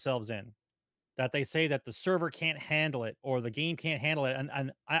put themselves in, that they say that the server can't handle it or the game can't handle it.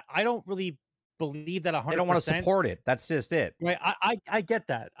 And I don't really believe that 100%. They don't want to support it. That's just it. Right. I get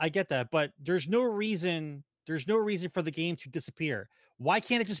that. But there's no reason for the game to disappear. Why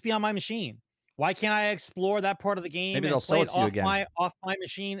can't it just be on my machine? Why can't I explore that part of the game? Maybe they'll sell it to you again. Off my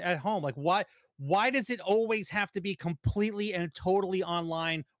machine at home? Like, why does it always have to be completely and totally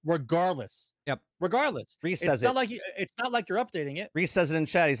online, regardless? Yep. Regardless. Reese it's says not it's not like you're updating it. Reese says it in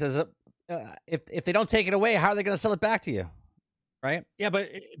chat. He says, if they don't take it away, how are they going to sell it back to you? Right? Yeah,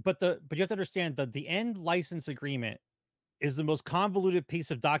 but you have to understand that the end license agreement is the most convoluted piece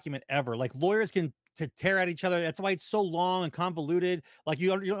of document ever. Like, lawyers can tear at each other. That's why it's so long and convoluted. Like, you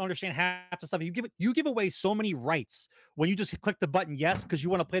don't understand half the stuff. You give away so many rights when you just click the button yes because you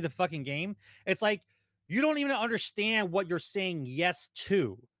want to play the fucking game. It's like you don't even understand what you're saying yes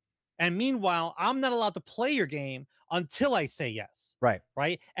to. And meanwhile, I'm not allowed to play your game until I say yes. Right.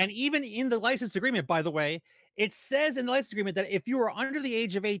 Right. And even in the license agreement, by the way, it says in the license agreement that if you are under the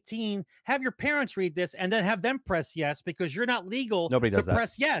age of 18, have your parents read this and then have them press yes, because you're not legal to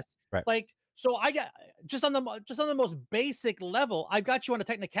press yes. Right. Like, so I got just on the most basic level, I've got you on a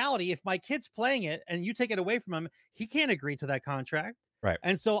technicality. If my kid's playing it and you take it away from him, he can't agree to that contract. Right.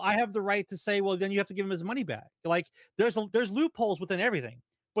 And so I have the right to say, well, then you have to give him his money back. Like, there's loopholes within everything.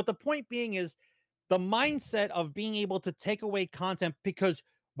 But the point being is the mindset of being able to take away content because,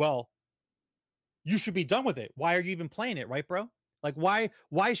 well, you should be done with it. Why are you even playing it, right, bro? Like,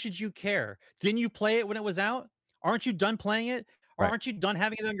 why should you care? Didn't you play it when it was out? Aren't you done playing it? Or aren't you done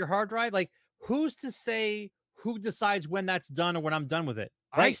having it on your hard drive? Like, who's to say who decides when that's done or when I'm done with it?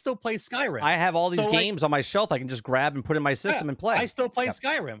 Right. I still play Skyrim. I have all these games on my shelf I can just grab and put in my system and play. I still play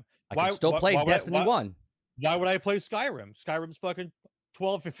Skyrim. I can still play Destiny 1. Why would I play Skyrim? Skyrim's fucking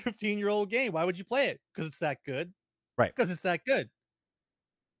 12 or 15-year-old game. Why would you play it? Because it's that good. Right. Because it's that good.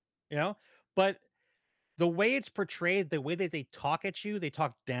 You know? But the way it's portrayed, the way that they talk at you, they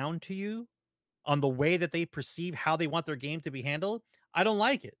talk down to you on the way that they perceive how they want their game to be handled, I don't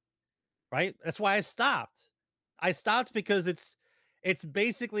like it. Right? That's why I stopped. I stopped because it's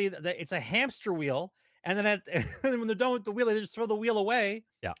basically it's a hamster wheel, and then when they're done with the wheel, they just throw the wheel away.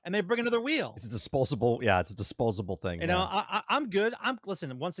 Yeah. And they bring another wheel. It's a disposable. Yeah, it's a disposable thing. You know, I'm good.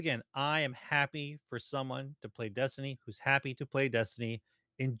 Listen, once again, I am happy for someone to play Destiny who's happy to play Destiny.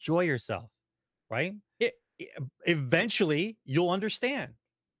 Enjoy yourself, right? Eventually, you'll understand.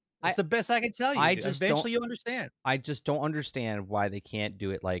 It's the best I can tell you. Eventually, you'll understand. I just don't understand why they can't do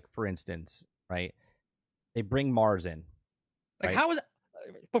it. Like, for instance, right? They bring Mars in. Like, how is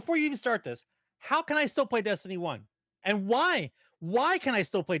before you even start this? How can I still play Destiny 1? And why? Why can I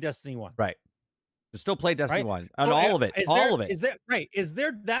still play Destiny 1? Right. To still play Destiny 1 and all of it. Is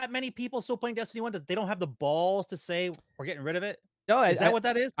there that many people still playing Destiny 1 that they don't have the balls to say we're getting rid of it? No, is that what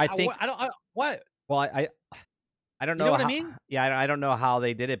that is? I think what? Well, I don't know. You know what I mean? Yeah, I don't know how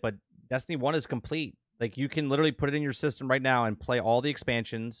they did it, but Destiny 1 is complete. Like, you can literally put it in your system right now and play all the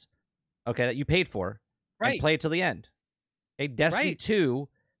expansions, okay, that you paid for, and play it till the end. Okay, Destiny 2,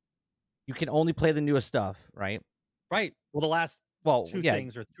 you can only play the newest stuff, right? Right. Well, the last two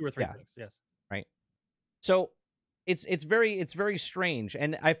things or 2 or 3 things, yes. Right. So it's very strange,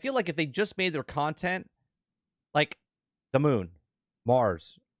 and I feel like if they just made their content like the moon,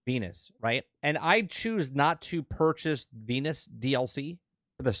 Mars, Venus, right? And I choose not to purchase Venus DLC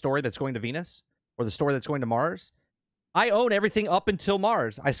for the story that's going to Venus or the story that's going to Mars. I own everything up until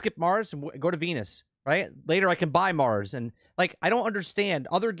Mars. I skip Mars and go to Venus. right? Later I can buy Mars. And like, I don't understand.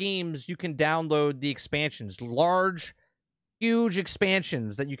 Other games, you can download the expansions, large, huge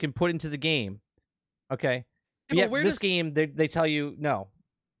expansions that you can put into the game. Okay. Yeah, but Yet where this does game, they tell you no.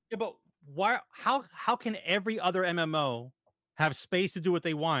 yeah, but why? How can every other MMO have space to do what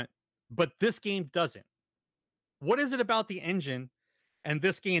they want, but this game doesn't? What is it about the engine and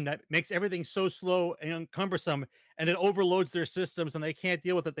this game that makes everything so slow and cumbersome, and it overloads their systems, and they can't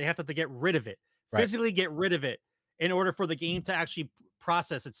deal with it? They have to get rid of it, Right. physically get rid of it, in order for the game to actually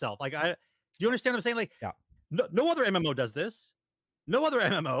process itself. Like, you understand what I'm saying? Like, Yeah. no other MMO does this. No other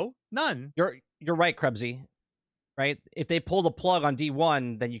MMO, none. You're right, Krebsy. Right? If they pull the plug on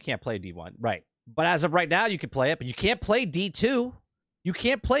D1, then you can't play D1. Right. But as of right now, you can play it, but you can't play D2. You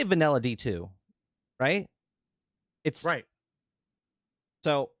can't play vanilla D2. Right? It's Right.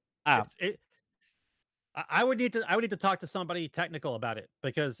 so I would need to talk to somebody technical about it,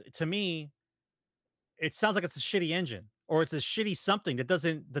 because to me, it sounds like it's a shitty engine, or it's a shitty something that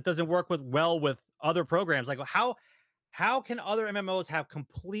doesn't work with other programs. Like, how can other MMOs have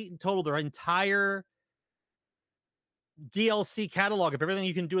complete and total their entire DLC catalog of everything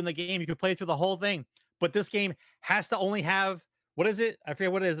you can do in the game? You can play through the whole thing, but this game has to only have, what is it? I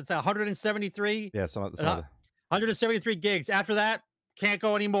forget what it is. It's 173. yeah, some 173 gigs. After that, can't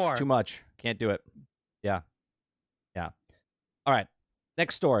go anymore. too much. Can't do it. Yeah. Yeah. All right.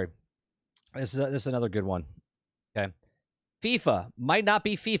 Next story. This is another good one. Okay. FIFA might not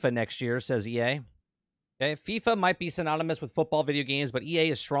be FIFA next year, says EA. Okay. FIFA might be synonymous with football video games, but EA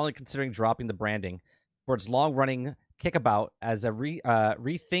is strongly considering dropping the branding for its long-running kickabout as a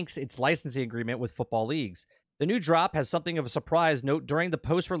rethinks its licensing agreement with football leagues. The new drop has something of a surprise note during the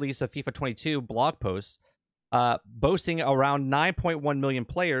post-release of FIFA 22 blog post, boasting around 9.1 million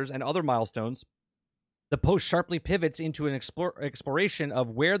players and other milestones. The post sharply pivots into an exploration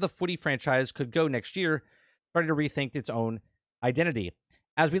of where the footy franchise could go next year, starting to rethink its own identity.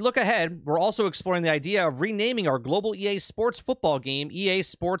 As we look ahead, we're also exploring the idea of renaming our global EA Sports football game. EA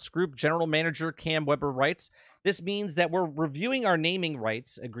Sports Group General Manager Cam Weber writes, this means that we're reviewing our naming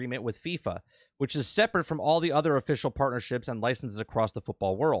rights agreement with FIFA, which is separate from all the other official partnerships and licenses across the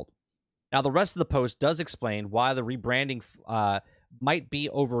football world. Now, the rest of the post does explain why the rebranding might be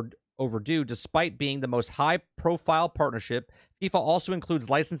overdue, despite being the most high-profile partnership. FIFA also includes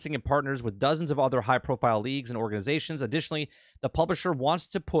licensing and partners with dozens of other high-profile leagues and organizations. Additionally, the publisher wants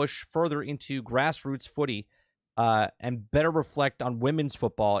to push further into grassroots footy and better reflect on women's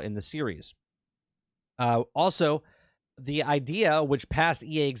football in the series. Also, the idea which past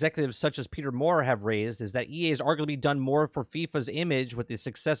EA executives such as Peter Moore have raised is that EA has arguably done more for FIFA's image with the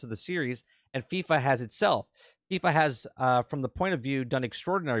success of the series, and FIFA has itself. FIFA has, from the point of view, done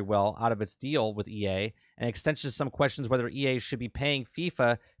extraordinarily well out of its deal with EA, and extensions some questions whether EA should be paying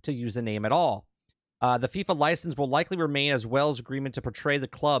FIFA to use the name at all. The FIFA license will likely remain, as well as agreement to portray the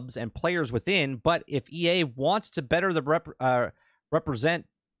clubs and players within, but if EA wants to better represent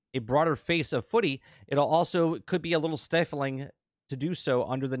a broader face of footy, it'll also could be a little stifling to do so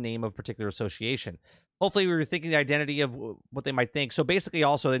under the name of a particular association. Hopefully, we were thinking the identity of what they might think. So basically,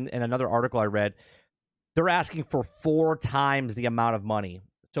 also in another article I read, they're asking for 4 times the amount of money.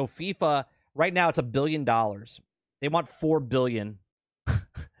 So FIFA, right now, it's $1 billion. They want 4 billion,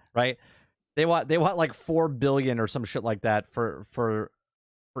 right? They want like 4 billion or some shit like that for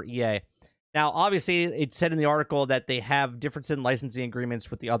EA. Now, obviously, it said in the article that they have difference in licensing agreements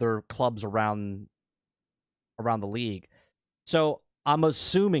with the other clubs around the league. So I'm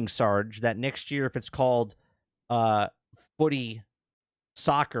assuming, Sarge, that next year, if it's called footy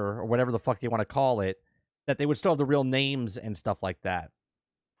soccer or whatever the fuck they want to call it, that they would still have the real names and stuff like that.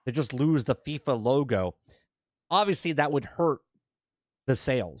 They just lose the FIFA logo. Obviously, that would hurt the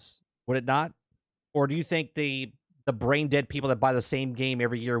sales, would it not? Or do you think the brain dead people that buy the same game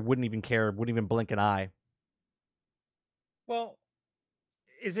every year wouldn't even care, wouldn't even blink an eye? Well,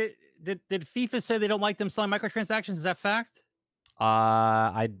 did FIFA say they don't like them selling microtransactions? Is that fact?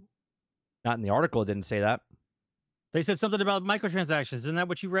 Not in the article. It didn't say that. They said something about microtransactions. Isn't that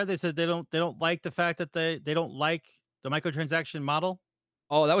what you read? They said they don't like the fact that they don't like the microtransaction model.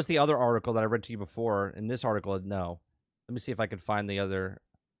 Oh, that was the other article that I read to you before. In this article, no. Let me see if I can find the other.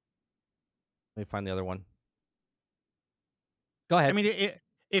 Let me find the other one. Go ahead. I mean,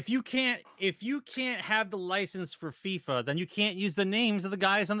 if you can't have the license for FIFA, then you can't use the names of the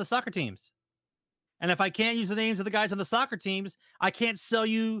guys on the soccer teams. And if I can't use the names of the guys on the soccer teams, I can't sell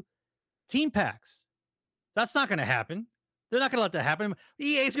you team packs. That's not going to happen. They're not going to let that happen.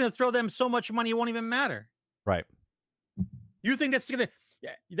 EA is going to throw them so much money it won't even matter. Right. You think that's going to?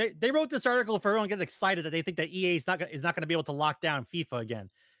 Yeah, they wrote this article for everyone to get excited that they think that EA is not going to be able to lock down FIFA again.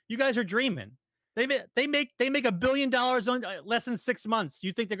 You guys are dreaming. They make $1 billion on less than 6 months.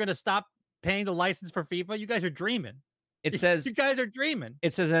 You think they're going to stop paying the license for FIFA? You guys are dreaming. It says you guys are dreaming.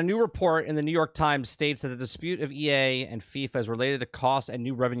 It says in a new report in the New York Times states that the dispute of EA and FIFA is related to costs and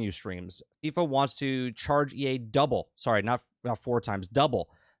new revenue streams. FIFA wants to charge EA double, sorry, not 4 times, double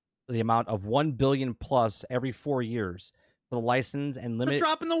the amount of $1 billion plus every 4 years for the license and limit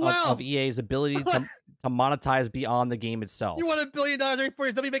dropping the well of EA's ability to monetize beyond the game itself. You want $1 billion every 4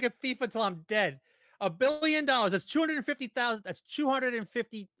 years? Let me make a FIFA until I'm dead. $1 billion. That's $250,000. That's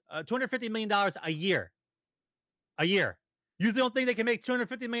 $250 million a year. A year. You don't think they can make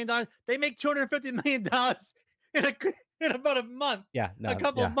 $250 million? They make $250 million in about a month. Yeah, no, a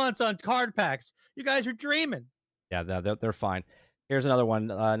couple of months on card packs. You guys are dreaming. Yeah, they're fine. Here's another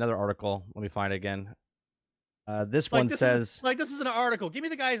one, another article. Let me find it again. This one says... this is an article. Give me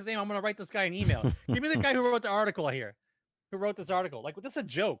the guy's name. I'm going to write this guy an email. Give me the guy who wrote the article here. Who wrote this article. Like, this is a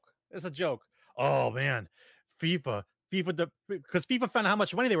joke. It's a joke. Oh, man. FIFA, because FIFA found out how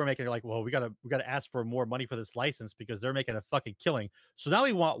much money they were making. They're like, well, we gotta ask for more money for this license because they're making a fucking killing. So now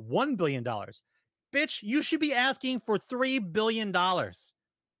we want $1 billion. Bitch, you should be asking for $3 billion,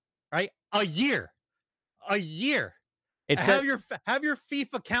 right? A year. Have your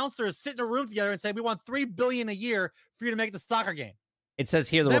FIFA counselors sit in a room together and say, we want $3 billion a year for you to make the soccer game. It says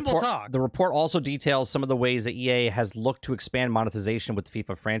here the report also details some of the ways that EA has looked to expand monetization with the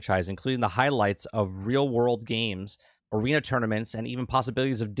FIFA franchise, including the highlights of real-world games, arena tournaments, and even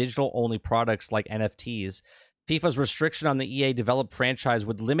possibilities of digital-only products like NFTs. FIFA's restriction on the EA-developed franchise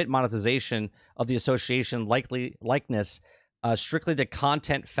would limit monetization of the association likeness strictly to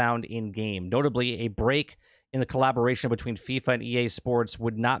content found in-game. Notably, a break in the collaboration between FIFA and EA Sports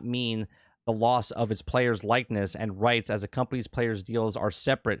would not mean the loss of its players' likeness and rights, as a company's players' deals are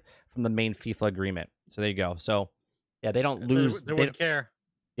separate from the main FIFA agreement. So there you go. So, yeah, they don't lose. They wouldn't care.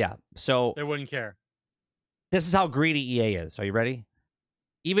 Yeah, so they wouldn't care. This is how greedy EA is. Are you ready?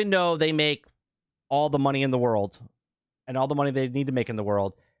 Even though they make all the money in the world and all the money they need to make in the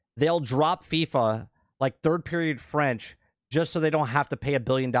world, they'll drop FIFA like third period French just so they don't have to pay $1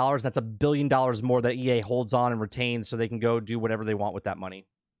 billion. That's $1 billion more that EA holds on and retains so they can go do whatever they want with that money,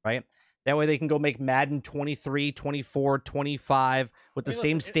 right? That way they can go make Madden 23, 24, 25 with the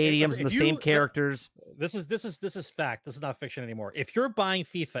same stadiums and the same characters. This is fact. This is not fiction anymore. If you're buying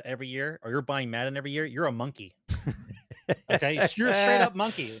FIFA every year or you're buying Madden every year, you're a monkey. Okay? You're a straight up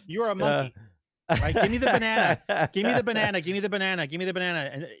monkey. You're a monkey. Right? Give me the banana. Give me the banana. Give me the banana. Give me the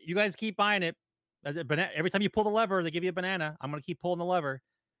banana. And you guys keep buying it. Every time you pull the lever, they give you a banana. I'm going to keep pulling the lever.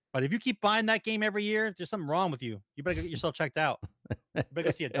 But if you keep buying that game every year, there's something wrong with you. You better get yourself checked out. You better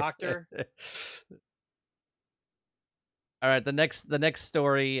go see a doctor. All right, the next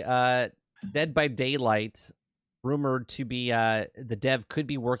story, Dead by Daylight, rumored to be the dev could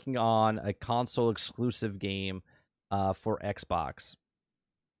be working on a console exclusive game for Xbox.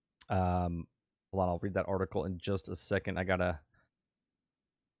 Hold on, I'll read that article in just a second. I gotta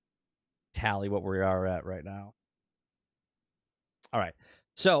tally what we are at right now. All right.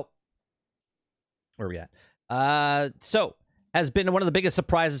 So, where are we at? So, has been one of the biggest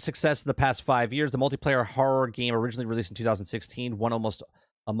surprises success in the past 5 years. The multiplayer horror game, originally released in 2016, won almost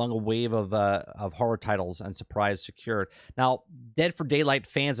among a wave of horror titles and surprise secured. Now, Dead for Daylight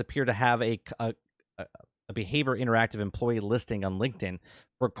fans appear to have a Behavior Interactive employee listing on LinkedIn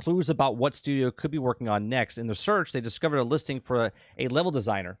for clues about what studio could be working on next. In the search, they discovered a listing for a level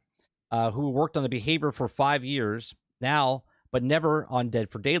designer who worked on the Behavior for 5 years now, but never on Dead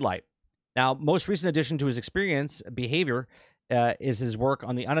for Daylight. Now, most recent addition to his experience, Behavior, is his work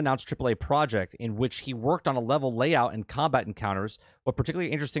on the unannounced AAA project, in which he worked on a level layout and combat encounters. What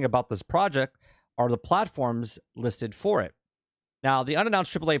particularly interesting about this project are the platforms listed for it. Now, the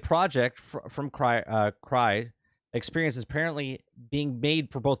unannounced AAA project from Cry Experience is apparently being made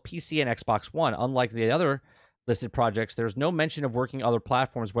for both PC and Xbox One. Unlike the other listed projects, there's no mention of working other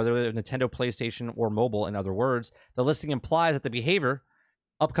platforms, whether they're Nintendo, PlayStation, or mobile. In other words, the listing implies that the Behavior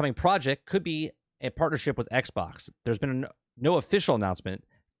upcoming project could be a partnership with Xbox. There's been no official announcement to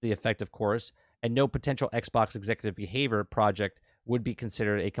the effect, of course, and no potential Xbox executive Behavior project would be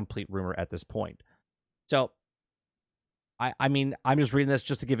considered a complete rumor at this point. So, I mean, I'm just reading this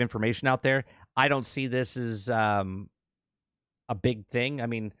just to give information out there. I don't see this as a big thing. I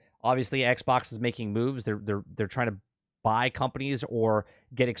mean, obviously, Xbox is making moves. They're trying to buy companies or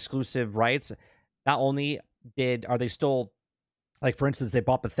get exclusive rights. Not only are they still, like, for instance, they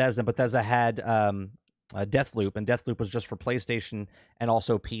bought Bethesda. Bethesda had Deathloop, and Deathloop was just for PlayStation and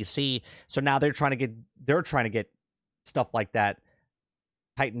also PC. So now they're trying to get stuff like that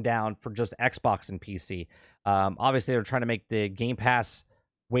tightened down for just Xbox and PC. Obviously, they're trying to make the Game Pass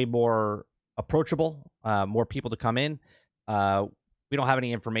way more approachable, more people to come in. We don't have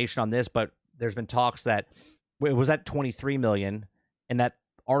any information on this, but there's been talks that it was at 23 million. And that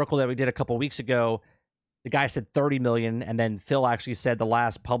article that we did a couple weeks ago, the guy said 30 million. And then Phil actually said the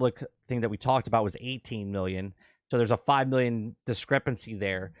last public thing that we talked about was 18 million. So there's a 5 million discrepancy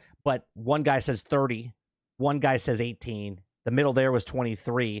there. But one guy says 30, one guy says 18. The middle there was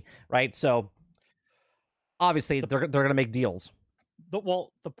 23, right? So obviously they're going to make deals.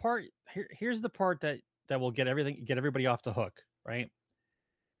 Here's the part that will get everybody off the hook, right?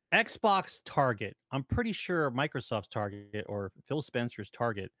 Xbox target, I'm pretty sure Microsoft's target or Phil Spencer's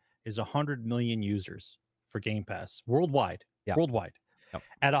target is 100 million users for Game Pass worldwide. Yeah. Worldwide. Yep.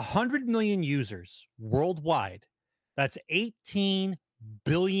 At 100 million users worldwide, that's $18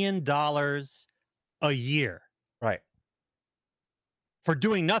 billion a year. Right. For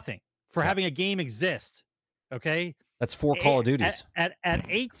doing nothing, for Yeah. having a game exist. Okay. That's 4 Call of Duties. At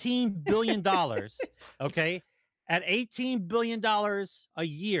 $18 billion, okay, at $18 billion a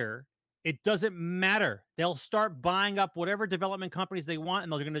year, it doesn't matter. They'll start buying up whatever development companies they want,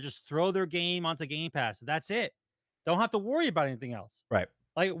 and they're going to just throw their game onto Game Pass. That's it. Don't have to worry about anything else. Right.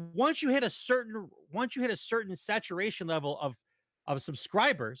 Like once you hit a certain saturation level of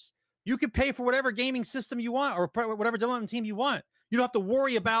subscribers, you can pay for whatever gaming system you want or whatever development team you want. You don't have to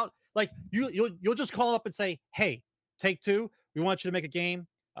worry about you'll just call up and say, "Hey, Take-Two, we want you to make a game.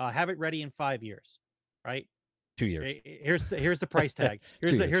 Have it ready in 5 years." Right? 2 years. Here's the price tag.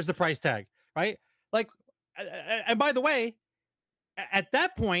 Here's the price tag. Right? Like, and by the way, at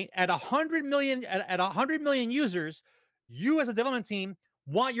that point, at 100 million users, you as a development team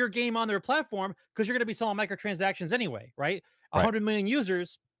want your game on their platform because you're going to be selling microtransactions anyway, right? 100 million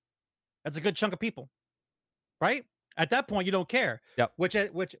users, that's a good chunk of people, right? At that point, you don't care. Yep.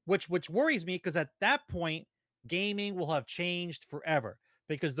 Which worries me because at that point, gaming will have changed forever.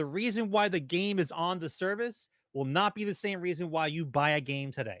 Because the reason why the game is on the service will not be the same reason why you buy a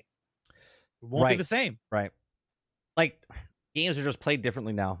game today. It won't be the same. Right. Like, games are just played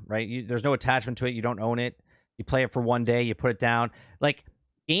differently now, right? There's no attachment to it. You don't own it. You play it for one day. You put it down. Like,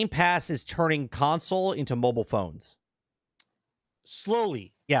 Game Pass is turning console into mobile phones.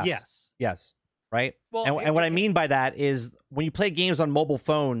 Slowly. Yes. Right? Well, and what I mean by that is when you play games on mobile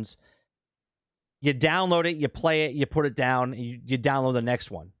phones, you download it, you play it, you put it down, and you download the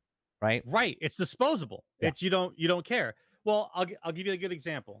next one, right? Right. It's disposable. Yeah. It's you don't care. Well, I'll give you a good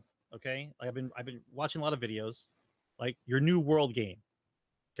example. Okay, like I've been watching a lot of videos, like your New World game.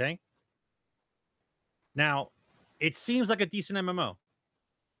 Okay. Now, it seems like a decent MMO,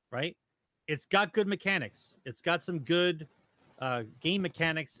 right? It's got good mechanics. It's got some good game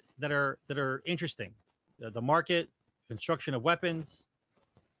mechanics that are interesting. The market, construction of weapons,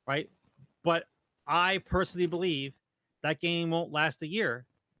 right? But I personally believe that game won't last a year.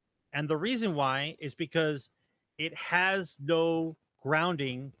 And the reason why is because it has no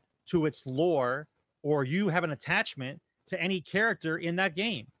grounding to its lore, or you have an attachment to any character in that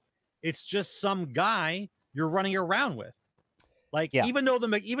game. It's just some guy you're running around with. Like, even though the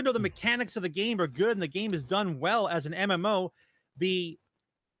mechanics of the game are good and the game is done well as an MMO,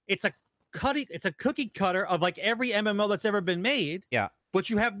 it's a cookie cutter of like every MMO that's ever been made. Yeah. But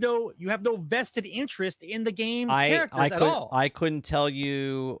you have no vested interest in the game's characters at all. I couldn't tell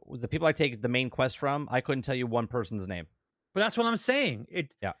you the people I take the main quest from. I couldn't tell you one person's name. But that's what I'm saying.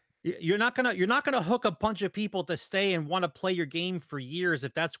 You're not gonna hook a bunch of people to stay and want to play your game for years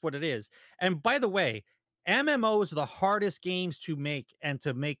if that's what it is. And by the way, MMOs are the hardest games to make and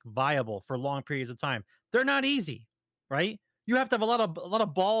to make viable for long periods of time. They're not easy, right? You have to have a lot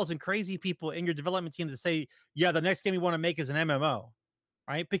of balls and crazy people in your development team to say, yeah, the next game we want to make is an MMO.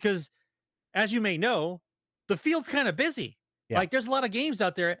 Right? Because as you may know, the field's kind of busy. Yeah. Like there's a lot of games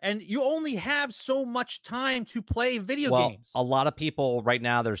out there and you only have so much time to play video games. A lot of people right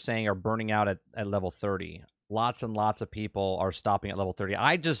now they're saying are burning out at level 30. Lots and lots of people are stopping at level 30.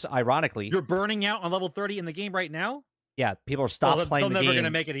 I just ironically You're burning out on level 30 in the game right now? Yeah, people are stopping playing the game. They're never going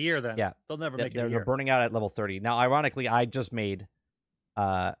to make it a year then. Yeah. They'll never make it a year. They're burning out at level 30. Now, ironically, I just made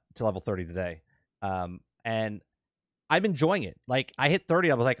to level 30 today. And I'm enjoying it. Like I hit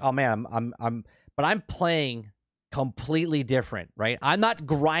 30, I was like, oh man, but I'm playing completely different, right? I'm not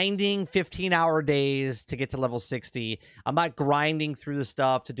grinding 15-hour days to get to level 60. I'm not grinding through the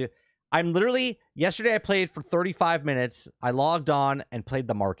stuff to do. I'm literally yesterday I played for 35 minutes. I logged on and played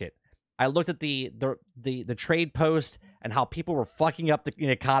the market. I looked at the trade post and how people were fucking up the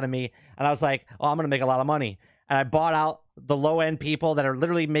economy, and I was like, oh, I'm gonna make a lot of money. And I bought out the low end people that are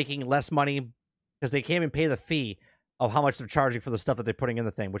literally making less money because they can't even pay the fee of how much they're charging for the stuff that they're putting in the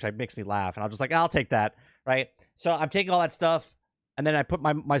thing, which makes me laugh. And I'm just like, I'll take that, right? So I'm taking all that stuff, and then I put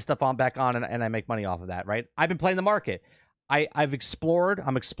my stuff on back on, and I make money off of that, right? I've been playing the market. I've explored.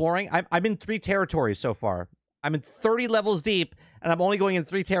 I'm exploring. I'm in 3 territories so far. I'm in 30 levels deep, and I'm only going in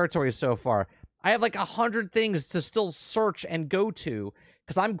 3 territories so far. I have like 100 things to still search and go to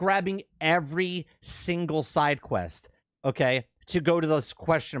because I'm grabbing every single side quest, okay, to go to this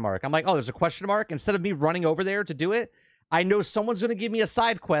question mark. I'm like, oh, there's a question mark. Instead of me running over there to do it, I know someone's going to give me a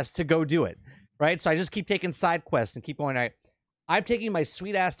side quest to go do it, right? So I just keep taking side quests and keep going. I'm taking my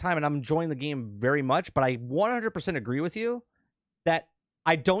sweet ass time and I'm enjoying the game very much, but I 100% agree with you that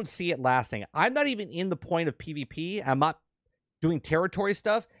I don't see it lasting. I'm not even in the point of PvP. I'm not doing territory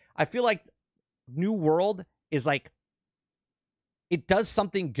stuff. I feel like New World is like, it does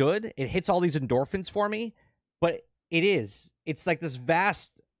something good. It hits all these endorphins for me, but it's like this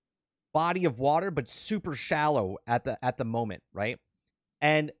vast body of water, but super shallow at the moment, right?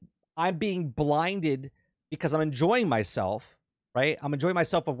 And I'm being blinded because I'm enjoying myself, right? I'm enjoying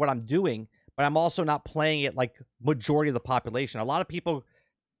myself of what I'm doing, but I'm also not playing it like majority of the population. A lot of people,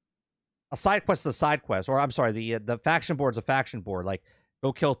 a side quest is a side quest, or I'm sorry, the faction board's a faction board. Like,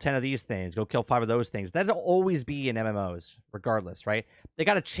 go kill 10 of these things, go kill 5 of those things. That'll always be in MMOs, regardless, right? They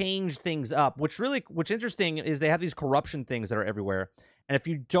got to change things up. What's interesting is they have these corruption things that are everywhere, and if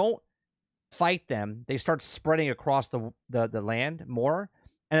you don't fight them, they start spreading across the land more.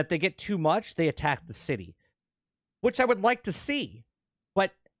 And if they get too much, they attack the city, which I would like to see.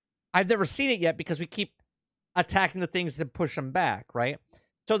 But I've never seen it yet because we keep attacking the things to push them back, right?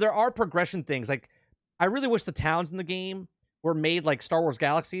 So there are progression things. Like, I really wish the towns in the game were made like Star Wars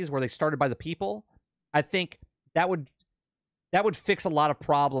Galaxies, where they started by the people. I think that would fix a lot of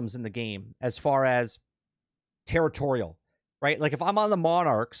problems in the game as far as territorial. Right? Like, if I'm on the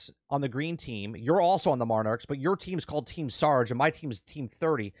Monarchs on the green team, you're also on the Monarchs, but your team's called Team Sarge and my team's Team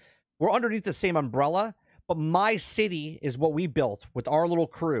 30. We're underneath the same umbrella, but my city is what we built with our little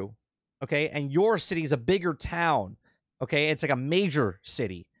crew, okay? And your city is a bigger town, okay? It's like a major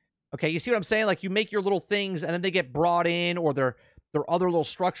city, okay? You see what I'm saying? Like, you make your little things, and then they get brought in, or they're other little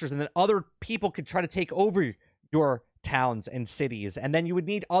structures, and then other people could try to take over your towns and cities, and then you would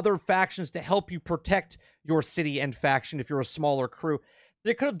need other factions to help you protect your city and faction if you're a smaller crew.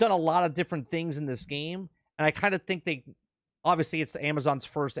 They could have done a lot of different things in this game, and I kind of think obviously it's Amazon's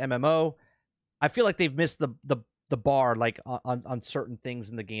first MMO. I feel like they've missed the bar, like, on certain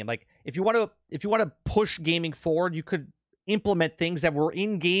things in the game. Like, if you want to push gaming forward, you could implement things that were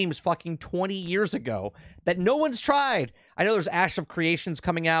in games fucking 20 years ago that no one's tried. I know there's Ash of Creations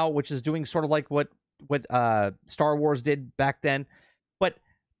coming out, which is doing sort of like what Star Wars did back then, but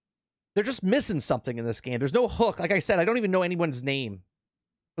they're just missing something in this game. There's no hook. Like I said, I don't even know anyone's name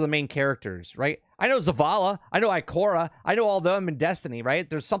for the main characters, right? I know Zavala, I know Ikora, I know all of them in Destiny, right?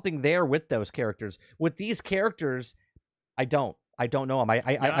 There's something there with those characters. With these characters, I don't know them.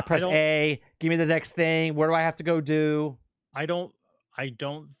 I press A, give me the next thing. Where do I have to go do? I don't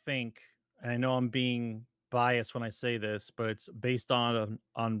think, and I know I'm being biased when I say this, but it's based on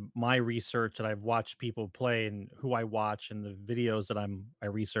my research that I've watched people play and who I watch and the videos that I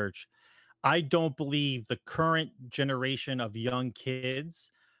research. I don't believe the current generation of young kids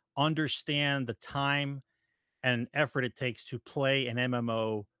understand the time and effort it takes to play an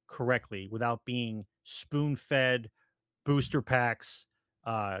MMO correctly without being spoon-fed booster packs,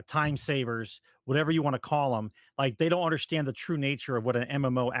 time savers, whatever you want to call them. Like, they don't understand the true nature of what an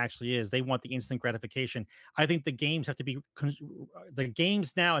MMO actually is. They want the instant gratification. I think the games have to be an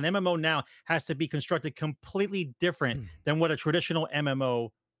MMO now has to be constructed completely different than what a traditional MMO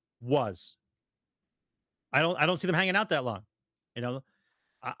was. I don't see them hanging out that long. You know,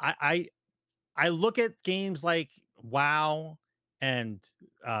 I look at games like WoW and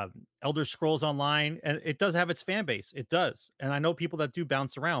Elder Scrolls Online, and it does have its fan base. It does. And I know people that do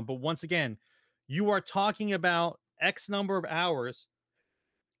bounce around. But once again, you are talking about X number of hours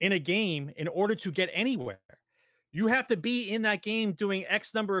in a game in order to get anywhere. You have to be in that game doing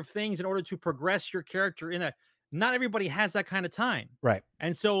X number of things in order to progress your character in that. Not everybody has that kind of time. Right.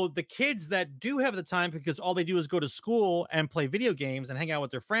 And so the kids that do have the time, because all they do is go to school and play video games and hang out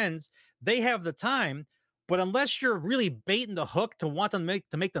with their friends, they have the time. But unless you're really baiting the hook to want them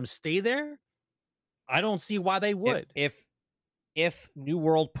to make them stay there, I don't see why they would. If New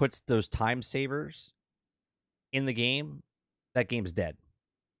World puts those time savers in the game, that game's dead.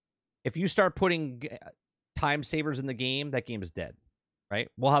 If you start putting time savers in the game, that game is dead. Right?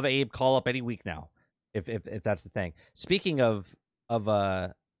 We'll have Abe call up any week now, if that's the thing. Speaking of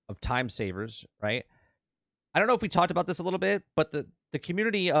time savers, right? I don't know if we talked about this a little bit, but the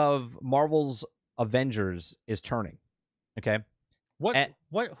community of Marvel's Avengers is turning. Okay,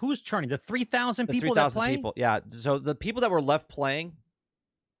 Who's churning? The 3,000 The people that 3,000 play? people. Yeah. So the people that were left playing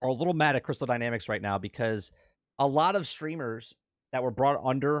are a little mad at Crystal Dynamics right now because a lot of streamers that were brought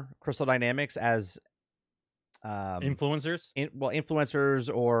under Crystal Dynamics as Influencers?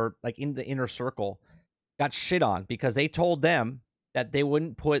 influencers or like in the inner circle got shit on because they told them that they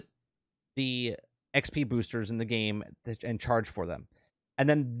wouldn't put the XP boosters in the game and charge for them. And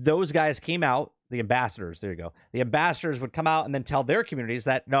then those guys came out, the ambassadors, there you go. The ambassadors would come out and then tell their communities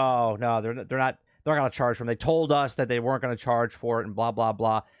that no, they're not going to charge for them. They told us that they weren't going to charge for it and blah, blah,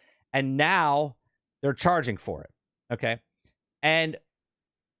 blah. And now they're charging for it. Okay. And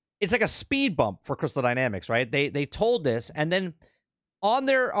it's like a speed bump for Crystal Dynamics, right? They told this, and then on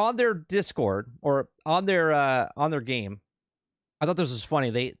their Discord or on their game, I thought this was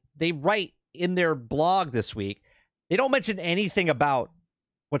funny. They write in their blog this week, they don't mention anything about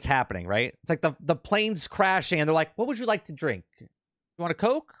what's happening, right? It's like the plane's crashing, and they're like, "What would you like to drink? You want a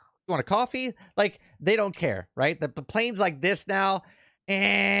Coke? You want a coffee?" Like they don't care, right? The plane's like this now,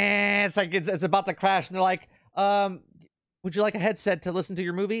 and it's like it's about to crash, and they're like, would you like a headset to listen to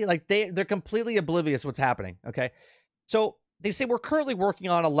your movie? Like they're completely oblivious what's happening. Okay. So they say we're currently working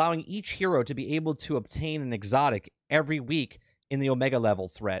on allowing each hero to be able to obtain an exotic every week in the Omega level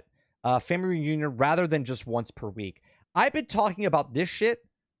threat, family reunion, rather than just once per week. I've been talking about this shit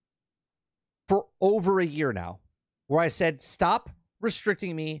for over a year now, where I said, stop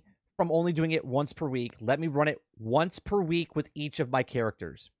restricting me from only doing it once per week. Let me run it once per week with each of my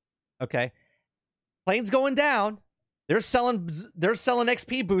characters. Okay. Plane's going down. They're selling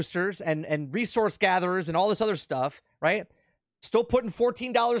XP boosters and resource gatherers and all this other stuff, right? Still putting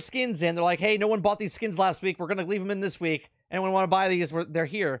 $14 skins in. They're like, hey, no one bought these skins last week. We're going to leave them in this week. Anyone want to buy these? They're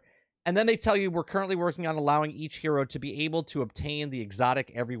here. And then they tell you we're currently working on allowing each hero to be able to obtain the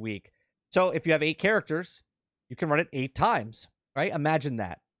exotic every week. So if you have 8 characters, you can run it 8 times, right? Imagine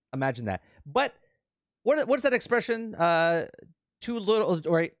that. Imagine that. But what's that expression? Too little,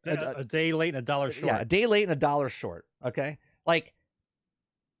 right? A day late and a dollar short. Yeah, a day late and a dollar short. Okay, like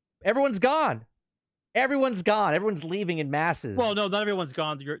everyone's gone. Everyone's gone. Everyone's leaving in masses. Well, no, not everyone's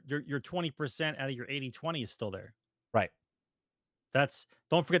gone. Your 20% out of your 80-20 is still there. Right.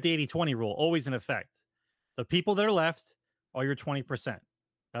 Don't forget the 80-20 rule, always in effect. The people that are left are your 20%.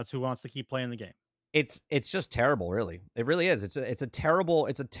 That's who wants to keep playing the game. It's just terrible, really. It really is. It's a terrible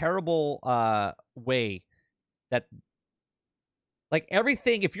way that, like,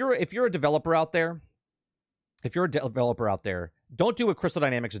 everything. If you're a developer out there, don't do what Crystal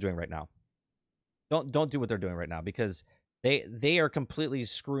Dynamics is doing right now. Don't do what they're doing right now, because they are completely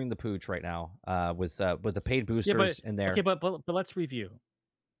screwing the pooch right now with the paid boosters in there. Okay, but let's review.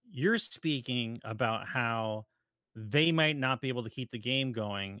 You're speaking about how they might not be able to keep the game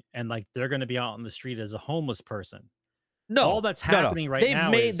going, and like they're going to be out on the street as a homeless person. No, all that's happening right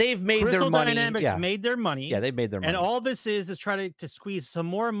now is they've made Crystal their money. Dynamics made their money. Yeah, they made their money. And all this is try to squeeze some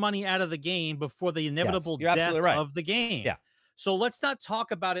more money out of the game before the inevitable death of the game. Yeah. So let's not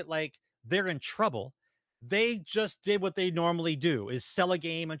talk about it like they're in trouble. They just did what they normally do, is sell a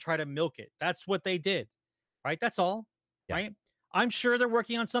game and try to milk it. That's what they did. Right? That's all. Yeah. Right? I'm sure they're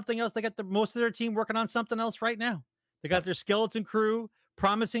working on something else. They got most of their team working on something else right now. They got their skeleton crew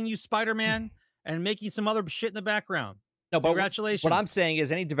promising you Spider-Man and making some other shit in the background. No, but congratulations. What I'm saying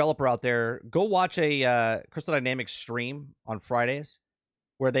is, any developer out there, go watch a Crystal Dynamics stream on Fridays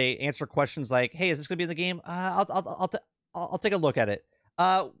where they answer questions like, "Hey, is this going to be in the game? I'll take a look at it.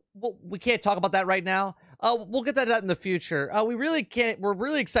 We can't talk about that right now. We'll get that out in the future. We really can't. We're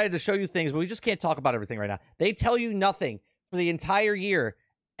really excited to show you things, but we just can't talk about everything right now." They tell you nothing for the entire year,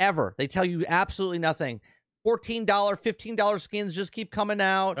 ever. They tell you absolutely nothing. $14, $15 skins just keep coming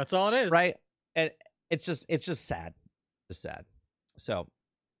out. That's all it is, right? And it's just sad. Just sad. So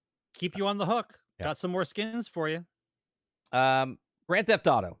keep you on the hook. Yeah. Got some more skins for you. Grand Theft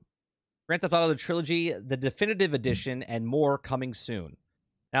Auto the Trilogy, the definitive edition, and more coming soon.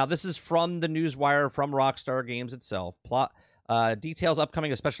 Now, this is from the Newswire, from Rockstar Games itself. Plot details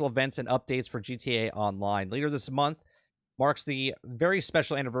upcoming special events and updates for GTA Online. Later this month marks the very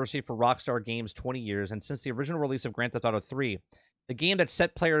special anniversary for Rockstar Games' 20 years, and since the original release of Grand Theft Auto 3, the game that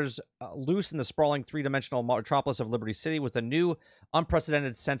set players loose in the sprawling three-dimensional metropolis of Liberty City with a new,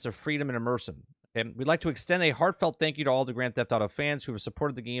 unprecedented sense of freedom and immersion. Okay? We'd like to extend a heartfelt thank you to all the Grand Theft Auto fans who have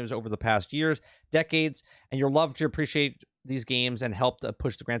supported the games over the past years, decades, and your love to appreciate these games and help to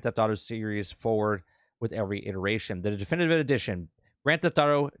push the Grand Theft Auto series forward with every iteration. The definitive edition, Grand Theft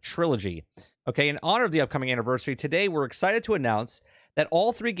Auto Trilogy. Okay, in honor of the upcoming anniversary, today we're excited to announce that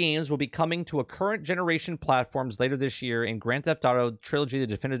all 3 games will be coming to a current generation platforms later this year in Grand Theft Auto Trilogy, the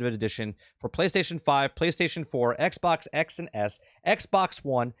Definitive Edition for PlayStation 5, PlayStation 4, Xbox X and S, Xbox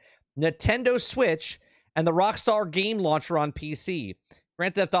One, Nintendo Switch, and the Rockstar Game Launcher on PC.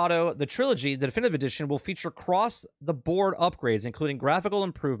 Grand Theft Auto, the Trilogy, the Definitive Edition, will feature cross-the-board upgrades, including graphical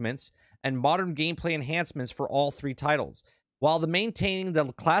improvements and modern gameplay enhancements for all 3 titles. While maintaining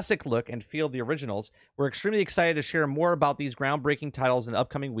the classic look and feel of the originals, we're extremely excited to share more about these groundbreaking titles in the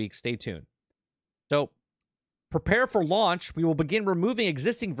upcoming weeks. Stay tuned. So, prepare for launch. We will begin removing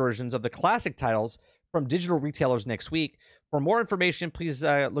existing versions of the classic titles from digital retailers next week. For more information, please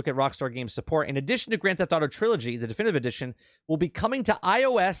look at Rockstar Games support. In addition to Grand Theft Auto Trilogy, the Definitive Edition will be coming to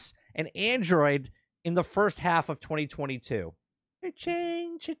iOS and Android in the first half of 2022.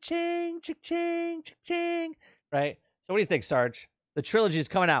 Cha-ching, cha-ching, cha-ching, cha-ching. Right? So what do you think, Sarge? The trilogy is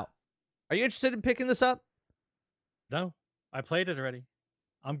coming out. Are you interested in picking this up? No, I played it already.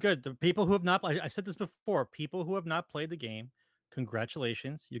 I'm good. The people who have not, I said this before, people who have not played the game,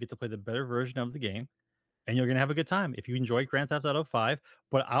 congratulations. You get to play the better version of the game, and you're going to have a good time. If you enjoy Grand Theft Auto 5,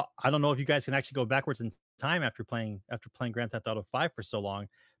 but I don't know if you guys can actually go backwards in time after playing Grand Theft Auto 5 for so long,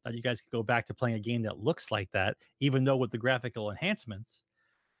 that you guys can go back to playing a game that looks like that, even though with the graphical enhancements.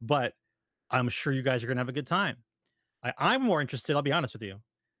 But I'm sure you guys are going to have a good time. I'm more interested, I'll be honest with you.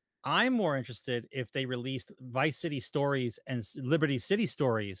 I'm more interested if they released Vice City Stories and Liberty City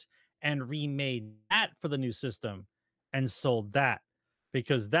Stories and remade that for the new system and sold that,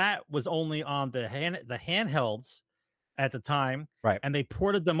 because that was only on the handhelds at the time, right? And they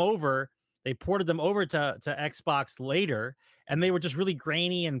ported them over. They ported them over to Xbox later, and they were just really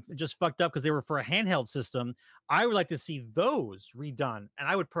grainy and just fucked up because they were for a handheld system. I would like to see those redone, and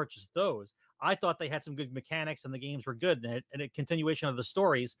I would purchase those. I thought they had some good mechanics and the games were good, and a continuation of the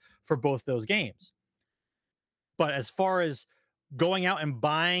stories for both those games. But as far as going out and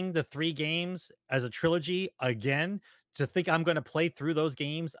buying the 3 games as a trilogy again, to think I'm going to play through those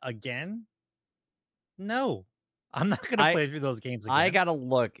games again, no, I'm not going to play through those games again. I got to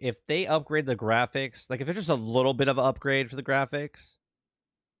look. If they upgrade the graphics, like if it's just a little bit of an upgrade for the graphics,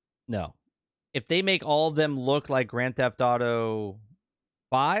 no. If they make all of them look like Grand Theft Auto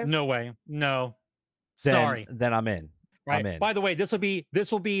 5, no way, no. Sorry, then I'm in. Right. I'm in. By the way, this will be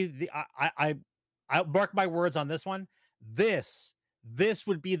the I mark my words on this one. This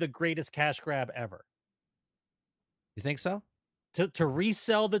would be the greatest cash grab ever. You think so? To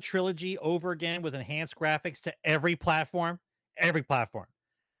resell the trilogy over again with enhanced graphics to every platform,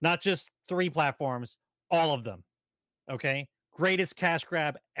 not just 3 platforms, all of them. Okay, greatest cash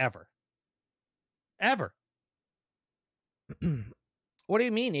grab ever. What do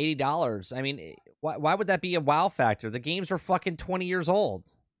you mean $80? I mean, why would that be a wow factor? The games are fucking 20 years old.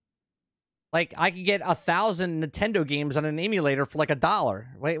 Like, I could get 1,000 Nintendo games on an emulator for like $1.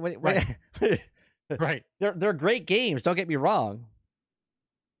 Wait. Right. They're great games. Don't get me wrong.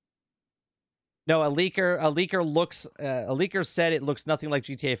 No, a leaker said it looks nothing like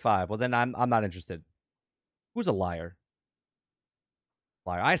GTA 5. Well, then I'm not interested. Who's a liar?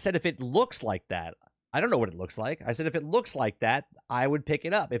 I said if it looks like that. I don't know what it looks like. I said if it looks like that, I would pick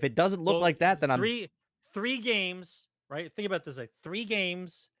it up. If it doesn't look like that, then I'm 3 games, right? Think about this, like 3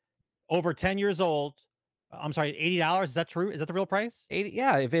 games over 10 years old. I'm sorry, $80. Is that true? Is that the real price? 80.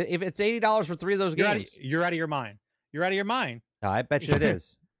 Yeah, if it's $80 for 3 of those games, you're out of your mind. You're out of your mind. I bet you it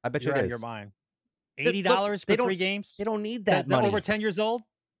is. I bet you it is. Out of your mind. $80 for 3 games. They don't need that money. Over 10 years old.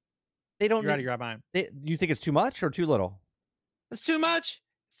 They don't. You're out of your mind. You think it's too much or too little? It's too much.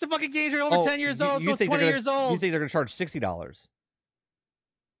 It's the fucking games are over 10 years old. You 20 years old. You think they're going to charge $60?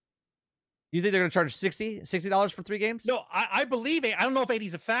 You think they're going to charge $60 for 3 games? No, I believe it. I don't know if 80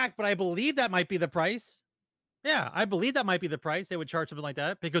 is a fact, but I believe that might be the price. Yeah, I believe that might be the price. They would charge something like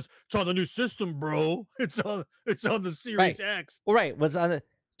that because it's on the new system, bro. It's on the Series X. Well, right. Was on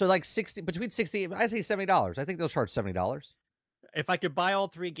so like 60 between 60. I say $70. I think they'll charge $70. If I could buy all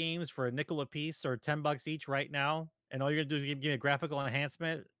 3 games for a nickel a piece or $10 each right now, and all you're gonna do is give me a graphical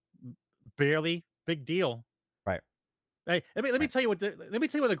enhancement, barely, big deal. Right. Hey, let me tell you what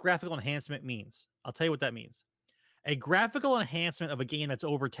the graphical enhancement means. I'll tell you what that means. A graphical enhancement of a game that's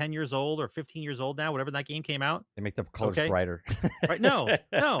over 10 years old or 15 years old now, whatever that game came out. They make the colors brighter. Right? No.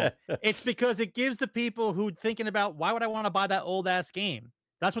 It's because it gives the people who thinking about, why would I want to buy that old ass game?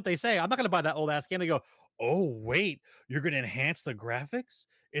 That's what they say. I'm not going to buy that old ass game. They go, oh, wait, you're going to enhance the graphics?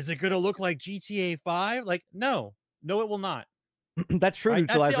 Is it going to look like GTA 5? Like, no, it will not. That's true. Right?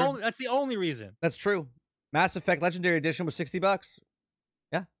 That's the only reason. That's true. Mass Effect Legendary Edition was $60.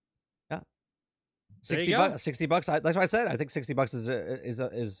 Yeah. $60. $60. That's what I said. I think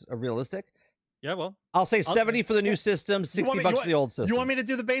 $60 is a realistic. Yeah, well, I'll say I'll- 70 for the new well, system, you 60 want me- bucks you for the old system. You want me to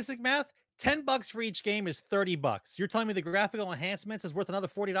do the basic math? $10 for each game is $30. You're telling me the graphical enhancements is worth another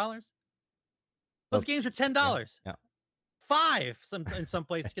 $40? Those games are $10. Yeah. $5 in some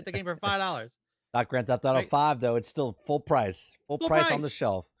places. Get the game for $5. Not Grand Theft Auto Right. 5 though. It's still full price. Full price on the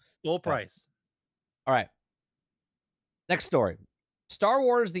shelf. Full price. All right. Next story. Star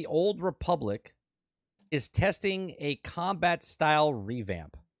Wars: The Old Republic is testing a combat style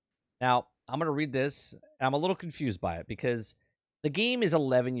revamp. Now, I'm going to read this, and I'm a little confused by it because the game is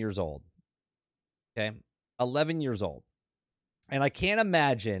 11 years old. Okay? 11 years old. And I can't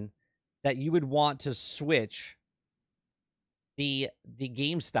imagine that you would want to switch the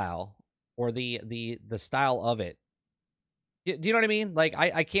game style or the style of it. Do you know what I mean? Like,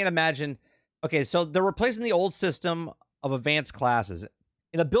 I can't imagine. Okay, so they're replacing the old system of advanced classes.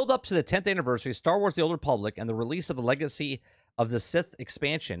 In a build-up to the 10th anniversary of Star Wars: The Old Republic and the release of the Legacy of the Sith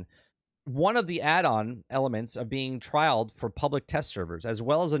expansion, one of the add-on elements of being trialed for public test servers, as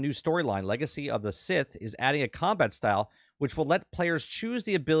well as a new storyline, Legacy of the Sith, is adding a combat style which will let players choose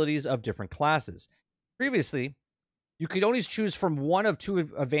the abilities of different classes. Previously, you could only choose from one of two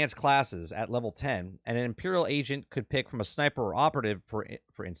advanced classes at level 10, and an Imperial agent could pick from a sniper or operative,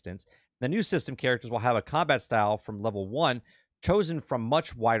 for instance. The new system characters will have a combat style from level 1, chosen from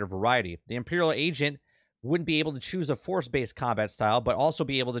much wider variety. The Imperial agent wouldn't be able to choose a force-based combat style, but also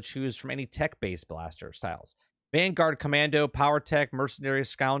be able to choose from any tech-based blaster styles. Vanguard, Commando, Power Tech, Mercenary,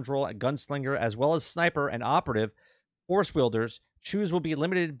 Scoundrel, and Gunslinger, as well as Sniper and Operative force wielders, choose will be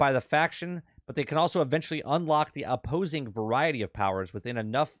limited by the faction, but they can also eventually unlock the opposing variety of powers within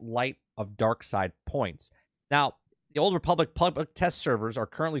enough light of dark side points. Now, the Old Republic public test servers are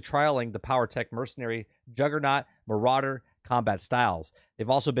currently trialing the Power Tech, Mercenary, Juggernaut, Marauder combat styles. They've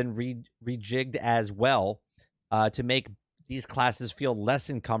also been rejigged as well to make these classes feel less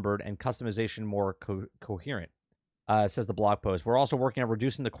encumbered and customization more coherent, says the blog post. We're also working on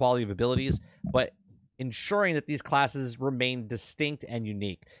reducing the quality of abilities, but ensuring that these classes remain distinct and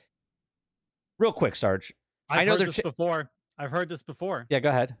unique. Real quick, Sarge. I've heard this before. I've heard this before. Yeah, go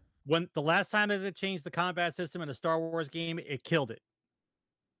ahead. When the last time that they changed the combat system in a Star Wars game, it killed it.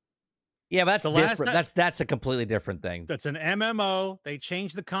 Yeah, but that's different. That's a completely different thing. That's an MMO. They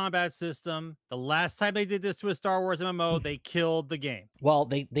changed the combat system. The last time they did this to a Star Wars MMO, they killed the game. Well,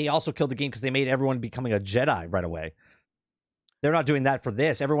 they also killed the game because they made everyone becoming a Jedi right away. They're not doing that for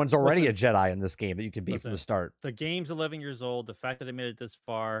this. Everyone's already a Jedi in this game that you can be from the start. The game's 11 years old. The fact that they made it this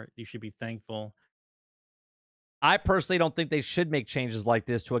far, you should be thankful. I personally don't think they should make changes like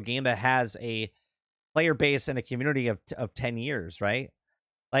this to a game that has a player base and a community of 10 years, right?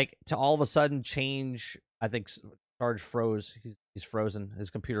 Like, to all of a sudden change. I think Sarge froze. He's frozen. His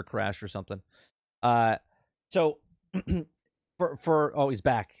computer crashed or something. So he's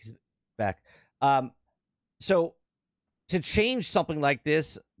back. He's back. So to change something like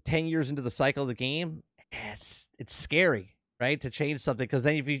this 10 years into the cycle of the game, it's scary, right? To change something, because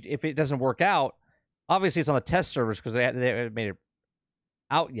then if it doesn't work out, obviously it's on the test servers because they haven't made it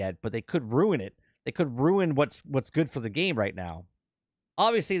out yet, but they could ruin it. They could ruin what's good for the game right now.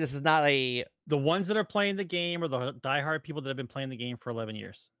 Obviously, this is not the ones that are playing the game are the diehard people that have been playing the game for 11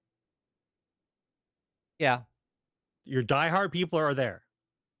 years. Yeah. Your diehard people are there,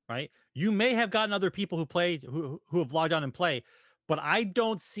 right? You may have gotten other people who played, who have logged on and play, but I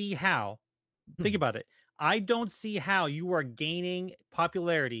don't see how. Think about it. I don't see how you are gaining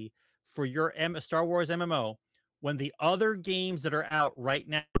popularity for your Star Wars MMO when the other games that are out right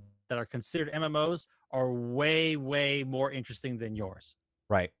now that are considered MMOs are way, way more interesting than yours.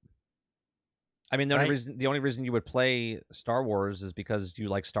 Right. I mean, the only reason you would play Star Wars is because you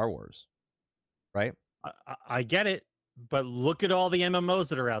like Star Wars, right? I get it, but look at all the MMOs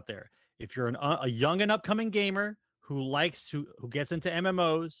that are out there. If you're a young and upcoming gamer who gets into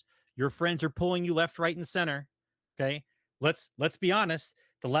MMOs, your friends are pulling you left, right, and center. Okay, let's be honest.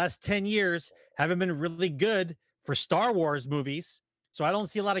 The last 10 years haven't been really good for Star Wars movies, so I don't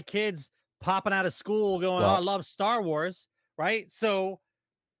see a lot of kids popping out of school going, "Oh, I love Star Wars," right? So,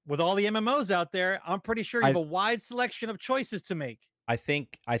 with all the MMOs out there, I'm pretty sure you have a wide selection of choices to make. I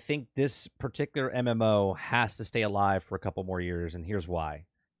think this particular MMO has to stay alive for a couple more years, and here's why.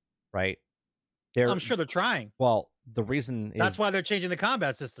 Right? I'm sure they're trying. Well, the reason is that's why they're changing the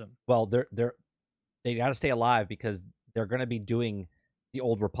combat system. Well, they got to stay alive because they're going to be doing the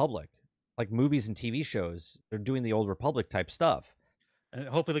Old Republic, like movies and TV shows. They're doing the Old Republic type stuff, and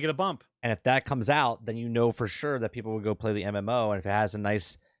hopefully they get a bump. And if that comes out, then you know for sure that people will go play the MMO. And if it has a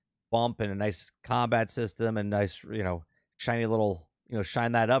nice bump and a nice combat system and nice, shiny little,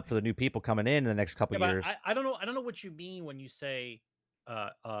 shine that up for the new people coming in the next couple years. I don't know what you mean when you say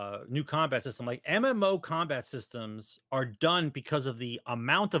new combat system. Like MMO combat systems are done because of the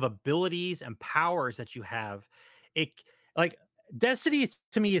amount of abilities and powers that you have. It like Destiny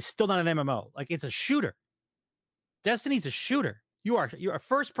to me is still not an MMO. Like it's a shooter. Destiny's a shooter. You're a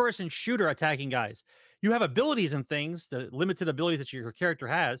first person shooter attacking guys. You have abilities and things, the limited abilities that your character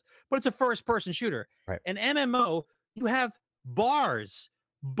has, but it's a first person shooter. Right. An MMO, you have bars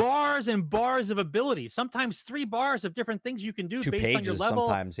and bars of abilities. Sometimes 3 bars of different things you can do 2 based pages on your level.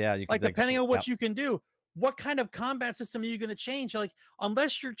 sometimes, yeah. You can Like depending on what yeah. you can do. What kind of combat system are you going to change? Like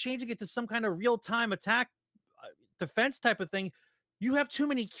unless you're changing it to some kind of real time attack defense type of thing, you have too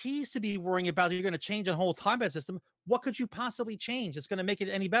many keys to be worrying about. You're going to change a whole combat system. What could you possibly change that's going to make it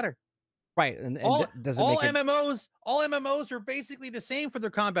any better? Right, and all does it make it, MMOs are basically the same for their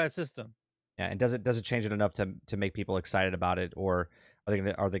combat system. yeah, and does it change it enough to make people excited about it, or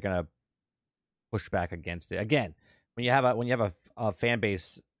are they gonna push back against it? Again, when you have a fan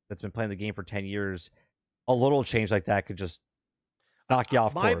base that's been playing the game for 10 years, a little change like that could just knock you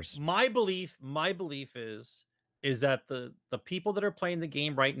off course. My belief is that the people that are playing the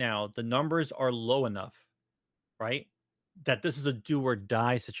game right now, the numbers are low enough, right? That this is a do or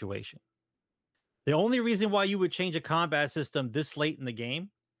die situation. The only reason why you would change a combat system this late in the game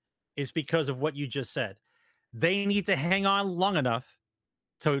is because of what you just said. They need to hang on long enough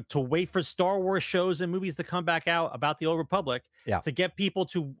to wait for Star Wars shows and movies to come back out about the Old Republic, to get people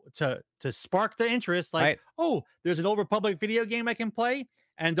to spark their interest. Like, oh, there's an Old Republic video game I can play,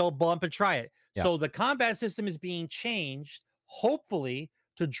 and they'll bump and try it. Yeah. So the combat system is being changed, hopefully,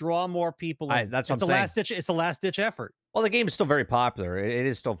 to draw more people in. That's what I'm saying. It's a last ditch effort. Well, the game is still very popular. It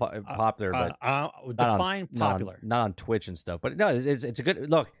is still popular, but define popular. Not on Twitch and stuff. But no, it's a good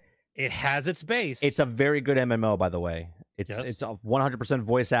look. It has its base. It's a very good MMO, by the way. It's 100%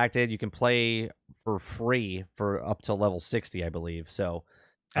 voice acted. You can play for free for up to level 60, I believe. So,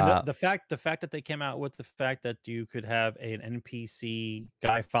 and the fact that they came out with the fact that you could have an NPC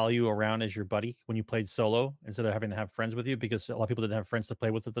guy follow you around as your buddy when you played solo instead of having to have friends with you, because a lot of people didn't have friends to play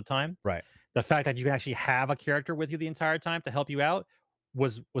with at the time. Right. The fact that you can actually have a character with you the entire time to help you out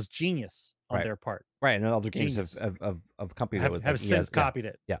was genius on their part. Right, and other games have copied it. Have since copied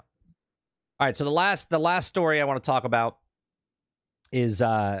it. Yeah. All right, so the last story I want to talk about is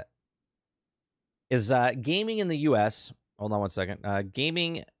gaming in the U.S. Hold on one second.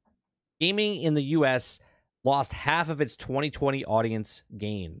 Gaming in the U.S. lost half of its 2020 audience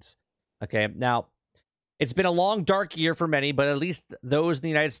gains. Okay, now it's been a long, dark year for many, but at least those in the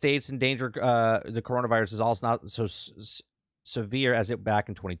United States in danger. The coronavirus is also not so severe as it back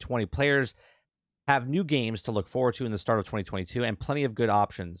in 2020. Players have new games to look forward to in the start of 2022 and plenty of good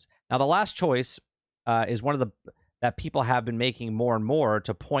options. Now, the last choice is one of that people have been making more and more,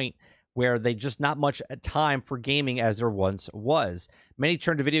 to point where they just not much time for gaming as there once was. Many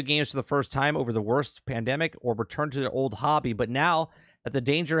turned to video games for the first time over the worst pandemic, or returned to their old hobby. But now that the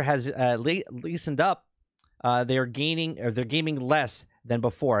danger has loosened up, they're gaming less than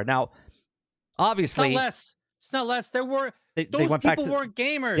before. Now, obviously, it's not less. Those people weren't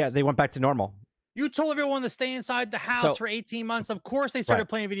gamers. Yeah, they went back to normal. You told everyone to stay inside the house for 18 months. Of course, they started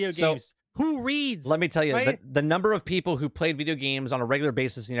playing video games. Who reads? Let me tell you, the number of people who played video games on a regular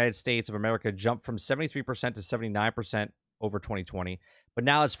basis in the United States of America jumped from 73% to 79% over 2020, but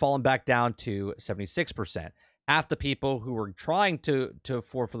now it's fallen back down to 76%. Half the people who were trying for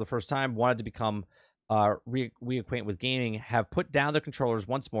the first time wanted to become reacquainted with gaming have put down their controllers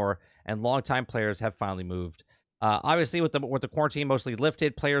once more, and longtime players have finally moved. Obviously, with the quarantine mostly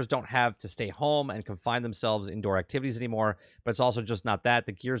lifted, players don't have to stay home and confine themselves to indoor activities anymore. But it's also just not that.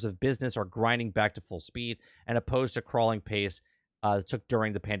 The gears of business are grinding back to full speed, and opposed to crawling pace took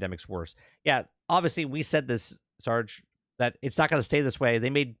during the pandemic's worst. Yeah, obviously, we said this, Sarge, that it's not going to stay this way.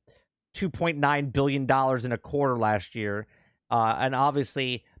 They made $2.9 billion in a quarter last year, and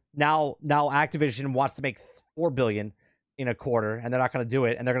obviously now Activision wants to make $4 billion in a quarter, and they're not going to do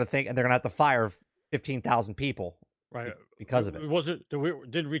it, and they're going to have to fire 15,000 people, right? Because of it.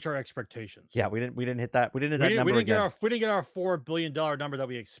 Didn't reach our expectations. Yeah, we didn't hit that. We didn't hit that number. We didn't get our $4 billion number that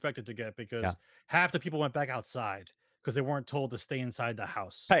we expected to get, because half the people went back outside because they weren't told to stay inside the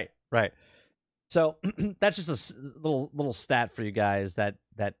house. Right. So that's just a little stat for you guys that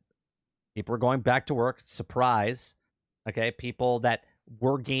people are going back to work. Surprise. Okay, people that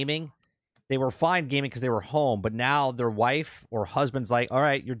were gaming, they were fine gaming because they were home, but now their wife or husband's like, all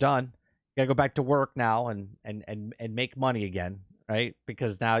right, you're done. You gotta go back to work now and make money again, right?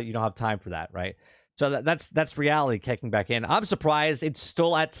 Because now you don't have time for that, right? So that's reality kicking back in. I'm surprised it's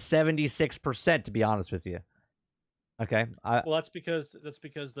still at 76%, to be honest with you. Okay. Well, that's because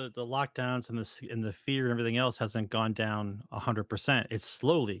the lockdowns and the fear and everything else hasn't gone down 100%. It's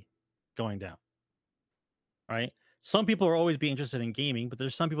slowly going down, right? Some people are always be interested in gaming, but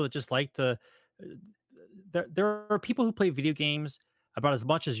there's some people that just like to. uh, there are people who play video games about as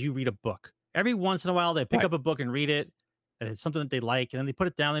much as you read a book. Every once in a while, they pick Right. up a book and read it, and it's something that they like, and then they put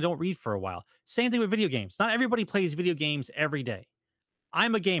it down. They don't read for a while. Same thing with video games. Not everybody plays video games every day.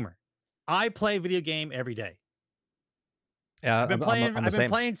 I'm a gamer. I play video game every day. Yeah, I'm the I've been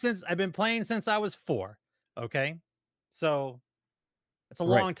same. playing since I was 4. Okay, so it's a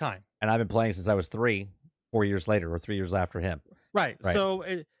Right. long time. And I've been playing since I was 3, 4 years later, or 3 years after him. Right. Right. So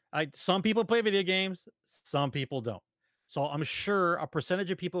some people play video games, some people don't. So I'm sure a percentage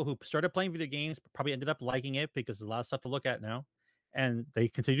of people who started playing video games probably ended up liking it because there's a lot of stuff to look at now, and they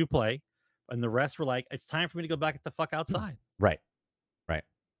continue to play. And the rest were like, "It's time for me to go back at the fuck outside." Right. Right.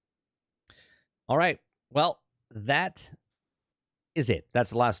 All right. Well, that is it. That's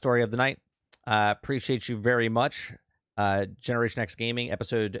the last story of the night. Appreciate you very much. Generation X Gaming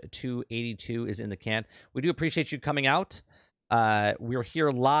episode 282 is in the can. We do appreciate you coming out. We're here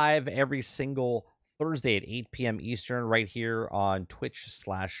live every single Thursday at 8 p.m. Eastern right here on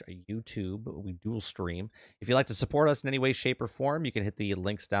Twitch/YouTube. We dual stream. If you'd like to support us in any way, shape, or form, you can hit the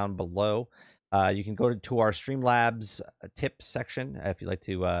links down below. You can go to our Streamlabs tip section if you'd like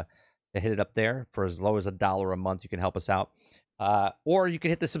to hit it up there. For as low as $1 a month, you can help us out. Or you can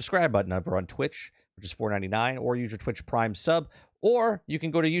hit the subscribe button over on Twitch, which is $4.99, or use your Twitch Prime sub, or you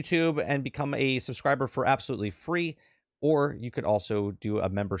can go to YouTube and become a subscriber for absolutely free, or you could also do a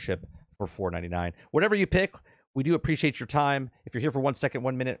membership for $4.99. Whatever you pick, we do appreciate your time. If you're here for 1 second,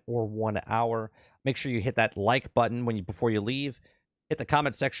 1 minute, or 1 hour, make sure you hit that like button before you leave. Hit the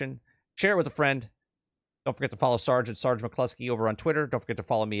comment section, share it with a friend. Don't forget to follow Sarge at Sarge McCluskey over on Twitter. Don't forget to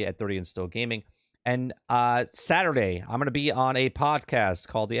follow me at 30 and Still Gaming. And Saturday, I'm going to be on a podcast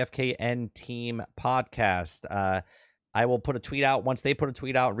called the FKN Team Podcast. I will put a tweet out once they put a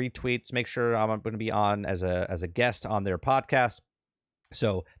tweet out, retweets. Make sure I'm going to be on as a guest on their podcast.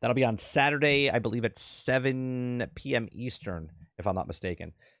 So that'll be on Saturday, I believe at 7 p.m. Eastern, if I'm not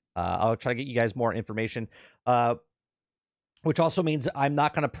mistaken. I'll try to get you guys more information. Which also means I'm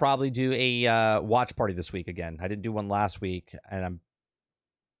not going to probably do a watch party this week again. I didn't do one last week, and I'm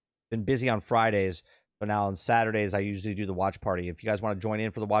been busy on Fridays, but now on Saturdays I usually do the watch party. If you guys want to join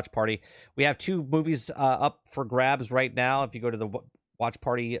in for the watch party, we have 2 movies up for grabs right now. If you go to the watch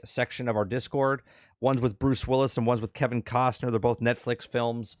party section of our Discord, one's with Bruce Willis and one's with Kevin Costner. They're both Netflix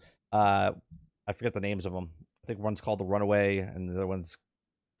films. I forget the names of them. I think one's called The Runaway and the other one's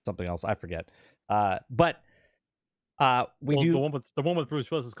something else. I forget. But we do the one with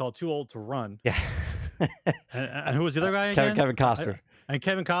Bruce Willis is called Too Old to Run. Yeah. and who was the other guy again? Kevin Costner. And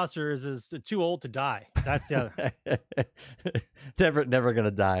Kevin Costner is Too Old to Die. That's the other. never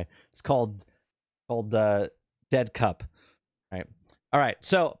gonna die. It's called Dead Cup. All right.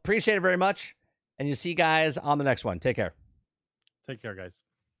 So appreciate it very much, and you'll see you guys on the next one. Take care. Take care, guys.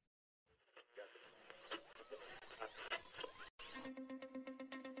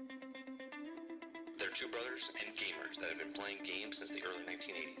 They're 2 brothers and gamers that have been playing games since the early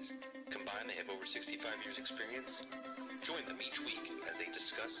 1980s. Combined, they have over 65 years experience. Join them each week as they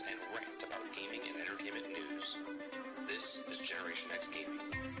discuss and rant about gaming and entertainment news. This is Generation X Gaming.